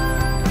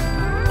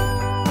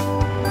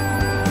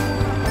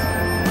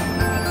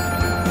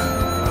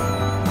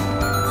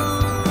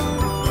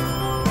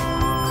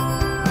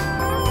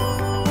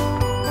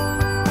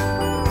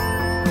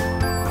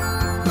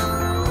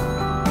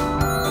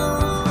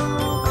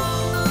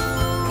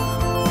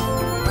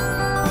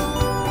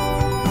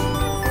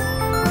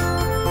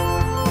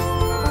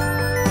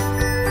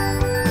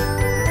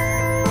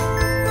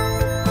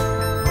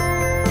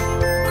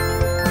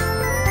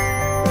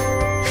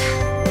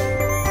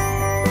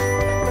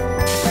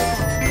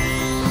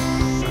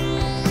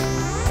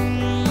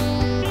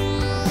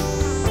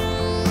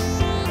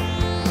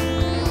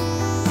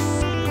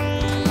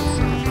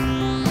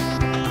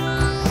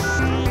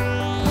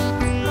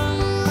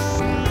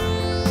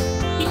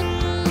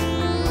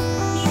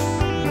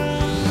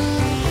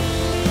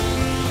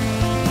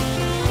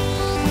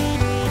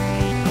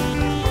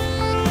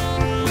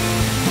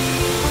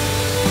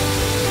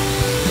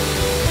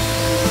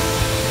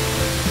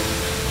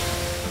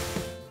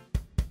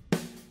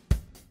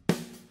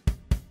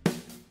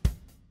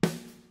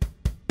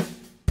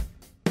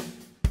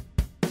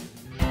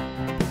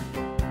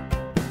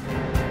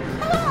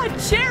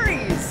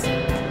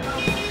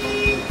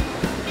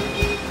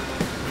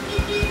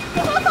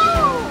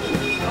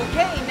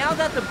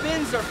 that the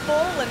bins are full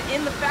and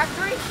in the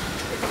factory,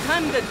 it's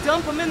time to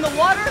dump them in the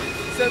water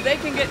so they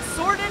can get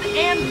sorted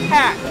and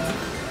packed.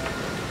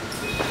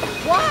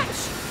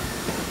 Watch!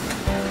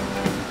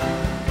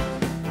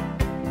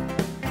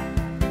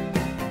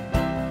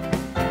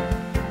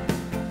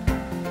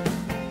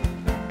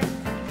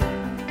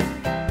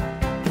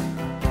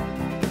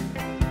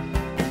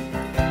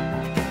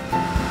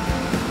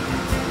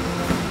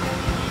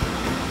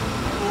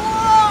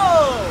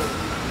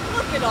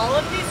 All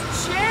of these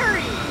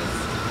cherries.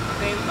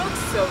 They look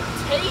so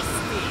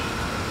tasty.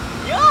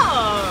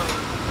 Yum!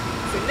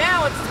 So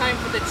now it's time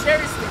for the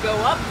cherries to go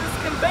up this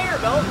conveyor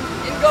belt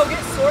and go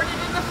get sorted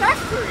in the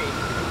factory.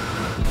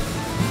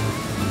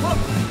 Whoa!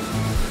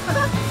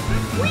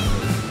 Whee!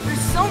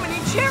 There's so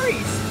many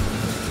cherries.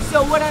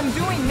 So what I'm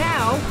doing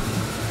now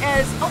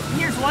is, oh,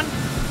 here's one.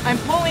 I'm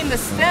pulling the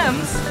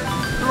stems,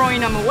 throwing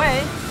them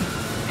away,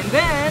 and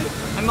then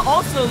I'm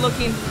also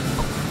looking,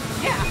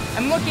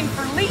 I'm looking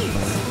for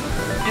leaves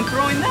and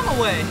throwing them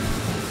away.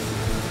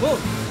 Whoa,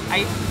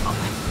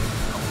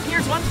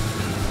 here's one.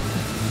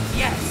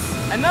 Yes,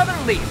 another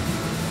leaf.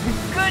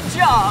 Good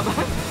job.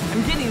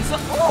 I'm getting so,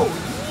 oh,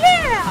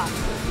 yeah.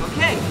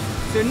 Okay,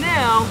 so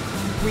now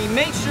we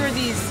make sure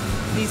these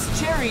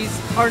cherries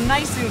are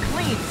nice and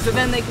clean so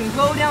then they can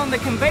go down the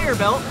conveyor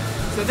belt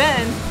so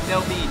then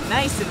they'll be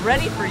nice and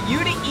ready for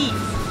you to eat.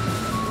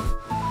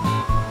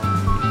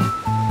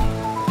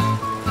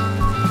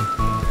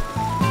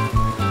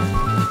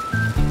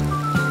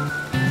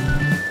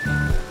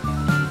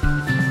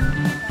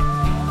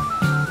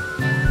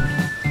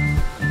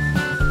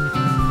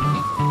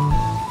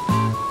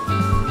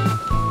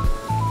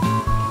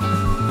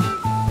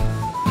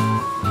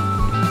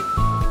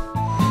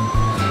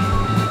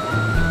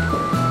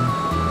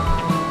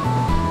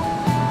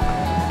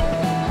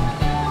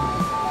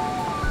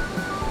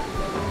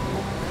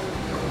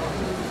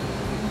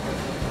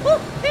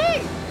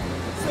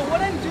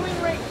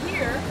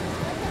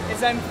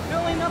 I'm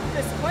filling up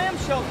this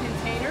clamshell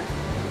container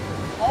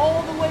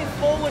all the way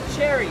full with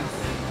cherries.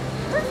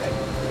 Perfect.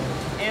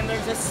 And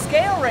there's a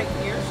scale right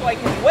here so I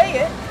can weigh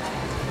it.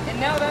 And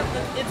now that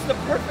it's the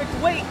perfect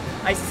weight,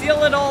 I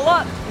seal it all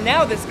up.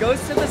 Now this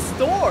goes to the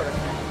store.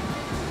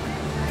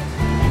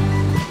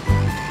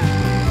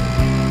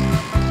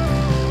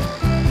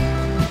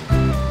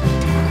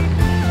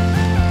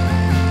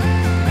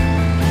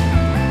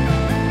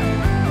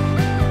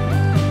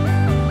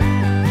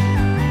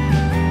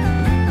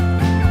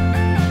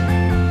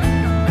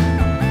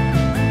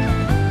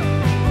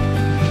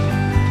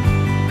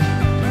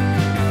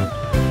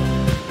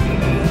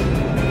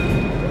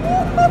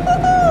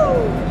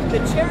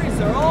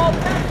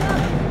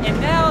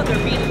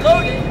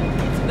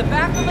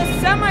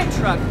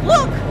 Semi-truck.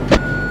 Look!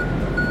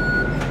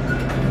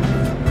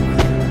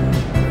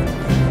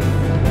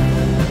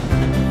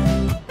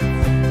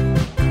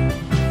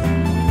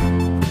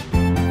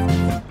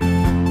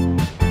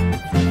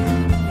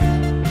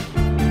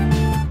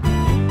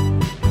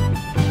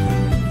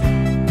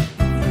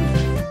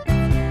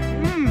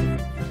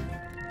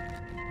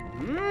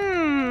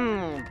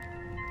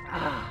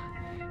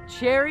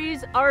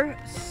 Cherries are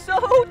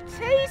so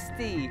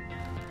tasty.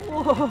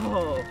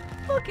 Whoa,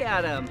 look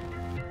at them.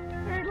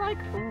 They're like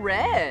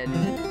red.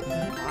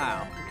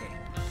 Wow, okay,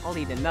 I'll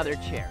eat another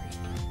cherry.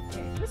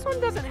 Okay, this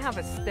one doesn't have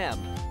a stem.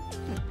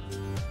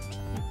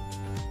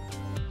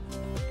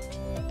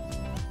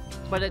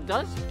 But it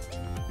does,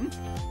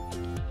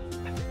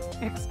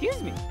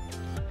 excuse me.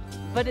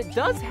 But it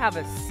does have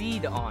a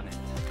seed on it.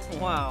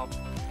 Wow,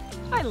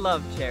 I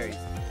love cherries.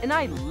 And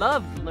I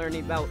love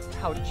learning about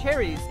how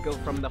cherries go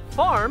from the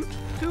farm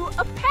to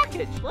a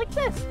package like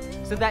this,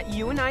 so that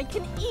you and I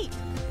can eat.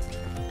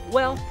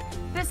 Well,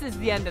 this is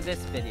the end of this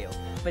video,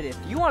 but if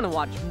you want to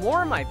watch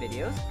more of my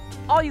videos,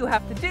 all you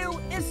have to do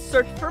is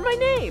search for my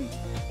name.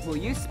 Will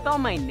you spell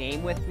my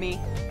name with me?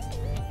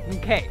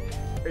 Okay,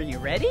 are you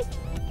ready?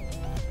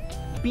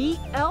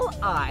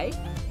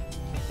 B-L-I-P-P-I,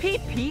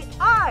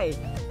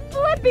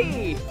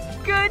 Blippi.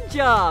 Good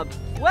job.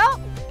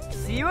 Well,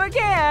 see you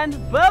again.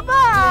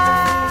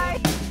 Bye-bye.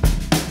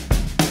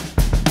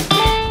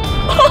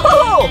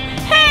 Oh,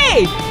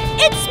 hey,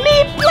 it's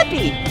me,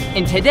 Blippi,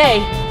 and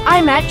today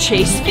I'm at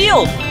Chase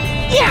Field.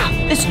 Yeah,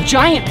 this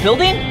giant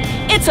building,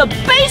 it's a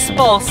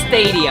baseball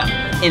stadium.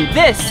 And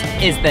this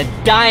is the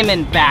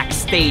Diamondback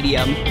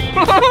Stadium.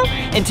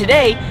 And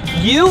today,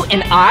 you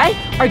and I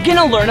are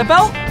gonna learn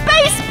about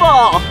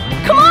baseball.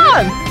 Come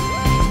on.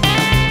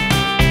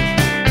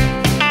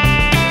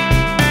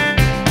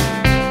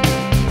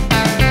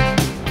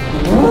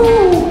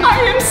 Ooh, I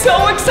am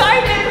so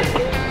excited.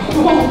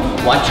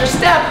 Oh, watch your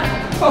step.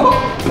 Oh,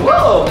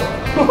 whoa.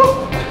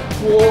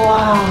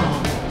 Wow.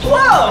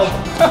 Whoa.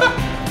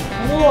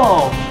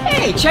 Whoa,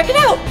 hey, check it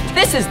out.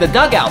 This is the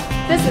dugout.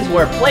 This is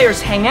where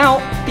players hang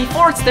out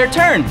before it's their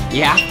turn.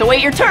 You have to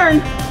wait your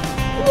turn.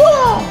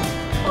 Whoa,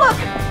 look.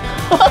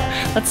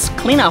 Let's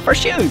clean off our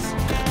shoes.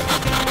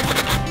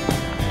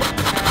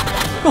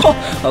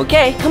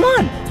 Okay, come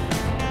on.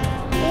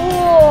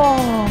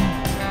 Whoa,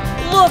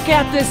 look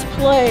at this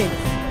place.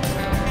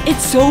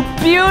 It's so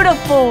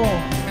beautiful.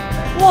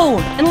 Whoa,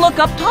 and look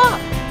up top.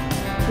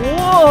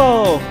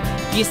 Whoa,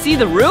 do you see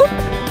the roof?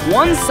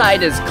 One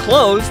side is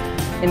closed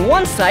and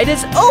one side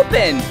is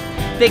open.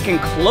 They can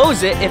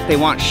close it if they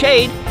want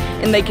shade,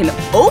 and they can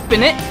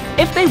open it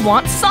if they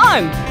want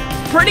sun.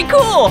 Pretty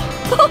cool.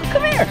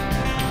 Come here.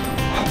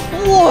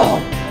 Whoa,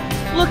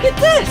 look at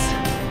this.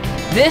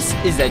 This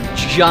is a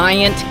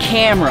giant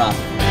camera.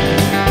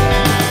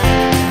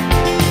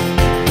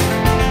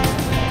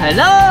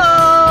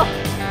 Hello?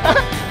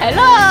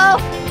 Hello?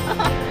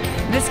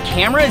 This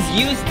camera is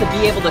used to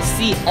be able to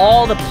see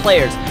all the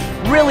players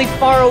really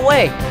far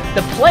away.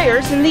 The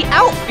players in the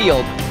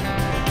outfield.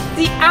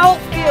 The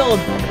outfield.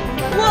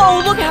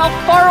 Whoa, look how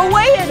far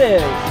away it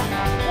is.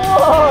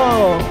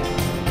 Whoa.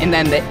 And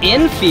then the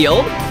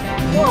infield.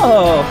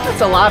 Whoa,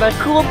 that's a lot of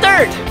cool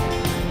dirt.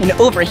 And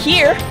over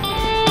here,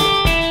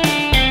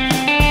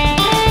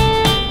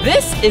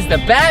 this is the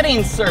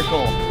batting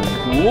circle.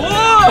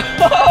 Whoa!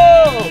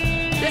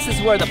 This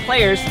is where the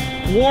players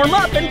warm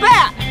up and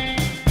bat.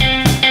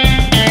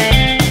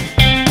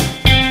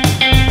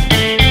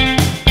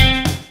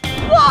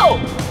 Whoa!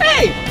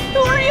 Hey, who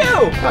are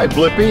you? Hi,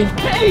 Blippi.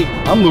 Hey.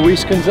 I'm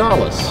Luis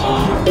Gonzalez.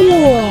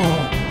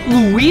 Whoa!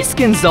 Luis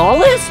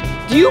Gonzalez?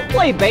 Do you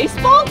play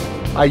baseball?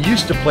 I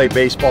used to play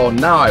baseball,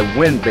 now I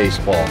win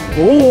baseball.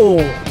 Oh,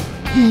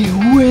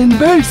 you win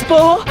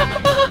baseball?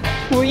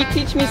 Will you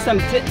teach me some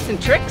tips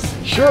and tricks?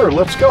 Sure,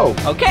 let's go.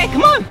 Okay,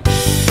 come on.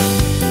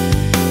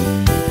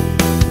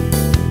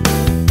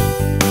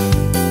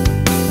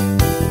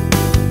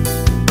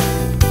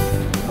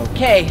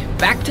 Okay,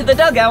 back to the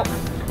dugout.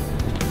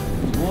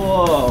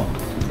 Whoa,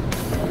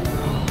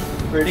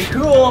 pretty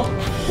cool.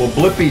 Well,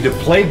 Blippi, to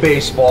play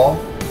baseball,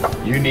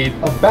 you need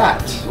a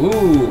bat.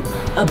 Ooh,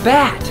 a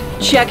bat.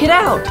 Check it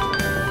out.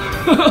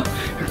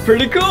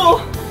 Pretty cool.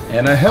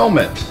 And a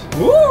helmet.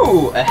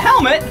 Ooh, a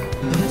helmet.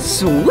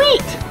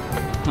 Sweet.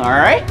 All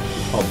right.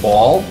 A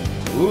ball.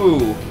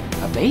 Ooh,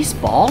 a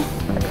baseball.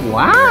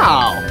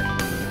 Wow.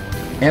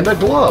 And a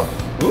glove.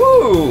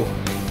 Ooh,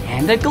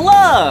 and a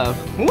glove.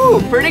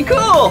 Ooh, pretty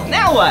cool.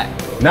 Now what?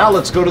 Now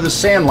let's go to the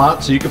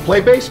sandlot so you can play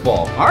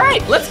baseball. All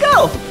right, let's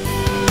go.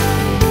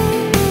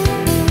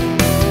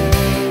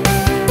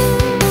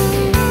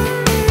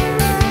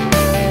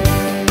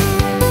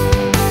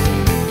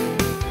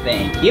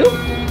 Thank you.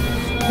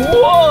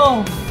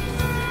 Whoa!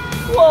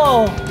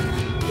 Whoa!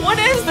 What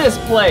is this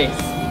place?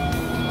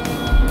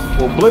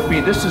 Well,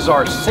 Blippi, this is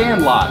our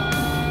sandlot.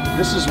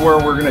 This is where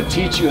we're gonna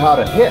teach you how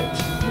to hit.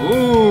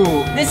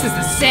 Ooh, this is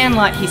the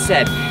sandlot, he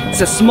said.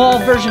 It's a small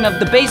version of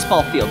the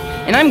baseball field,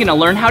 and I'm gonna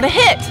learn how to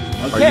hit.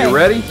 Okay. Are you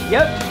ready?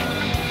 Yep.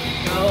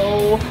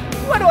 So,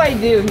 what do I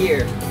do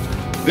here?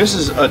 This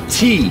is a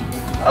tee.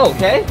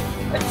 Okay,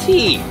 a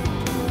tee.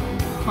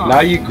 Huh. Now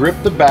you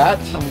grip the bat.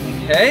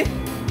 Okay.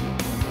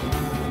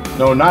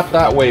 No, not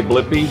that way,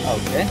 Blippi.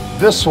 Okay.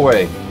 This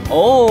way.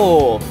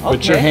 Oh, okay.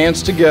 Put your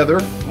hands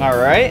together. All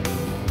right.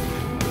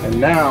 And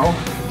now,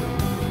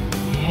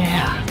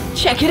 yeah,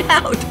 check it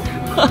out.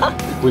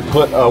 we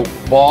put a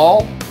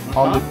ball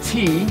on the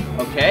tee.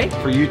 Okay.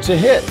 For you to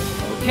hit.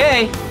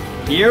 Okay,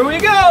 here we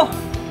go.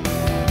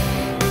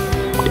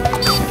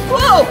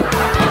 Whoa!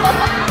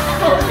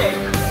 Okay,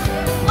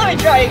 let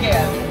me try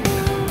again.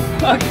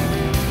 Okay,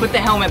 put the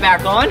helmet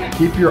back on.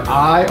 Keep your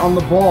eye on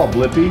the ball,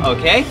 Blippi.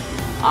 Okay,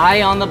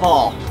 eye on the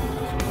ball.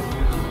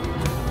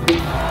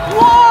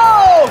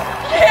 Whoa!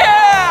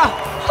 Yeah!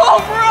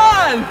 Home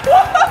run!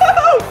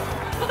 Woo-hoo-hoo!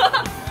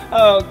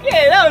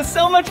 Okay, that was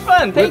so much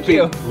fun. Thank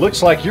you.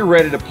 Looks like you're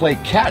ready to play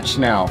catch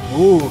now.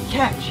 Ooh,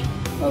 catch.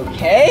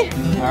 Okay,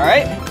 all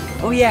right.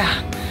 Oh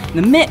yeah,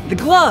 the mitt, the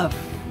glove.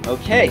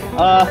 Okay,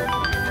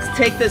 let's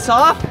take this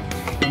off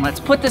and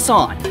let's put this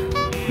on.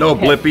 No,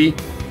 okay. Blippi,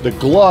 the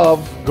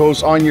glove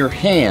goes on your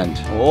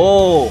hand.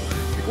 Oh,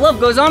 the glove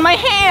goes on my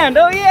hand.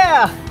 Oh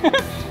yeah.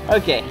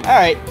 Okay, all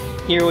right,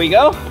 here we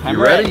go. I'm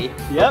you ready?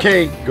 Yep.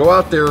 Okay, go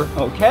out there.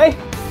 Okay.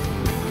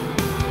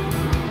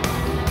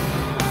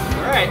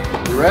 All right.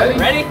 You ready?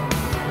 Ready?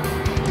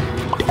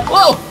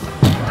 Whoa!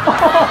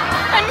 Oh,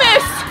 I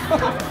missed!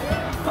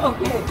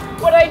 Okay,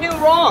 what'd I do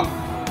wrong?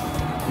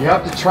 You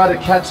have to try to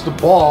catch the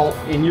ball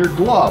in your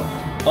glove.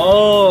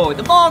 Oh,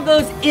 the ball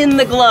goes in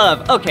the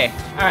glove. Okay,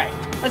 all right,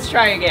 let's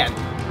try again.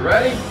 You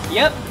ready?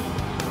 Yep.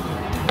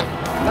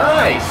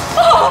 Nice!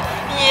 Oh,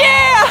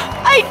 yeah!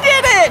 I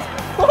did it!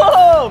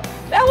 Whoa,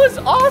 that was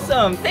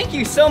awesome. Thank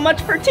you so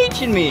much for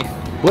teaching me.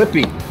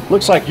 Blippi,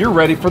 looks like you're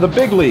ready for the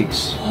big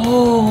leagues.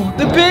 Oh,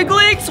 the big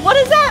leagues? What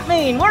does that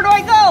mean? Where do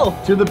I go?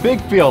 To the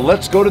big field.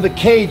 Let's go to the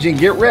cage and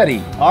get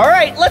ready. All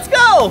right, let's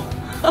go.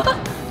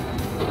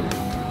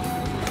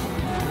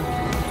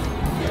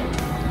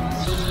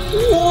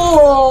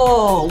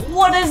 Whoa,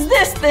 what is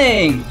this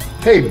thing?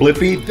 Hey,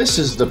 Blippi, this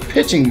is the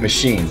pitching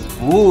machine.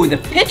 Ooh, the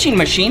pitching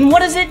machine,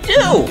 what does it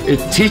do? It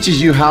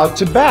teaches you how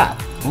to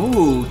bat.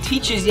 Ooh,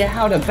 teaches you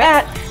how to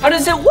bat. How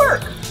does it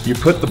work? You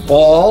put the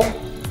ball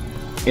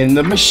in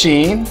the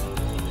machine.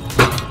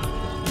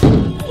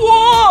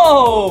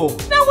 Whoa,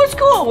 that was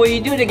cool. Will you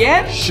do it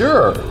again?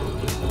 Sure.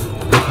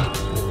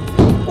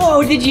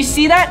 Whoa, did you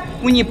see that?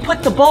 When you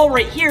put the ball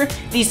right here,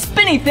 these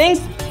spinny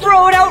things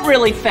throw it out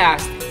really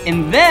fast.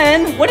 And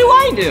then, what do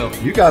I do?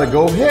 You gotta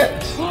go hit.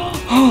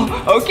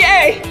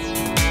 Okay.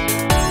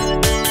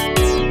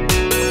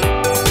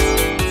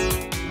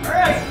 All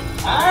right,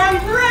 I'm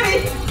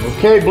ready.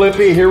 Okay,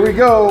 Blippi, here we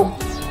go.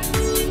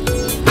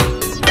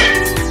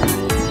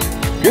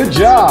 Good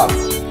job.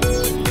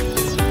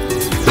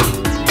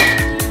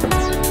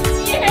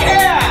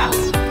 Yeah.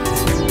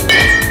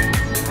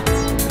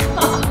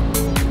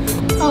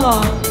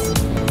 Oh.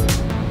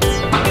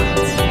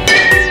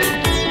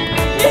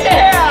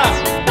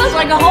 Yeah, that's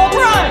like a home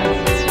run.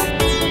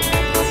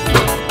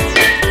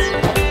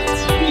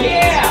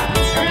 Yeah,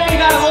 I really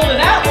got a hold of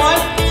that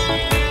one.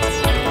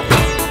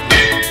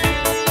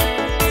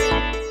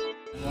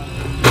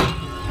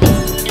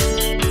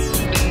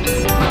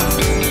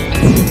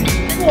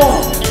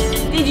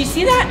 Whoa, did you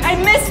see that? I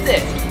missed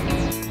it.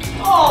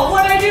 Oh,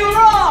 what did I do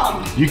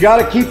wrong? You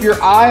gotta keep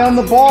your eye on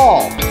the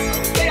ball.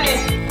 Okay.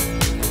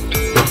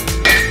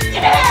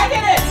 Yeah, I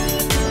did it.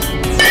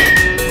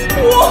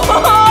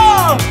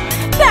 Whoa,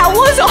 that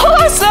was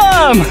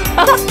awesome.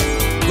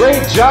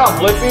 Great job,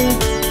 Blippi.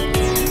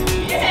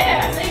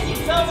 Yeah, thank you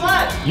so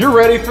much. You're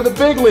ready for the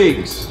big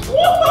leagues.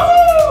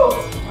 Woohoo!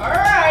 All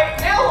right,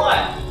 now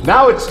what?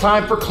 Now it's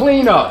time for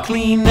cleanup.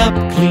 Clean up,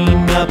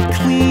 clean up,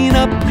 clean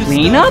up your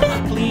Clean up?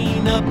 stuff.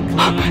 Clean up,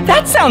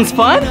 That sounds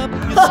fun.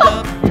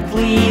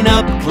 clean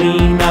up,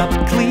 clean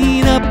up,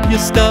 clean up your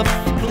stuff.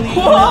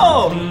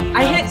 Whoa!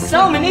 I hit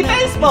so many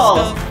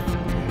baseballs.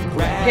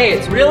 Okay,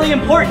 it's really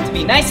important to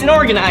be nice and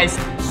organized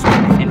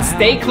and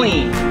stay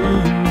clean.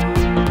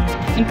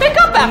 And pick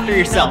up after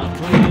yourself.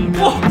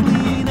 Whoa.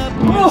 Clean up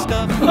your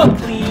stuff.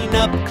 Clean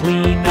up,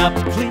 clean up,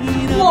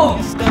 clean up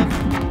your stuff.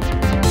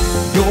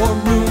 Your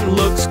room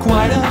looks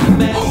quite a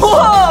mess.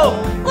 Whoa!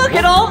 Look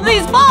at all of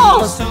these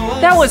balls.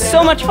 That was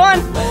so much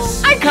fun.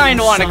 I kind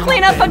of want to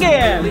clean up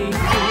again.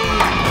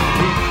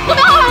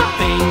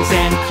 Things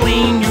and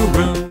clean your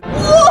room.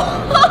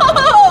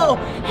 Whoa!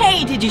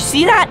 Hey, did you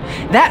see that?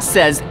 That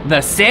says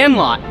The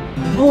Sandlot.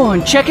 Oh,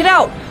 and check it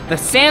out. The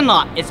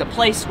Sandlot is a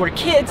place where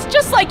kids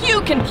just like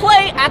you can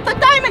play at the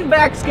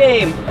Diamondbacks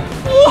game.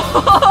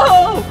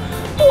 Whoa!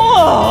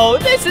 Whoa,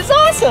 this is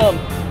awesome.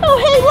 Oh,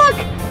 hey, look.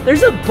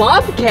 There's a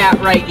bobcat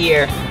right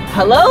here.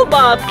 Hello,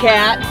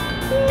 bobcat.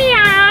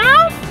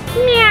 Meow,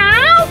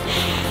 meow.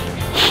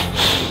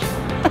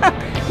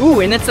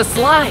 Ooh, and it's a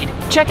slide.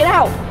 Check it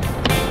out.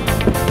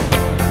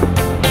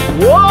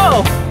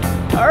 Whoa!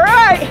 All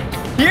right,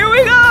 here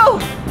we go.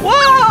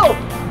 Whoa!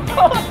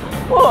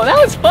 Whoa, that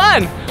was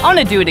fun. I want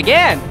to do it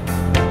again.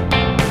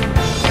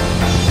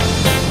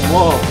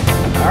 Whoa!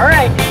 All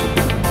right,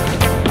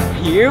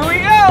 here we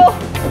go.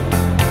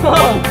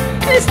 Whoa,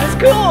 this is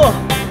cool.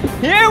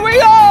 Here we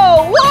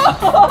go.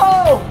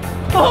 Whoa!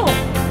 Whoa!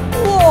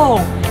 Whoa!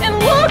 And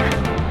look!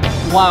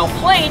 While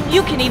playing,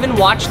 you can even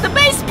watch the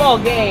baseball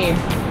game.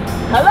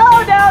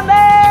 Hello down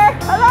there!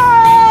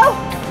 Hello!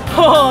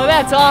 Oh,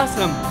 that's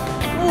awesome.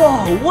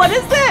 Whoa, what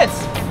is this?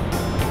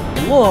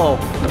 Whoa.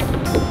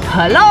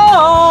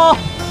 Hello?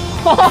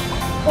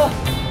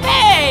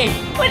 Hey,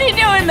 what are you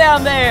doing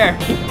down there?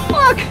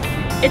 Look,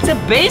 it's a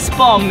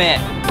baseball mitt.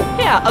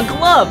 Yeah, a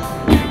glove.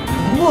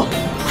 Whoa.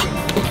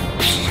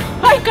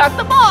 I got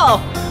the ball.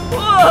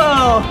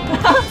 Whoa.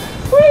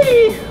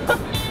 Whee.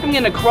 I'm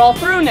gonna crawl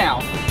through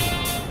now.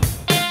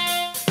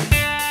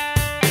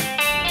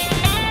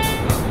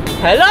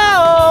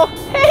 Hello!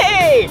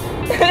 Hey!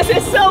 This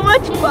is so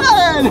much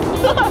fun!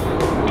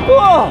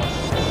 Whoa!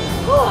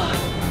 Oh,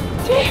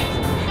 geez.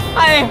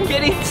 I am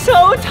getting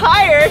so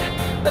tired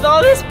with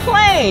all this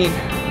playing.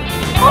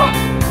 Oh.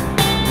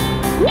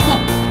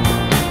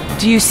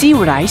 Do you see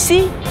what I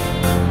see?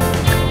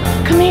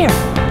 Come here.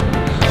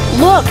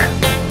 Look!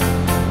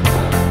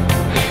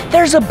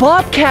 There's a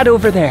bobcat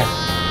over there.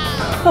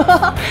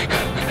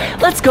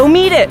 Let's go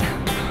meet it.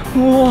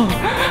 Whoa!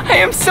 I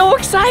am so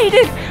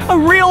excited! A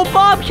real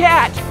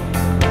bobcat!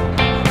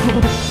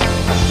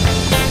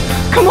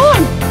 Come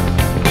on!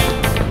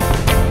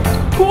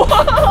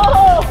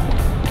 Whoa!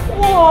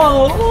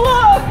 Whoa,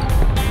 look!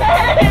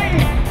 Hey!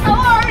 How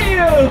are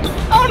you?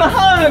 I want a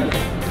hug!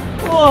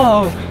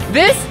 Whoa!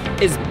 This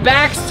is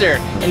Baxter,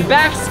 and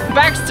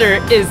Baxter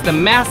is the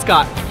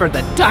mascot for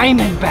the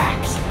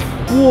Diamondbacks.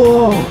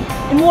 Whoa!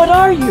 And what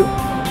are you?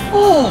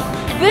 Oh,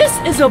 this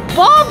is a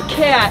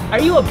bobcat! Are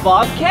you a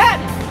bobcat?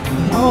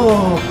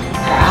 Oh.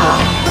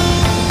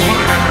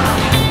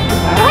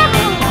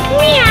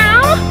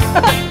 Meow!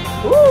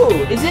 Ooh,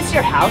 is this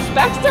your house,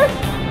 Baxter?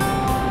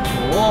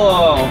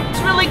 Whoa,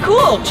 it's really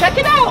cool. Check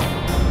it out.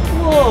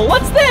 Whoa,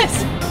 what's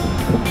this?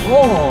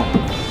 Whoa,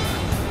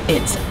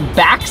 it's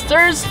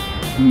Baxter's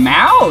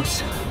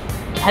mouse.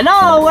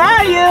 Hello, where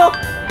are you?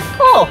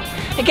 Oh,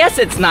 I guess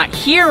it's not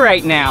here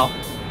right now.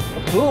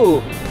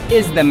 Ooh,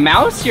 is the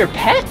mouse your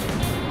pet?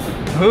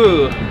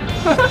 Ooh,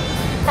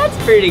 that's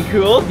pretty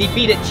cool. Do you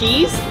feed it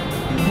cheese?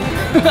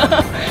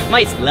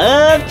 Mice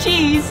love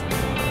cheese.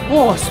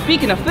 Oh,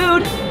 speaking of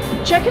food,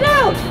 check it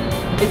out.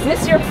 Is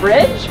this your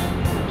fridge?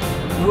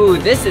 Ooh,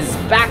 this is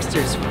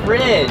Baxter's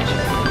fridge.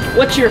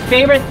 What's your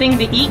favorite thing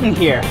to eat in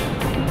here?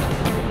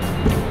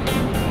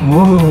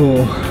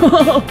 Whoa.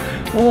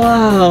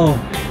 Wow.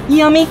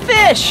 Yummy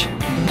fish.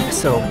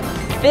 So,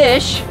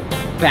 fish,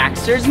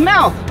 Baxter's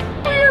mouth.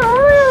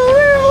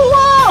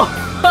 Whoa.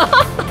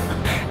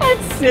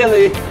 That's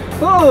silly.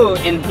 Ooh,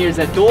 and here's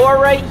a door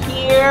right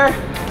here.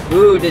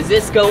 Ooh, does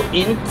this go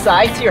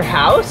inside to your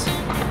house?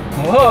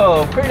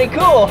 Whoa, pretty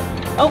cool.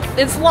 Oh,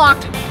 it's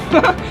locked.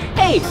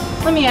 Hey,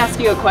 let me ask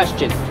you a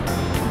question.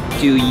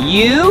 Do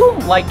you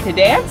like to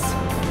dance?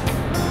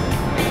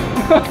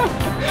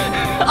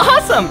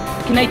 Awesome!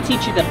 Can I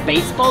teach you the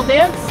baseball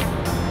dance?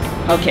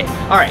 Okay,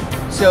 all right.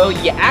 So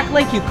you act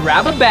like you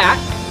grab a bat,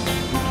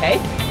 okay?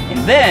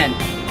 And then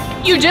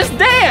you just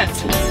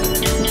dance.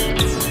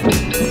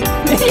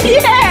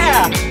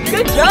 Yeah!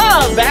 Good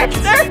job,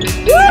 Baxter!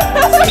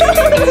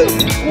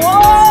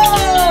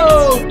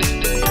 Whoa!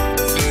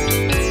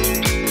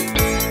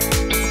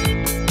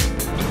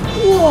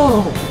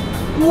 Whoa!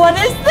 What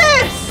is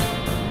this?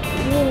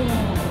 Whoa.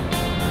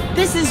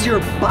 This is your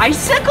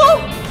bicycle?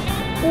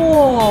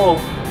 Whoa!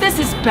 This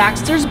is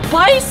Baxter's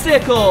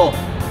bicycle!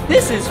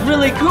 This is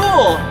really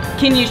cool!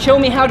 Can you show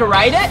me how to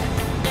ride it?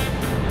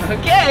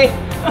 Okay!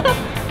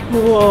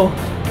 Whoa!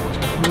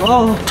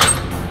 Whoa!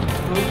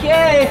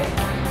 Okay!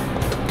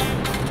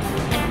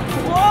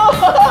 Whoa!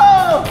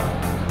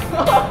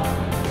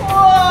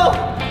 Whoa!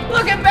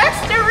 Look at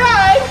Baxter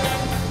ride!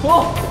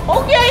 Whoa!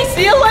 Okay,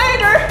 see you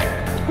later!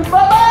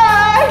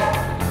 Bye-bye!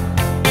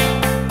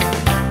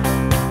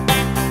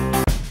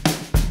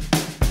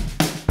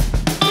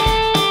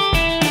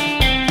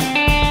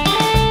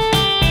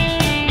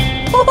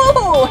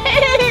 Oh,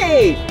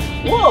 hey!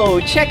 Whoa,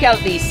 check out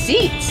these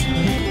seats.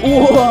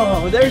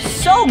 Whoa, there's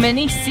so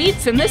many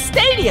seats in this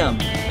stadium.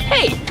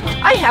 Hey,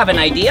 I have an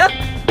idea.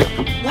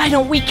 Why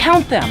don't we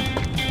count them?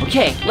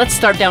 Okay, let's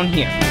start down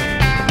here.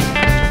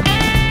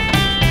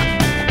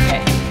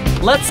 Okay,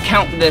 let's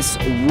count this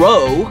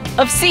row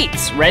of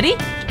seats. Ready?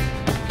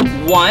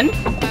 1,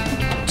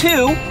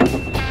 2,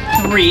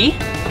 3,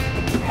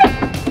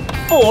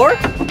 4,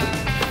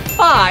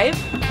 5,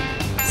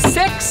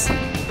 6,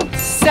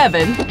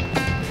 7,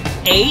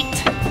 8,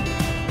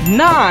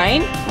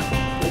 9,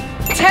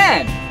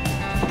 10,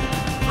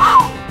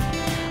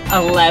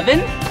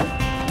 11,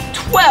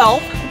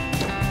 12,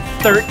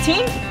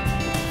 13,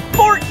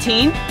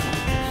 14,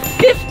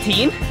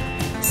 15,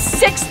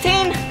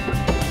 16,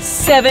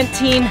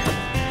 17,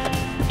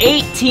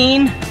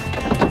 18,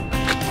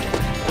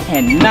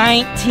 and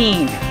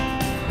 19.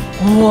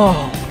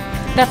 Whoa,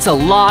 that's a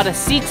lot of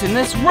seats in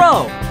this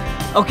row.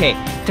 Okay,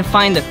 to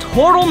find the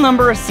total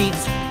number of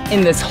seats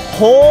in this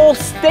whole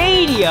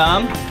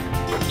stadium,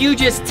 you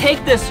just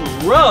take this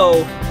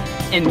row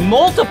and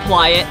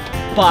multiply it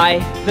by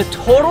the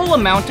total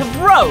amount of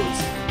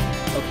rows.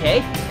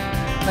 Okay,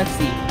 let's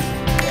see.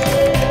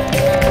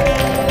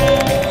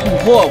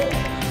 Whoa,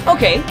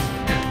 okay,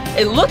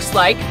 it looks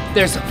like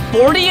there's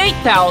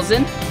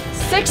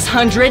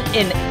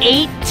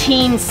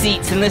 48,618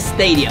 seats in this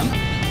stadium.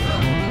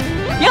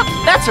 Yep,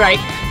 that's right,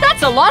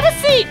 that's a lot of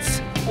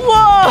seats.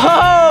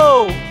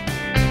 Whoa!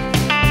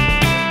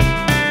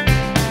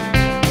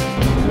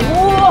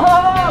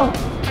 Whoa!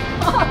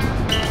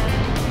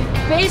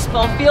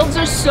 Baseball fields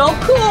are so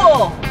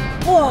cool!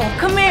 Whoa,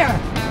 come here!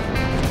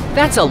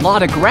 That's a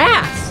lot of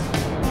grass!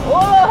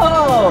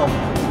 Whoa!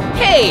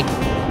 Hey,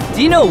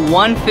 do you know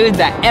one food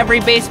that every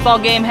baseball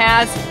game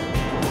has?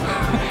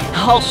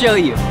 I'll show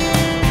you.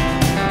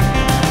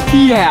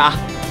 Yeah,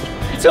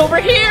 it's over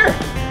here!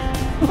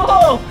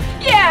 Whoa,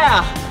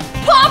 yeah!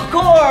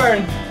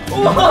 Popcorn!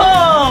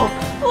 Whoa!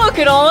 Look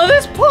at all of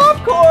this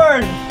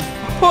popcorn!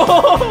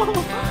 Whoa!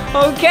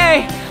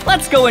 Okay,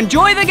 let's go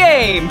enjoy the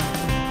game!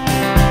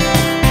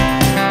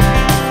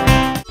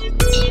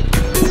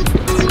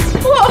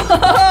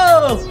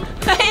 Whoa!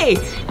 Hey, I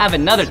have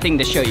another thing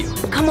to show you.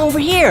 Come over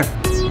here.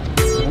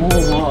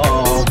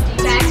 Whoa.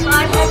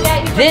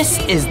 This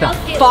is the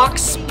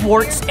Fox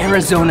Sports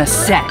Arizona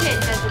set.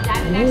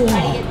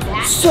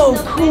 Whoa, so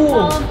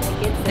cool.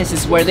 This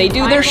is where they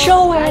do their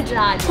show at.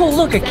 Oh,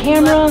 look, a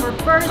camera.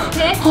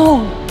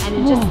 Oh,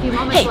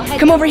 hey,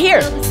 come over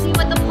here. To see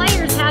what the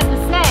players have to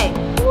say.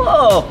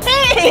 Whoa,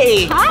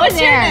 hey, Hi what's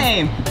there. your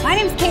name? My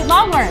name's Kate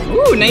Longworth.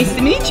 Ooh, nice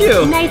to meet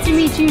you. Nice to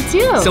meet you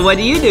too. So what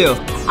do you do?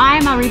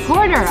 I'm a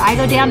reporter. I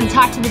go down and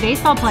talk to the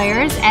baseball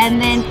players and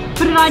then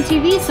put it on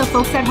TV so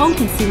folks at home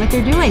can see what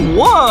they're doing.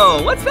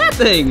 Whoa, what's that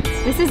thing?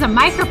 This is a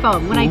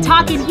microphone. When I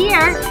talk in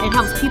here, it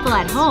helps people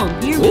at home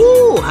hear me.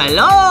 Ooh,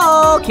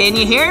 hello, can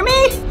you hear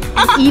me?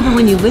 And even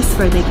when you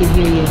whisper, they can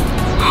hear you.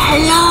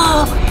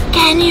 Hello,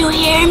 can you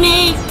hear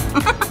me?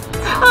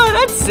 Oh,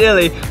 that's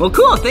silly. Well,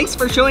 cool, thanks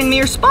for showing me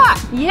your spot.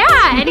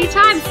 Yeah,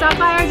 anytime. Stop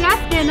by our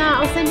desk and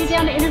I'll send you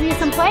down to interview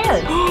some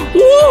players.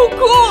 Whoa,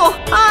 cool.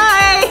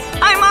 Hi.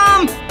 Hi,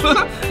 Mom.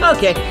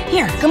 Okay,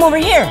 here, come over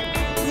here.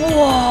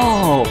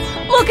 Whoa,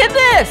 look at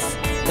this.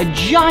 A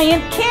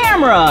giant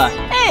camera.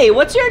 Hey,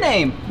 what's your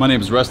name? My name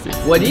is Rusty.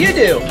 What do you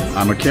do?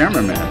 I'm a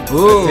cameraman.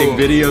 Ooh. I take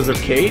videos of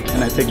Kate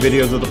and I take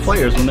videos of the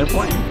players when they're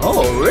playing.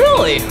 Oh,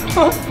 really?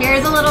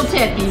 Here's a little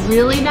tip. Be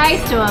really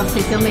nice to them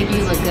because he'll make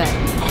you look good.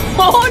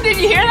 Oh, did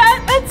you hear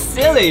that? That's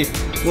silly.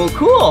 Well,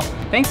 cool.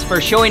 Thanks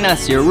for showing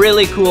us your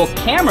really cool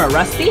camera,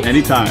 Rusty.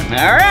 Anytime.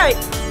 All right.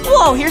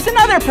 Whoa, here's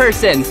another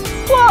person.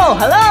 Whoa,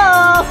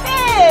 hello.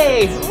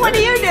 Hey, what do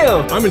you do?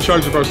 I'm in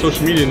charge of our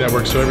social media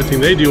network, so everything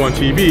they do on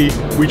TV,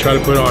 we try to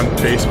put on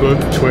Facebook,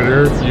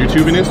 Twitter,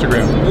 YouTube, and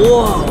Instagram.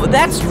 Whoa,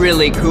 that's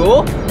really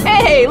cool.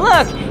 Hey,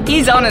 look,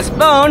 he's on his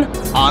phone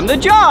on the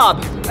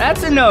job.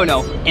 That's a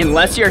no-no,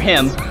 unless you're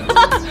him.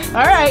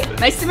 All right,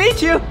 nice to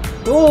meet you.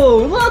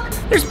 Whoa, look,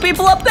 there's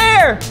people up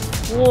there.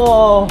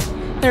 Whoa,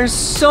 there's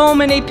so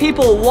many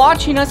people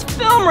watching us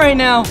film right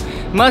now.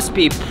 Must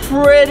be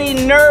pretty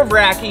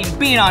nerve-wracking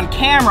being on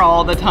camera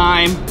all the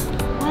time.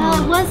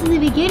 Well, it was in the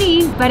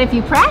beginning, but if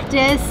you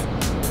practice,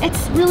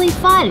 it's really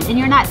fun and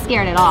you're not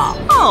scared at all.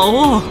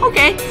 Oh,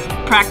 okay.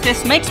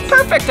 Practice makes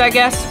perfect, I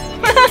guess.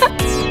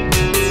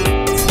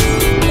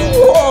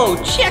 Whoa,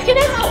 check it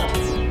out.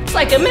 It's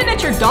like a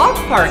miniature dog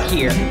park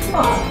here.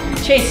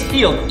 Oh, Chase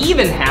Field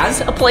even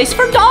has a place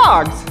for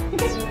dogs.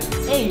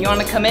 Hey, you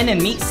wanna come in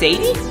and meet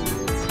Sadie?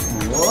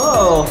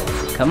 Whoa,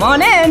 come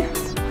on in.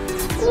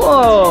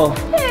 Whoa,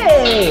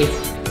 hey,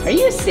 are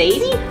you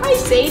Sadie? Hi,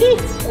 Sadie.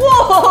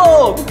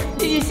 Whoa,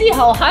 did you see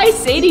how high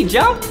Sadie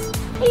jumped?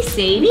 Hey,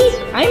 Sadie,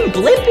 I'm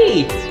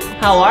Blippi.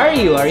 How are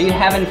you? Are you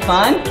having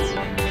fun?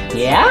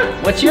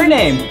 Yeah? What's your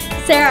name?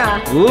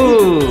 Sarah.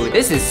 Ooh,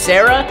 this is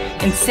Sarah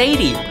and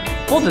Sadie.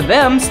 Both of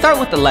them start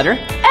with the letter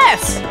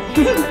S.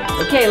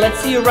 Okay, let's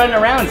see you run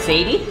around,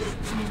 Sadie.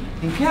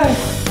 Okay.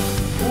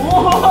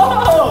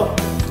 Whoa!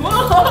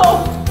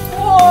 Whoa!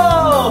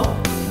 Whoa!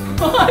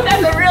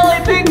 That's a really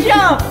big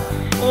jump.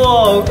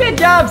 Whoa, good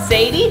job,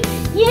 Sadie.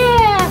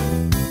 Yeah.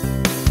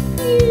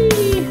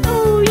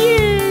 Oh,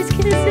 yes,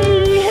 can I say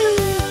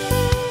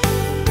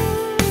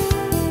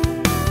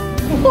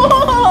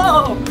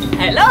Whoa!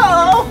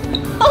 Hello!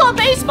 Oh,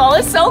 baseball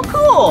is so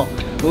cool.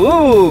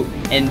 Ooh,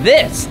 and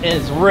this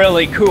is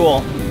really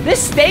cool.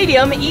 This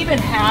stadium even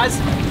has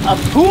a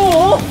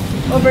pool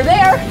over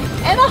there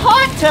and a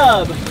hot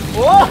tub.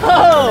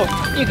 Whoa!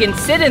 You can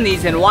sit in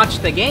these and watch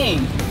the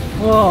game.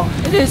 Whoa,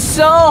 it is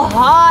so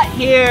hot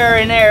here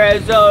in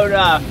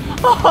Arizona.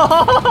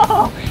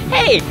 Oh,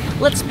 hey,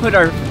 let's put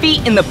our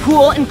feet in the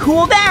pool and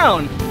cool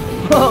down.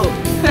 Whoa,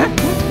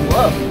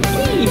 whoa,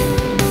 hey.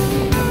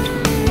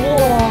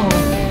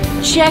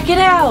 Whoa, check it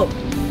out.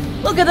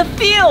 Look at the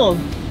field.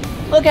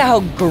 Look at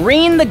how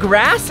green the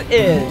grass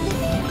is.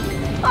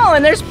 Oh,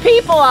 and there's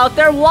people out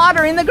there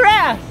watering the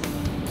grass.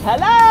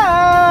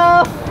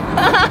 Hello.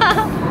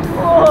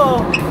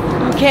 Whoa,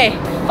 okay,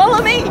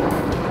 follow me.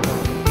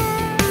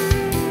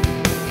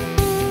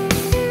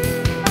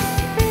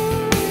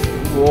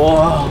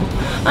 Whoa,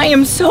 I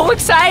am so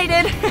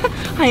excited.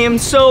 I am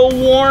so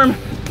warm.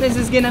 This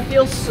is gonna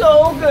feel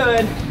so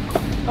good.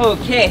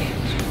 Okay,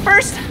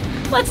 first,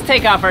 let's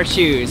take off our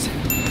shoes.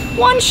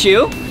 One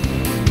shoe.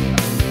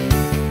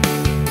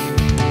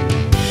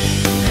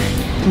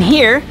 And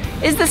here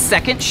is the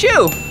second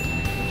shoe.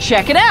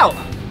 Check it out.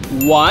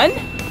 1,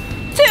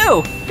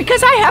 2,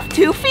 because I have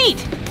 2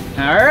 feet.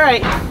 All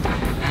right,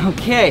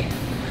 okay.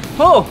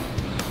 Oh,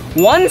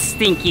 1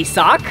 stinky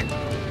sock.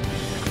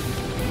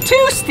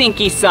 2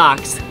 stinky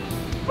socks.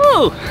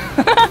 Ooh,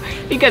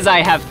 because I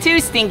have 2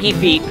 stinky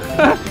feet.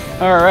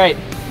 All right,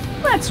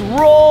 let's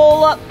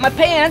roll up my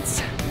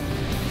pants.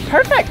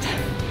 Perfect.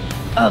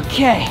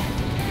 Okay,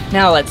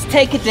 now let's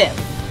take a dip.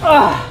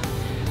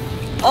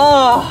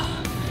 Oh,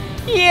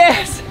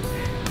 yes.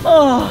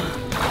 Oh,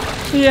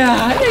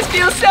 yeah, this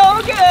feels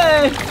so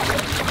good.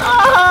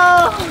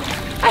 Oh,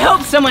 I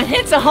hope someone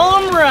hits a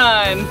home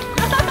run.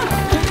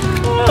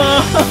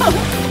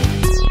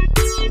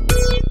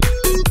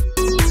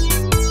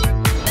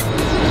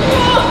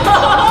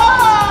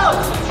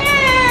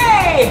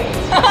 Hey!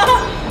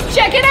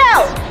 Check it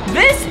out!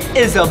 This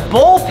is a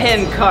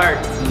bullpen cart.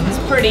 It's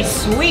pretty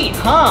sweet,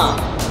 huh?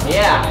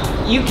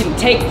 Yeah, you can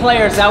take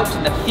players out to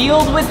the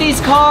field with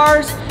these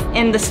cars,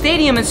 and the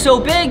stadium is so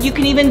big you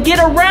can even get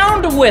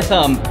around with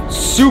them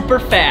super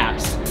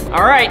fast.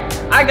 All right,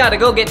 I gotta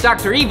go get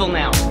Dr. Evil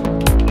now.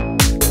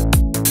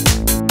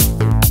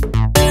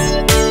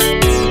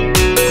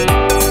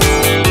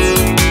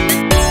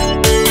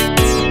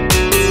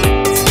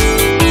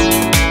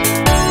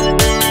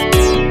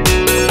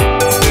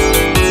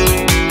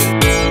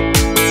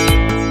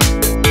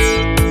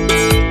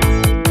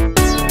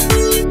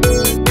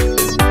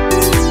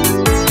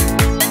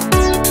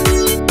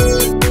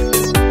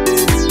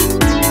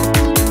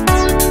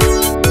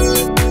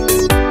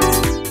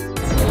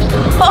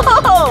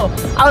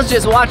 I was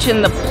just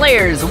watching the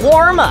players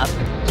warm up.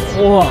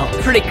 Whoa,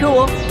 pretty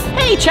cool.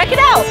 Hey, check it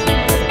out.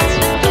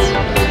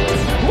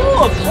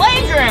 Ooh, a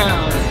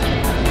playground.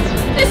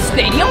 This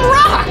stadium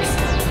rocks.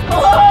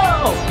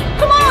 Whoa,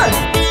 come on.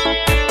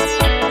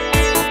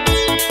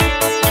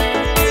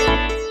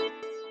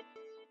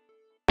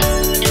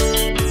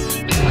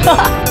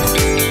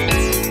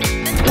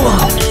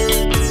 Whoa.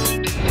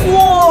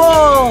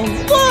 Whoa,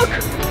 look.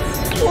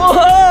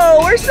 Whoa,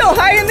 we're so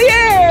high in the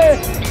air.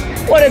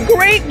 What a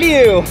great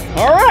view.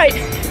 All right,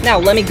 now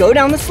let me go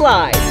down the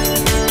slide.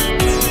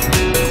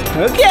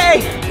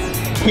 Okay,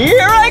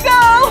 here I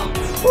go.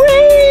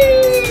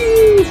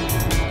 Whee!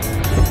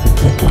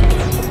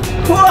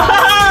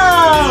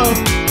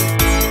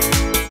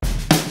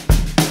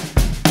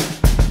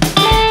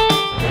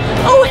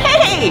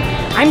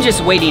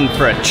 just waiting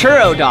for a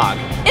churro dog.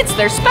 It's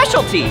their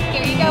specialty.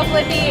 Here you go,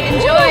 Blippi.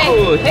 Enjoy.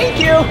 Oh, thank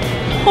you.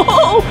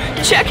 Oh,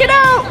 check it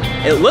out.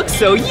 It looks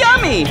so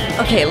yummy.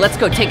 Okay, let's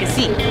go take a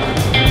seat.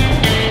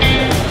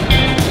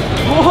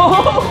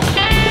 Whoa.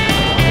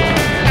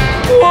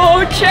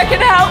 Whoa, check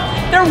it out.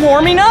 They're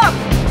warming up.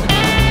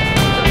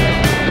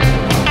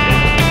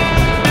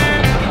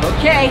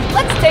 Okay,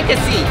 let's take a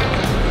seat.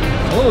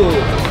 Ooh,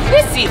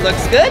 this seat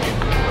looks good.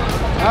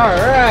 All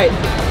right.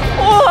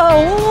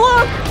 Whoa,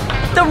 look!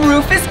 The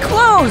roof is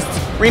closed.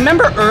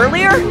 Remember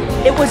earlier?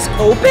 It was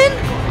open?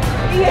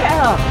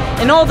 Yeah.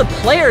 And all the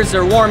players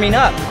are warming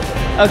up.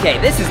 Okay,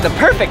 this is the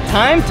perfect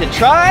time to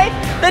try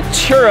the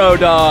churro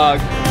dog.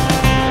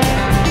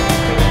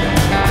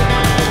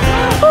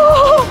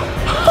 Oh,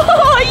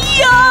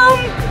 yum!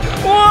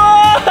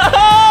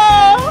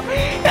 Whoa!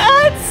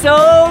 That's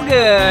so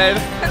good.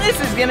 This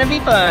is gonna be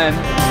fun.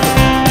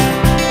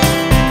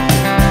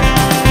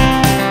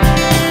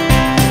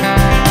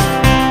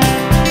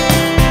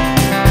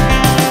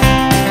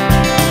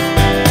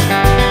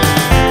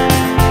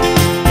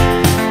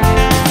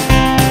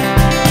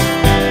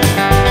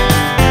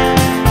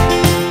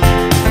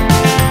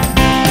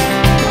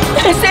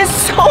 This is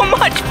so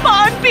much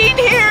fun being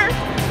here.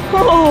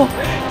 Oh,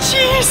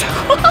 jeez.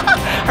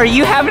 Are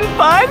you having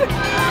fun?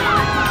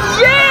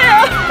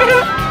 Yeah!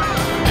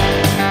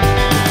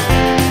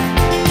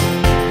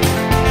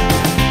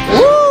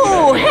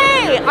 Ooh,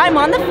 hey, I'm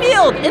on the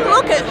field, and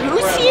look at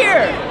who's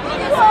here.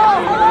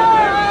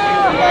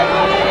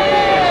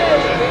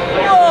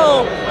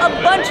 Whoa, a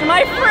bunch of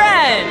my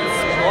friends.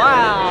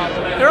 Wow,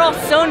 they're all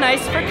so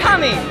nice for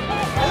coming.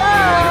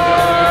 Hello.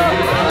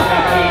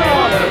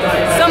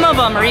 Some of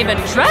them are even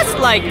dressed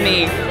like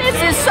me.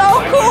 This is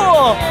so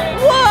cool.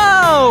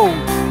 Whoa.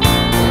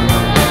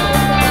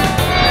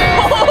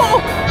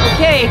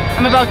 Okay,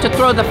 I'm about to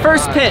throw the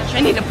first pitch.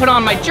 I need to put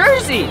on my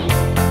jersey.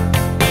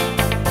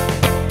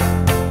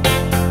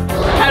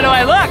 How do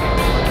I look?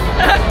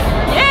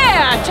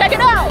 Yeah, check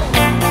it out.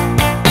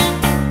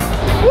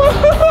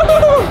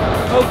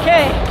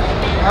 Okay,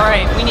 all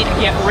right, we need to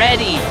get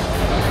ready.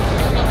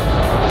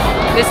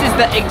 This is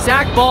the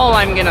exact ball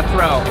I'm gonna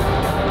throw.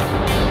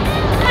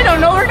 I don't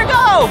know where to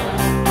go.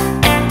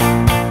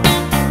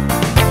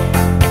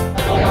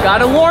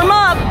 Gotta warm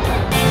up.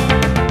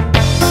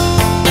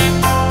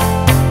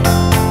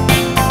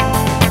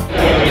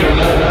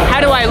 How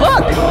do I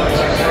look?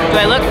 Do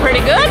I look pretty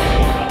good?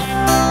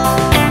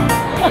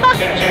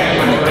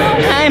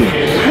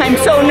 I'm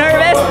so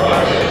nervous.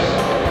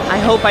 I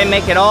hope I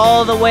make it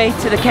all the way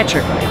to the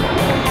catcher.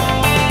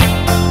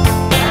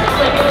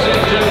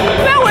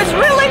 That was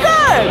really good.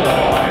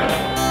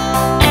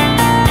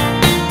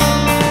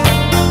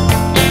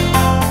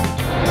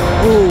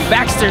 Ooh,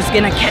 Baxter's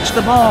gonna catch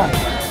the ball.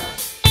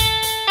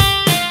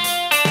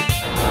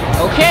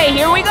 Okay,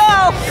 here we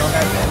go.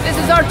 This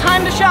is our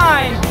time to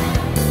shine.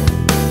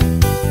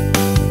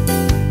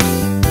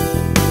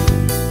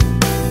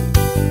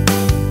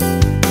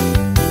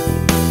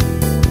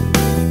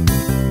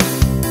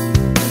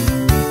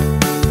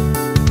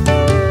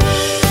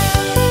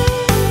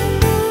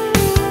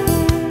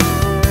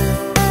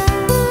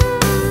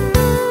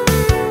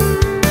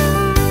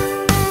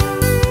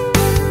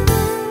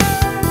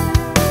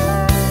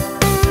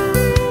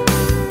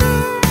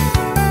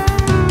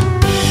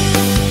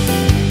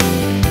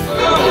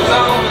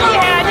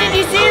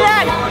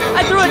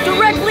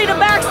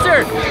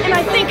 And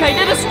I think I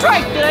did a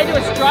strike. Did I do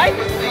a strike?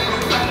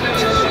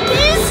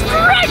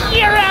 Strike,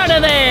 you're out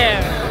of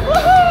there!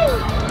 Woohoo!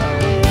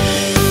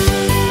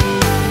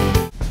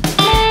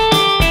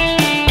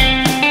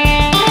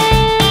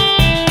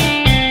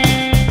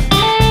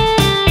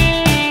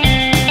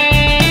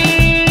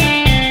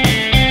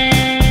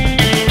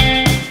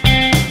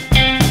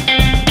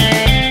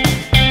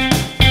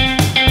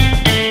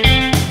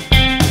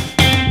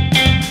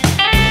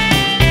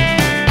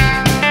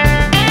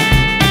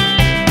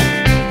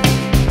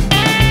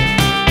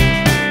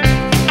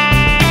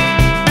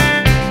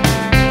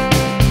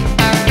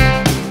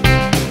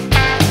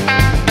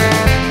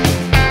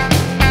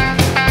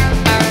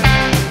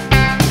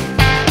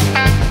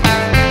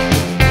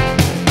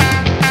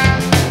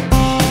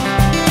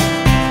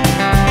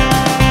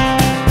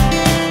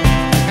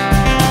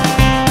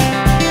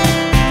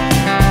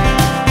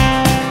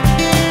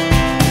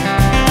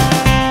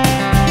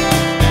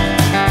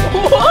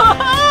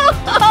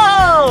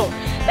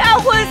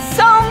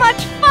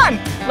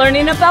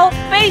 Learning about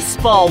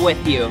baseball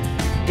with you.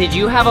 Did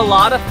you have a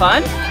lot of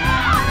fun?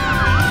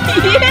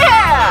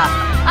 Yeah,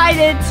 I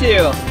did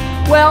too.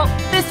 Well,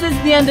 this is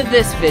the end of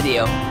this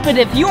video, but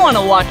if you want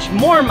to watch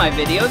more of my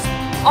videos,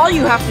 all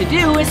you have to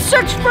do is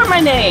search for my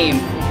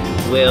name.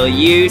 Will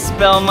you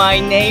spell my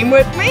name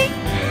with me?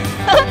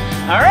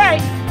 All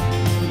right,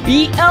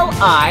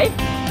 B-L-I-P-P-I,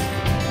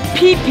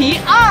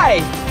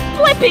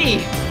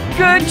 Blippi.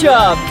 Good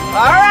job.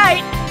 All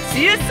right,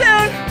 see you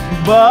soon.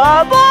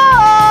 Bye-bye.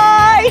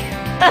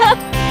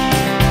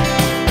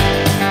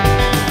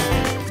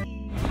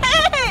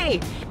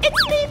 Hey,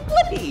 it's me,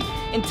 Blippi,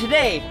 and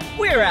today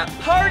we're at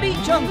Party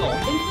Jungle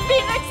in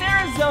Phoenix,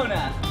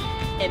 Arizona.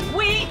 and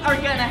we are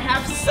gonna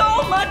have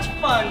so much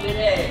fun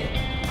today.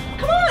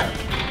 Come on.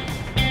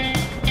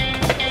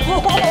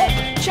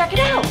 Oh, check it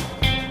out.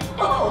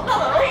 Oh,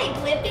 hello. Hi,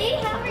 Blippi.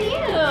 How are you?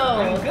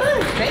 I'm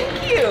good,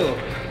 thank you.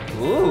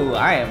 Ooh,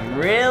 I am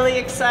really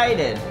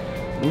excited.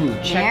 Ooh,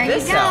 check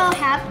this out. There you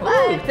go. Have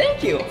fun. Ooh,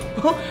 thank you.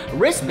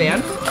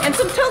 Wristband and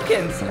some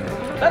tokens.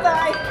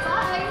 Bye-bye.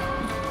 Bye.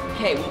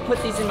 Okay, we'll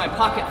put these in my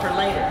pocket for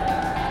later.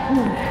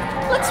 Ooh,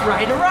 let's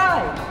ride a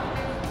ride.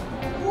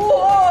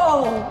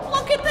 Whoa,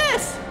 look at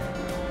this.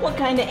 What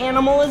kind of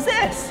animal is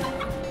this?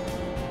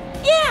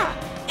 Yeah,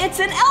 it's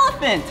an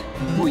elephant.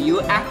 Will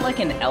you act like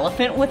an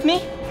elephant with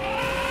me?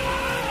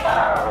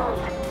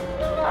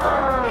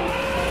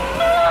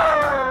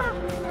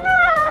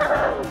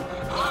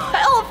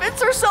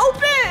 Elephants are so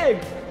big.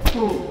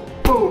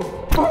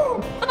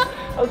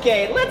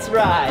 Okay, let's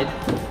ride.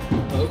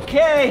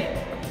 Okay,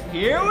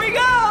 here we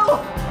go.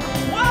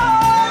 Whoa!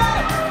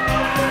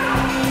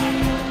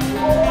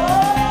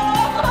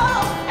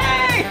 Whoa!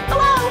 Hey,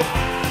 hello!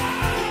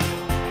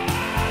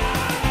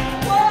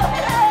 Whoa,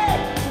 hey!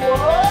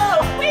 Whoa,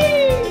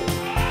 whee!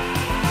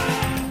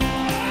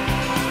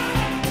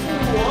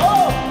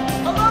 Whoa!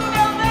 Hello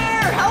down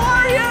there! How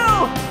are you?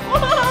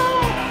 Whoa!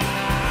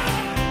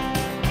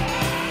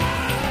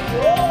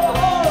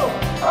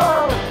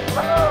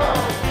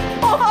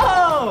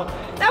 Whoa!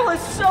 That was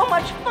so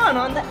much fun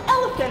on the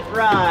elephant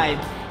ride!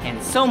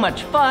 And so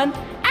much fun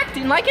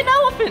acting like an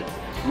elephant!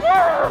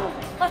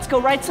 Let's go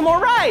ride some more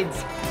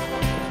rides!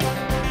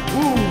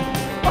 Ooh.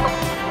 Whoa.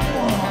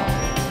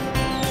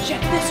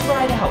 Check this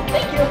ride out,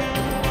 thank you!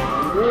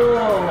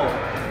 Whoa!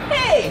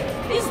 Hey,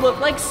 these look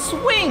like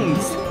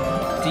swings!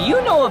 Do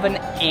you know of an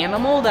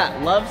animal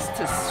that loves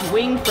to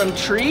swing from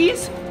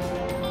trees?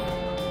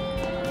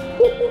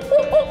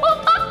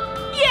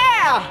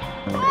 Yeah!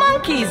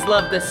 Monkeys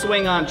love to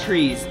swing on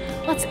trees.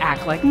 Let's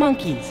act like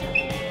monkeys.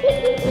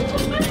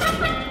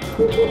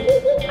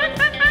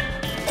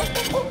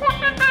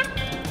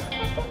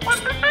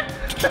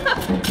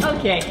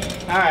 Okay,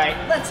 all right,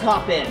 let's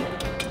hop in.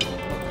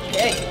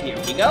 Okay, here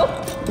we go.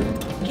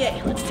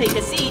 Okay, let's take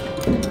a seat.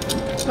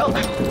 Oh.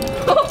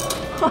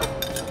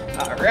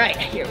 All right,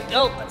 here we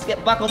go. Let's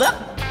get buckled up.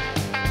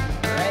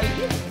 All right.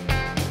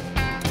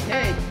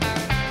 Okay.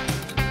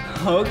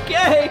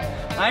 Okay,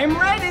 I'm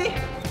ready.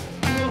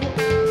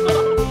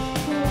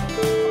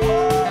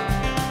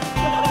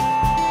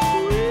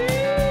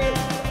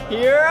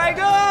 Here I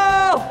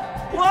go!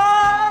 Whoa!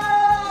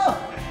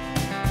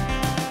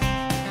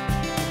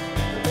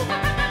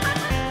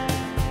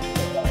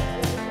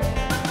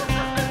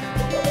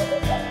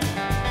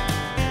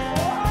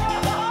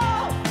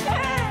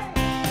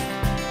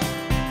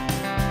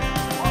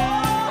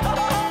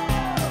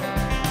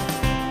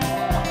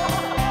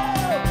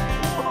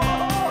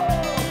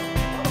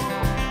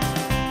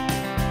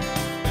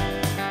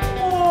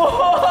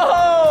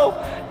 Whoa!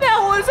 That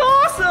was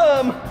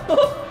awesome!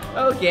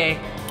 Okay.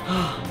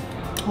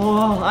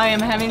 Oh, I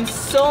am having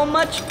so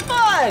much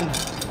fun!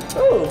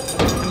 Ooh,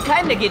 I'm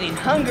kinda getting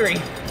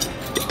hungry.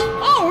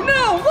 Oh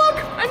no, look,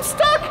 I'm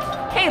stuck!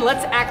 Hey,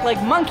 let's act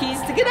like monkeys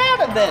to get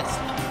out of this.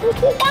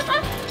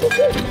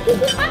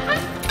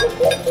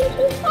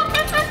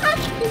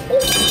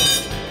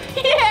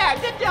 Yeah,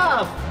 good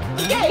job.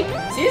 Okay,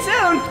 see you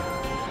soon.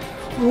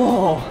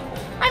 Whoa,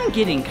 I'm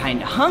getting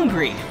kinda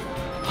hungry.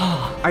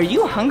 Are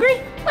you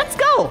hungry? Let's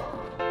go.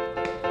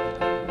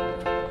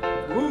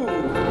 Ooh,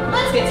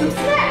 let's get some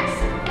snacks.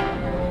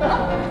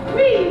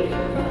 Whee!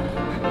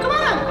 Come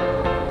on!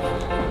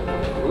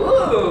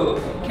 Ooh,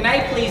 can I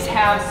please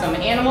have some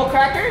animal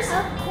crackers?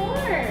 Of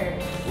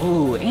course.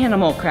 Ooh,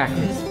 animal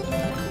crackers.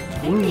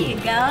 There you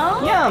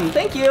go. Yum,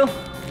 thank you.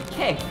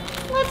 Okay,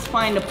 let's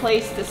find a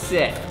place to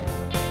sit.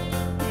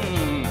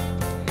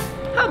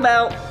 How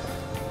about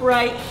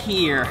right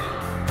here?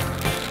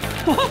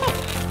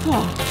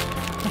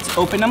 Let's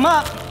open them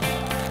up.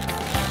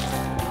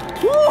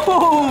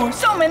 Ooh,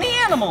 so many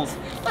animals.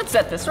 Let's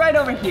set this right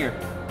over here.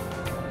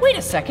 Wait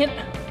a second,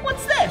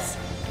 what's this?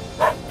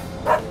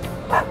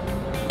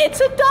 It's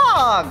a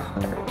dog!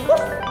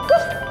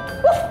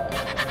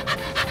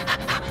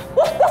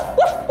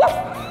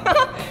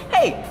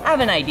 Hey, I have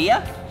an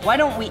idea. Why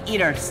don't we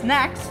eat our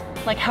snacks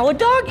like how a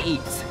dog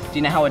eats? Do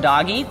you know how a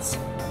dog eats?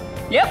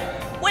 Yep,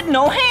 with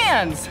no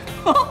hands!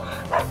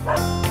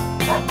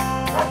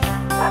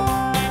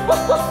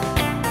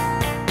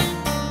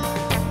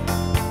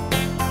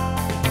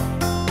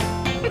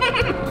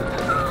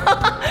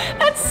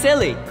 That's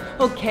silly.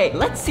 Okay,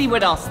 let's see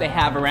what else they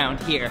have around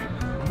here.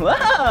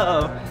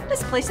 Whoa,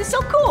 this place is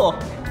so cool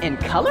and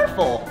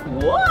colorful.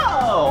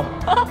 Whoa.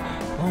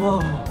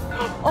 Whoa.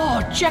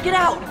 Oh, check it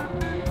out.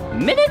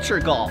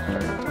 Miniature golf.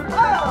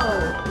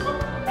 Whoa.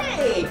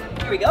 Hey,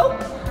 here we go.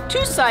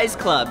 2 size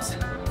clubs.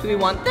 Do we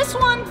want this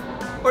one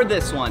or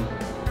this one?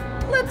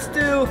 Let's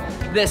do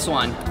this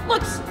one.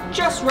 Looks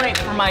just right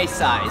for my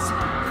size.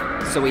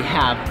 So we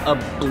have a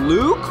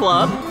blue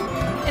club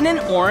and an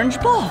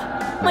orange ball.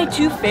 My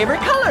 2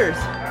 favorite colors.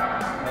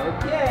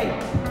 Okay,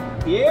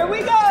 here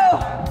we go.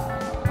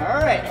 All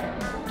right,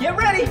 get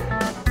ready.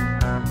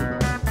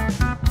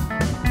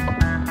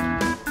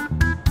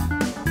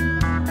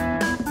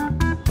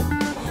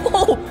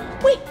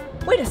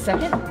 a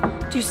second.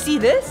 Do you see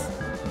this?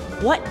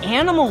 What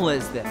animal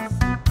is this?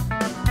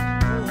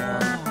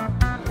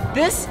 Whoa.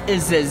 This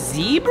is a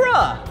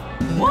zebra.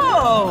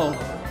 Whoa!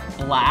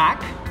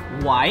 Black,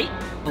 white,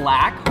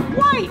 black,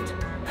 white.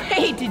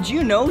 Hey, did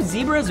you know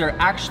zebras are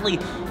actually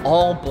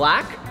all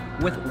black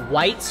with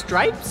white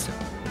stripes?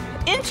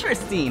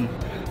 Interesting.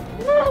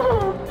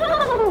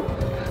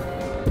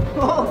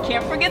 Oh,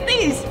 can't forget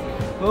these.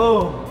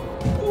 Oh,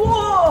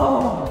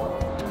 whoa!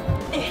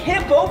 A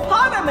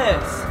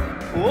hippopotamus.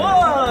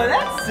 Whoa,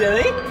 that's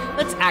silly.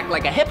 Let's act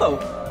like a hippo.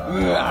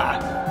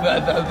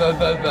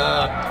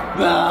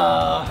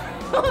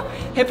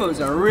 Hippos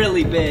are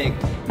really big.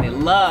 They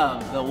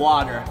love the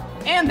water.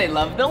 And they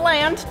love the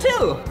land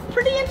too.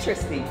 Pretty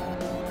interesting.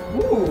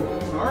 Ooh,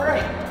 all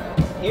right.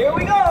 Here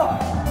we go.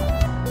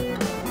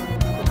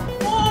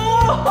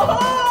 Whoa!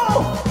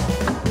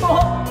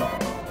 Oh,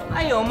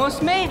 I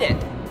almost made it.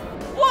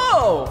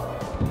 Whoa!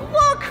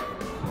 Look!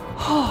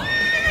 Oh,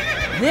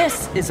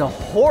 this is a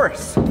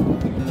horse.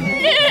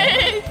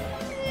 Yay!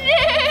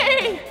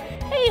 Yay!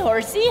 Hey,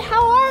 horsey,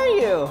 how are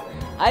you?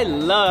 I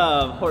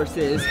love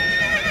horses.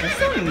 They're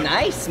so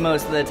nice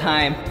most of the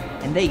time,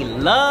 and they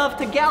love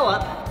to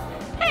gallop.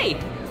 Hey,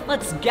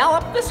 let's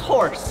gallop this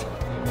horse.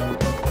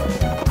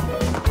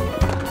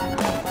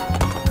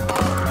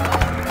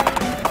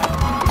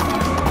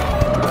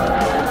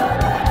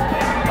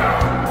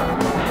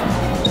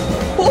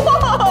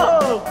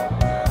 Whoa!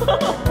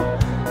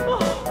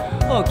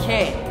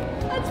 Okay,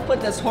 let's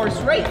put this horse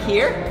right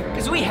here,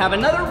 because we have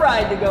another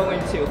ride to go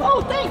into.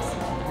 Oh, thanks.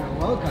 You're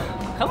welcome.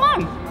 Come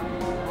on.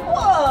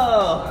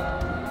 Whoa!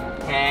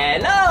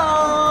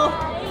 Hello!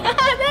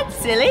 That's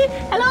silly.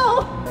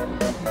 Hello!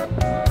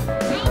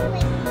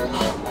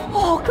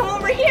 Oh, come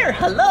over here.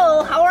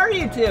 Hello, how are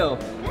you two?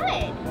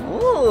 Good.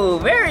 Ooh,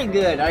 very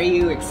good. Are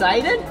you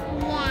excited?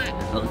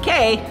 Yeah.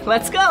 Okay,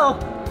 let's go.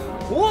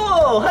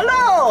 Whoa,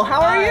 hello,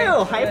 how are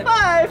you? High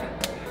five.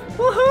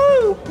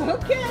 Woohoo!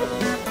 Okay,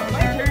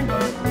 my turn.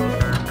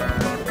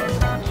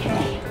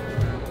 Okay,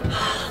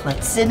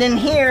 let's sit in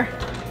here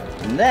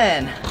and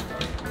then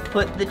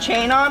put the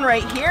chain on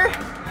right here.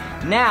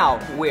 Now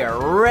we're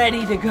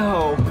ready to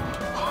go.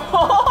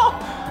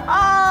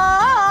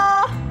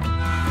 Ah!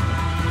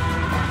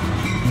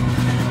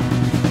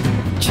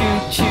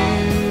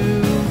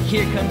 Choo-choo,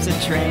 here comes a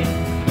train.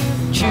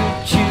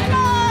 Choo-choo,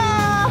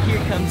 ah!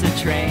 Here comes a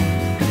train.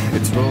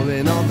 It's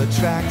rolling on the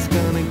tracks,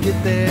 gonna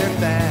get there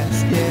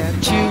fast, yeah.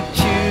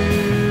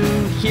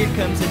 Choo-choo, here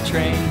comes a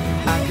train.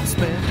 I could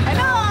spend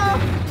Hello!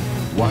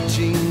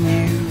 watching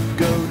you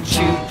go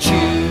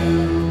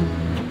choo-choo.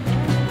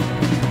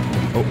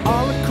 Oh,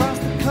 all across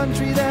the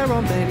country there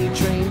are many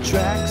train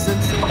tracks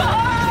and so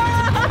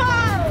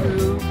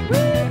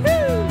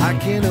I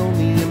can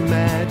only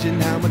imagine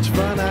how much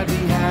fun I'd be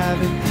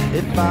having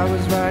if I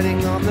was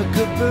riding on the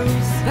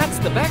caboose. That's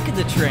the back of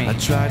the train. I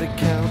try to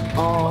count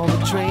all the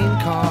train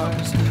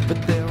cars,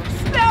 but there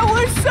was... That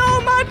was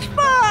so much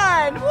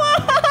fun!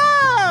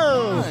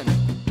 Whoa!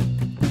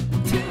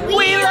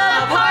 We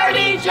love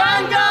Party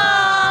Jungle!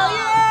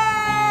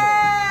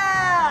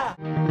 Yeah!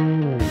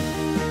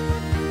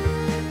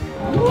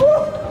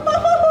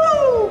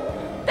 Woo-hoo-hoo!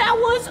 That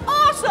was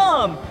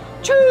awesome!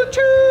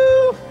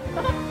 Choo-choo!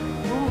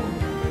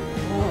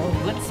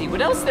 Let's see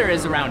what else there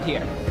is around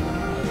here.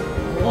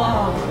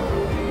 Wow!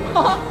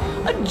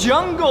 A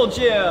jungle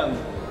gym!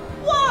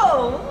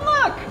 Whoa,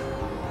 look!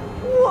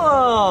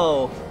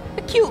 Whoa!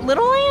 A cute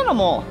little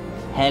animal.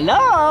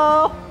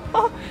 Hello!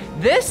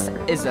 This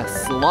is a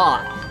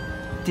sloth.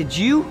 Did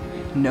you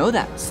know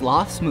that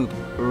sloths move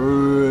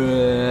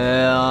really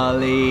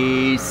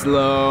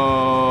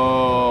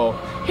slow?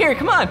 Here,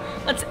 come on.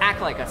 Let's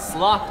act like a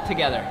sloth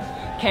together.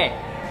 Okay,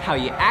 how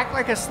you act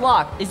like a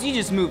sloth is you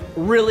just move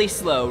really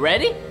slow.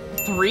 Ready?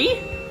 3,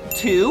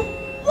 2,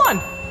 1.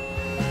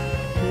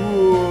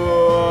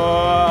 Whoa!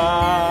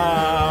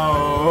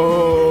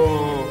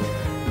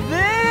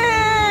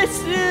 This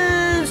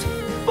is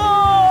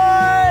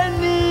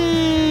funny!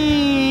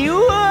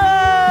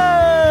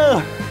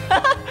 Whoa!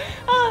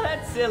 Oh,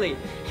 that's silly.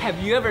 Have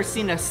you ever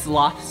seen a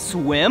sloth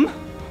swim?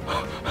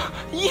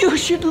 You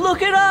should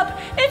look it up.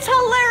 It's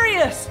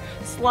hilarious.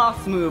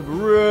 Sloths move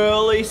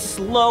really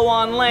slow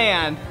on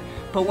land,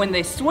 but when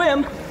they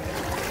swim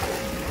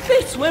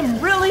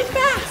really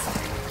fast.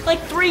 Like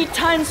 3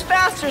 times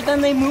faster than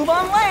they move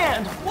on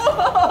land.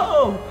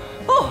 Whoa!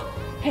 Oh,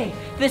 hey,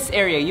 this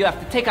area you have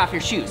to take off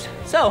your shoes.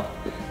 So,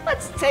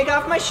 let's take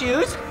off my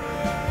shoes.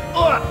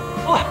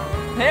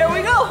 There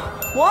we go.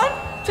 1,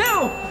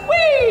 2,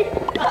 whee!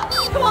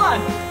 Come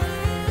on.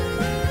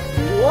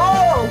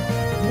 Whoa!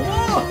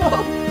 Whoa!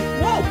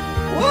 Whoa!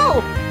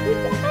 Whoa!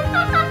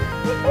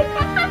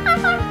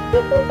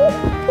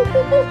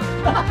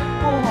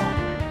 Oh,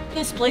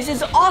 this place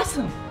is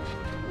awesome.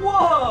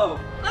 Whoa!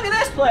 Look at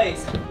this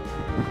place.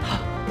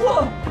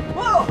 Whoa!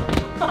 Whoa!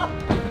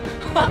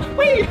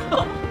 Whee!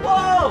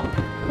 Whoa!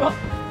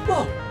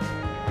 Whoa!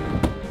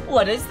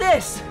 What is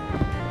this?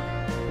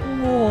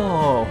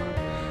 Whoa!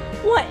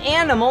 What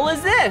animal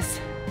is this?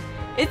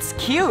 It's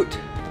cute.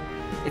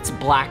 It's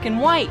black and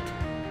white.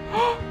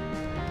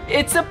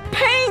 It's a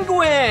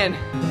penguin!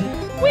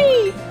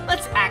 Whee!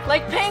 Let's act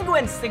like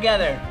penguins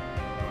together.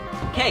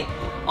 Okay,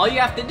 all you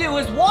have to do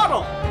is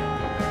waddle.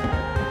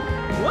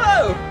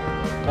 Whoa!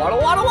 Waddle,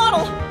 waddle,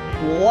 waddle.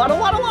 Waddle,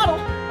 waddle, waddle.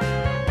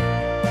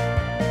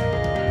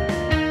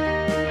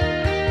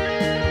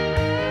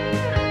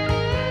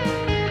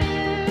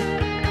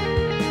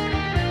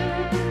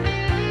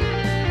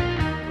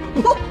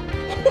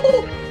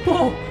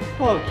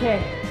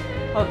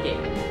 Okay,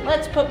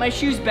 let's put my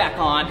shoes back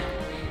on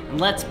and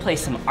let's play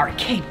some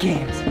arcade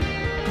games.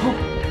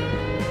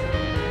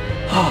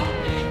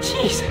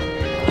 Jeez.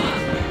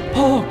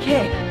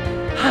 Okay,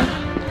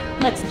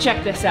 let's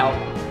check this out.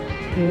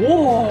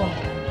 Whoa,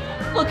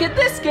 look at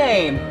this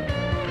game.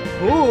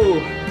 Ooh,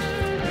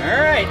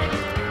 all right,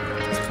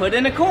 let's put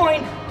in a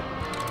coin.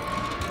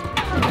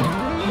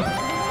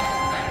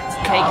 Let's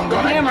take the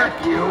hammer.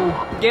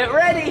 Get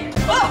ready.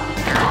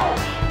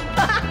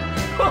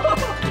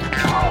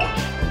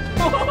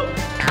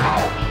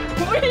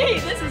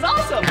 Wait, this is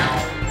awesome.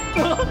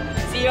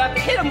 So you have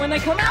to hit them when they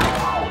come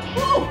out.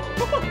 Whoa!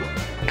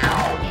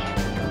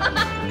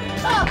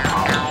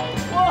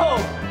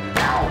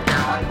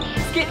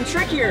 It's getting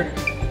trickier.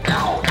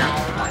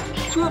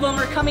 2 of them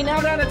are coming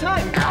out at a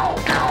time.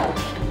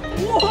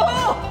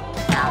 Whoa!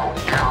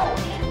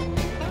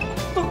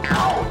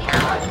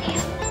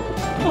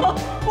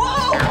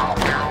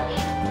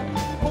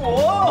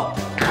 Whoa!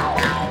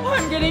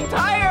 I'm getting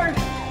tired.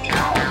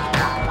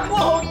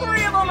 Whoa,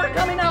 3 of them are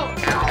coming out.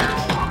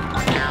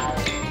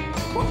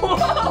 Whoa!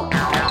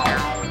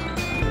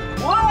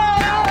 Whoa!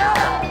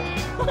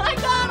 I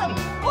got him.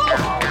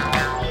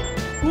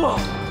 Whoa!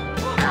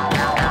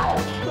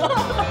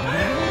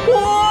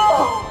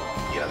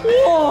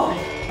 Whoa!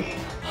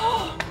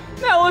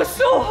 That was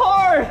so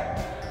hard.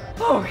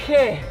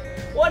 Okay,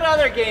 what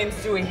other games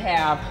do we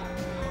have?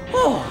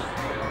 Oh,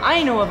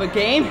 I know of a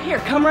game. Here,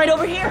 come right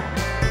over here.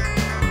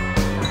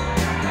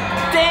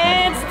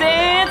 Dance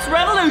Dance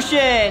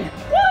Revolution!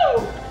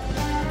 Woo!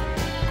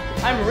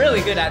 I'm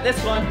really good at this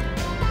one.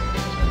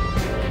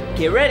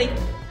 Get ready.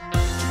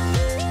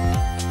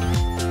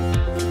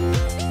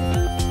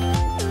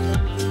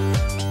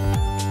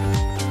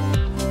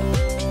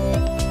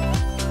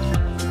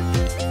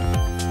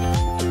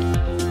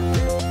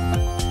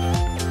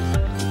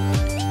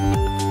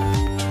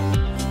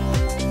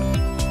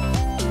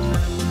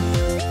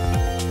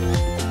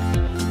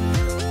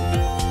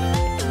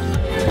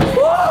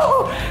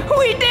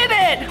 We did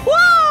it!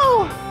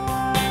 Whoa!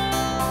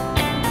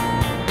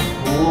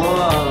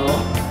 Whoa!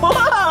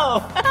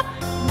 Whoa!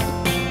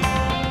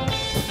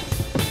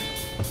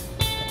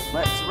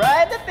 Let's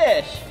ride the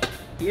fish.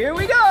 Here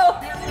we go.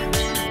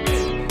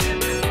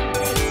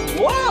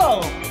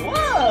 Whoa!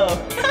 Whoa!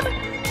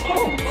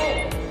 Oh,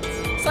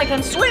 it's like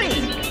I'm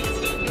swimming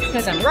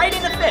because I'm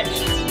riding the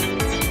fish.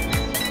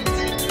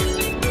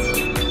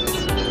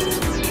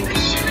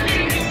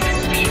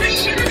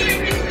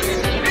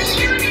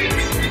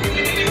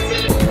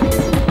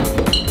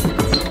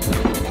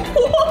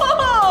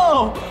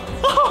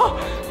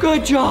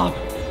 Good job.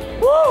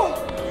 Woo!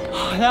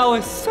 That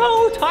was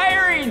so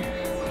tiring.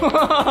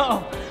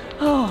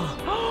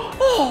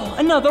 Oh,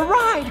 another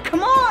ride.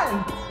 Come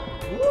on.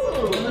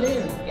 Woo.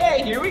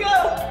 Okay, here we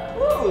go.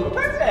 Woo,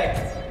 perfect.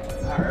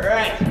 All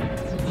right.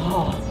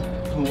 Oh,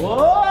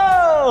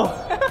 whoa.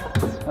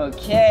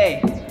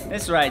 Okay,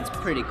 this ride's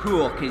pretty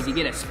cool because you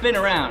get to spin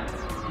around.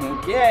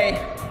 Okay.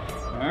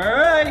 All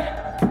right.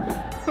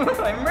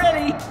 I'm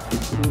ready.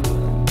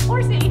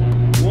 Horsey.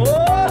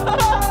 Whoa.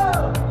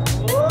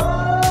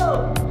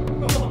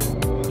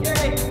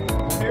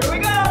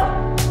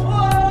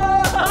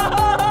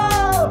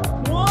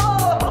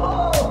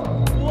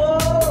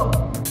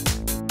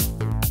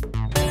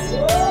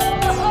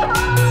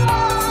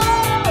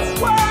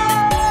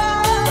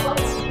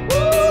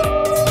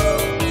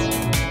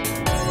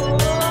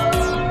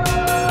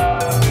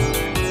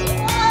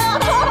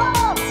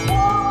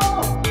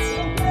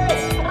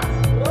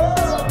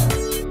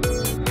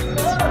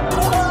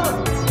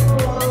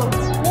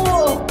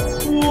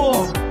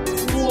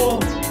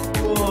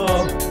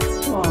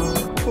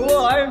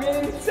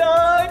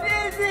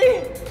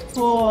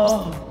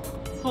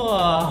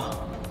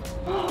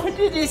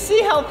 Did you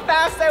see how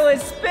fast I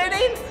was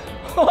spinning?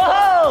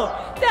 Whoa,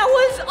 that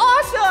was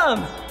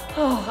awesome!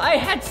 Oh, I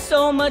had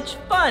so much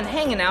fun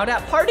hanging out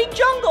at Party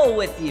Jungle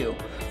with you.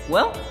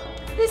 Well,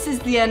 this is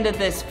the end of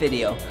this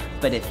video,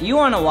 but if you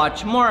want to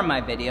watch more of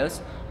my videos,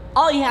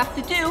 all you have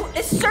to do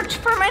is search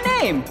for my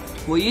name.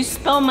 Will you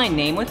spell my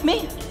name with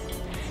me?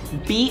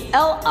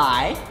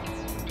 B-L-I-P-P-I,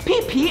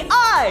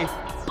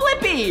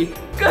 Blippi.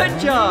 Good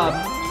job.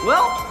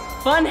 Well,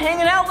 fun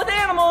hanging out with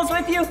animals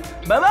with you.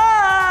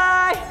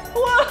 Bye-bye.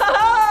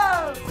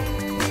 Whoa!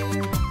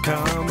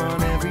 Come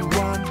on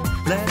everyone,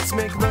 let's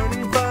make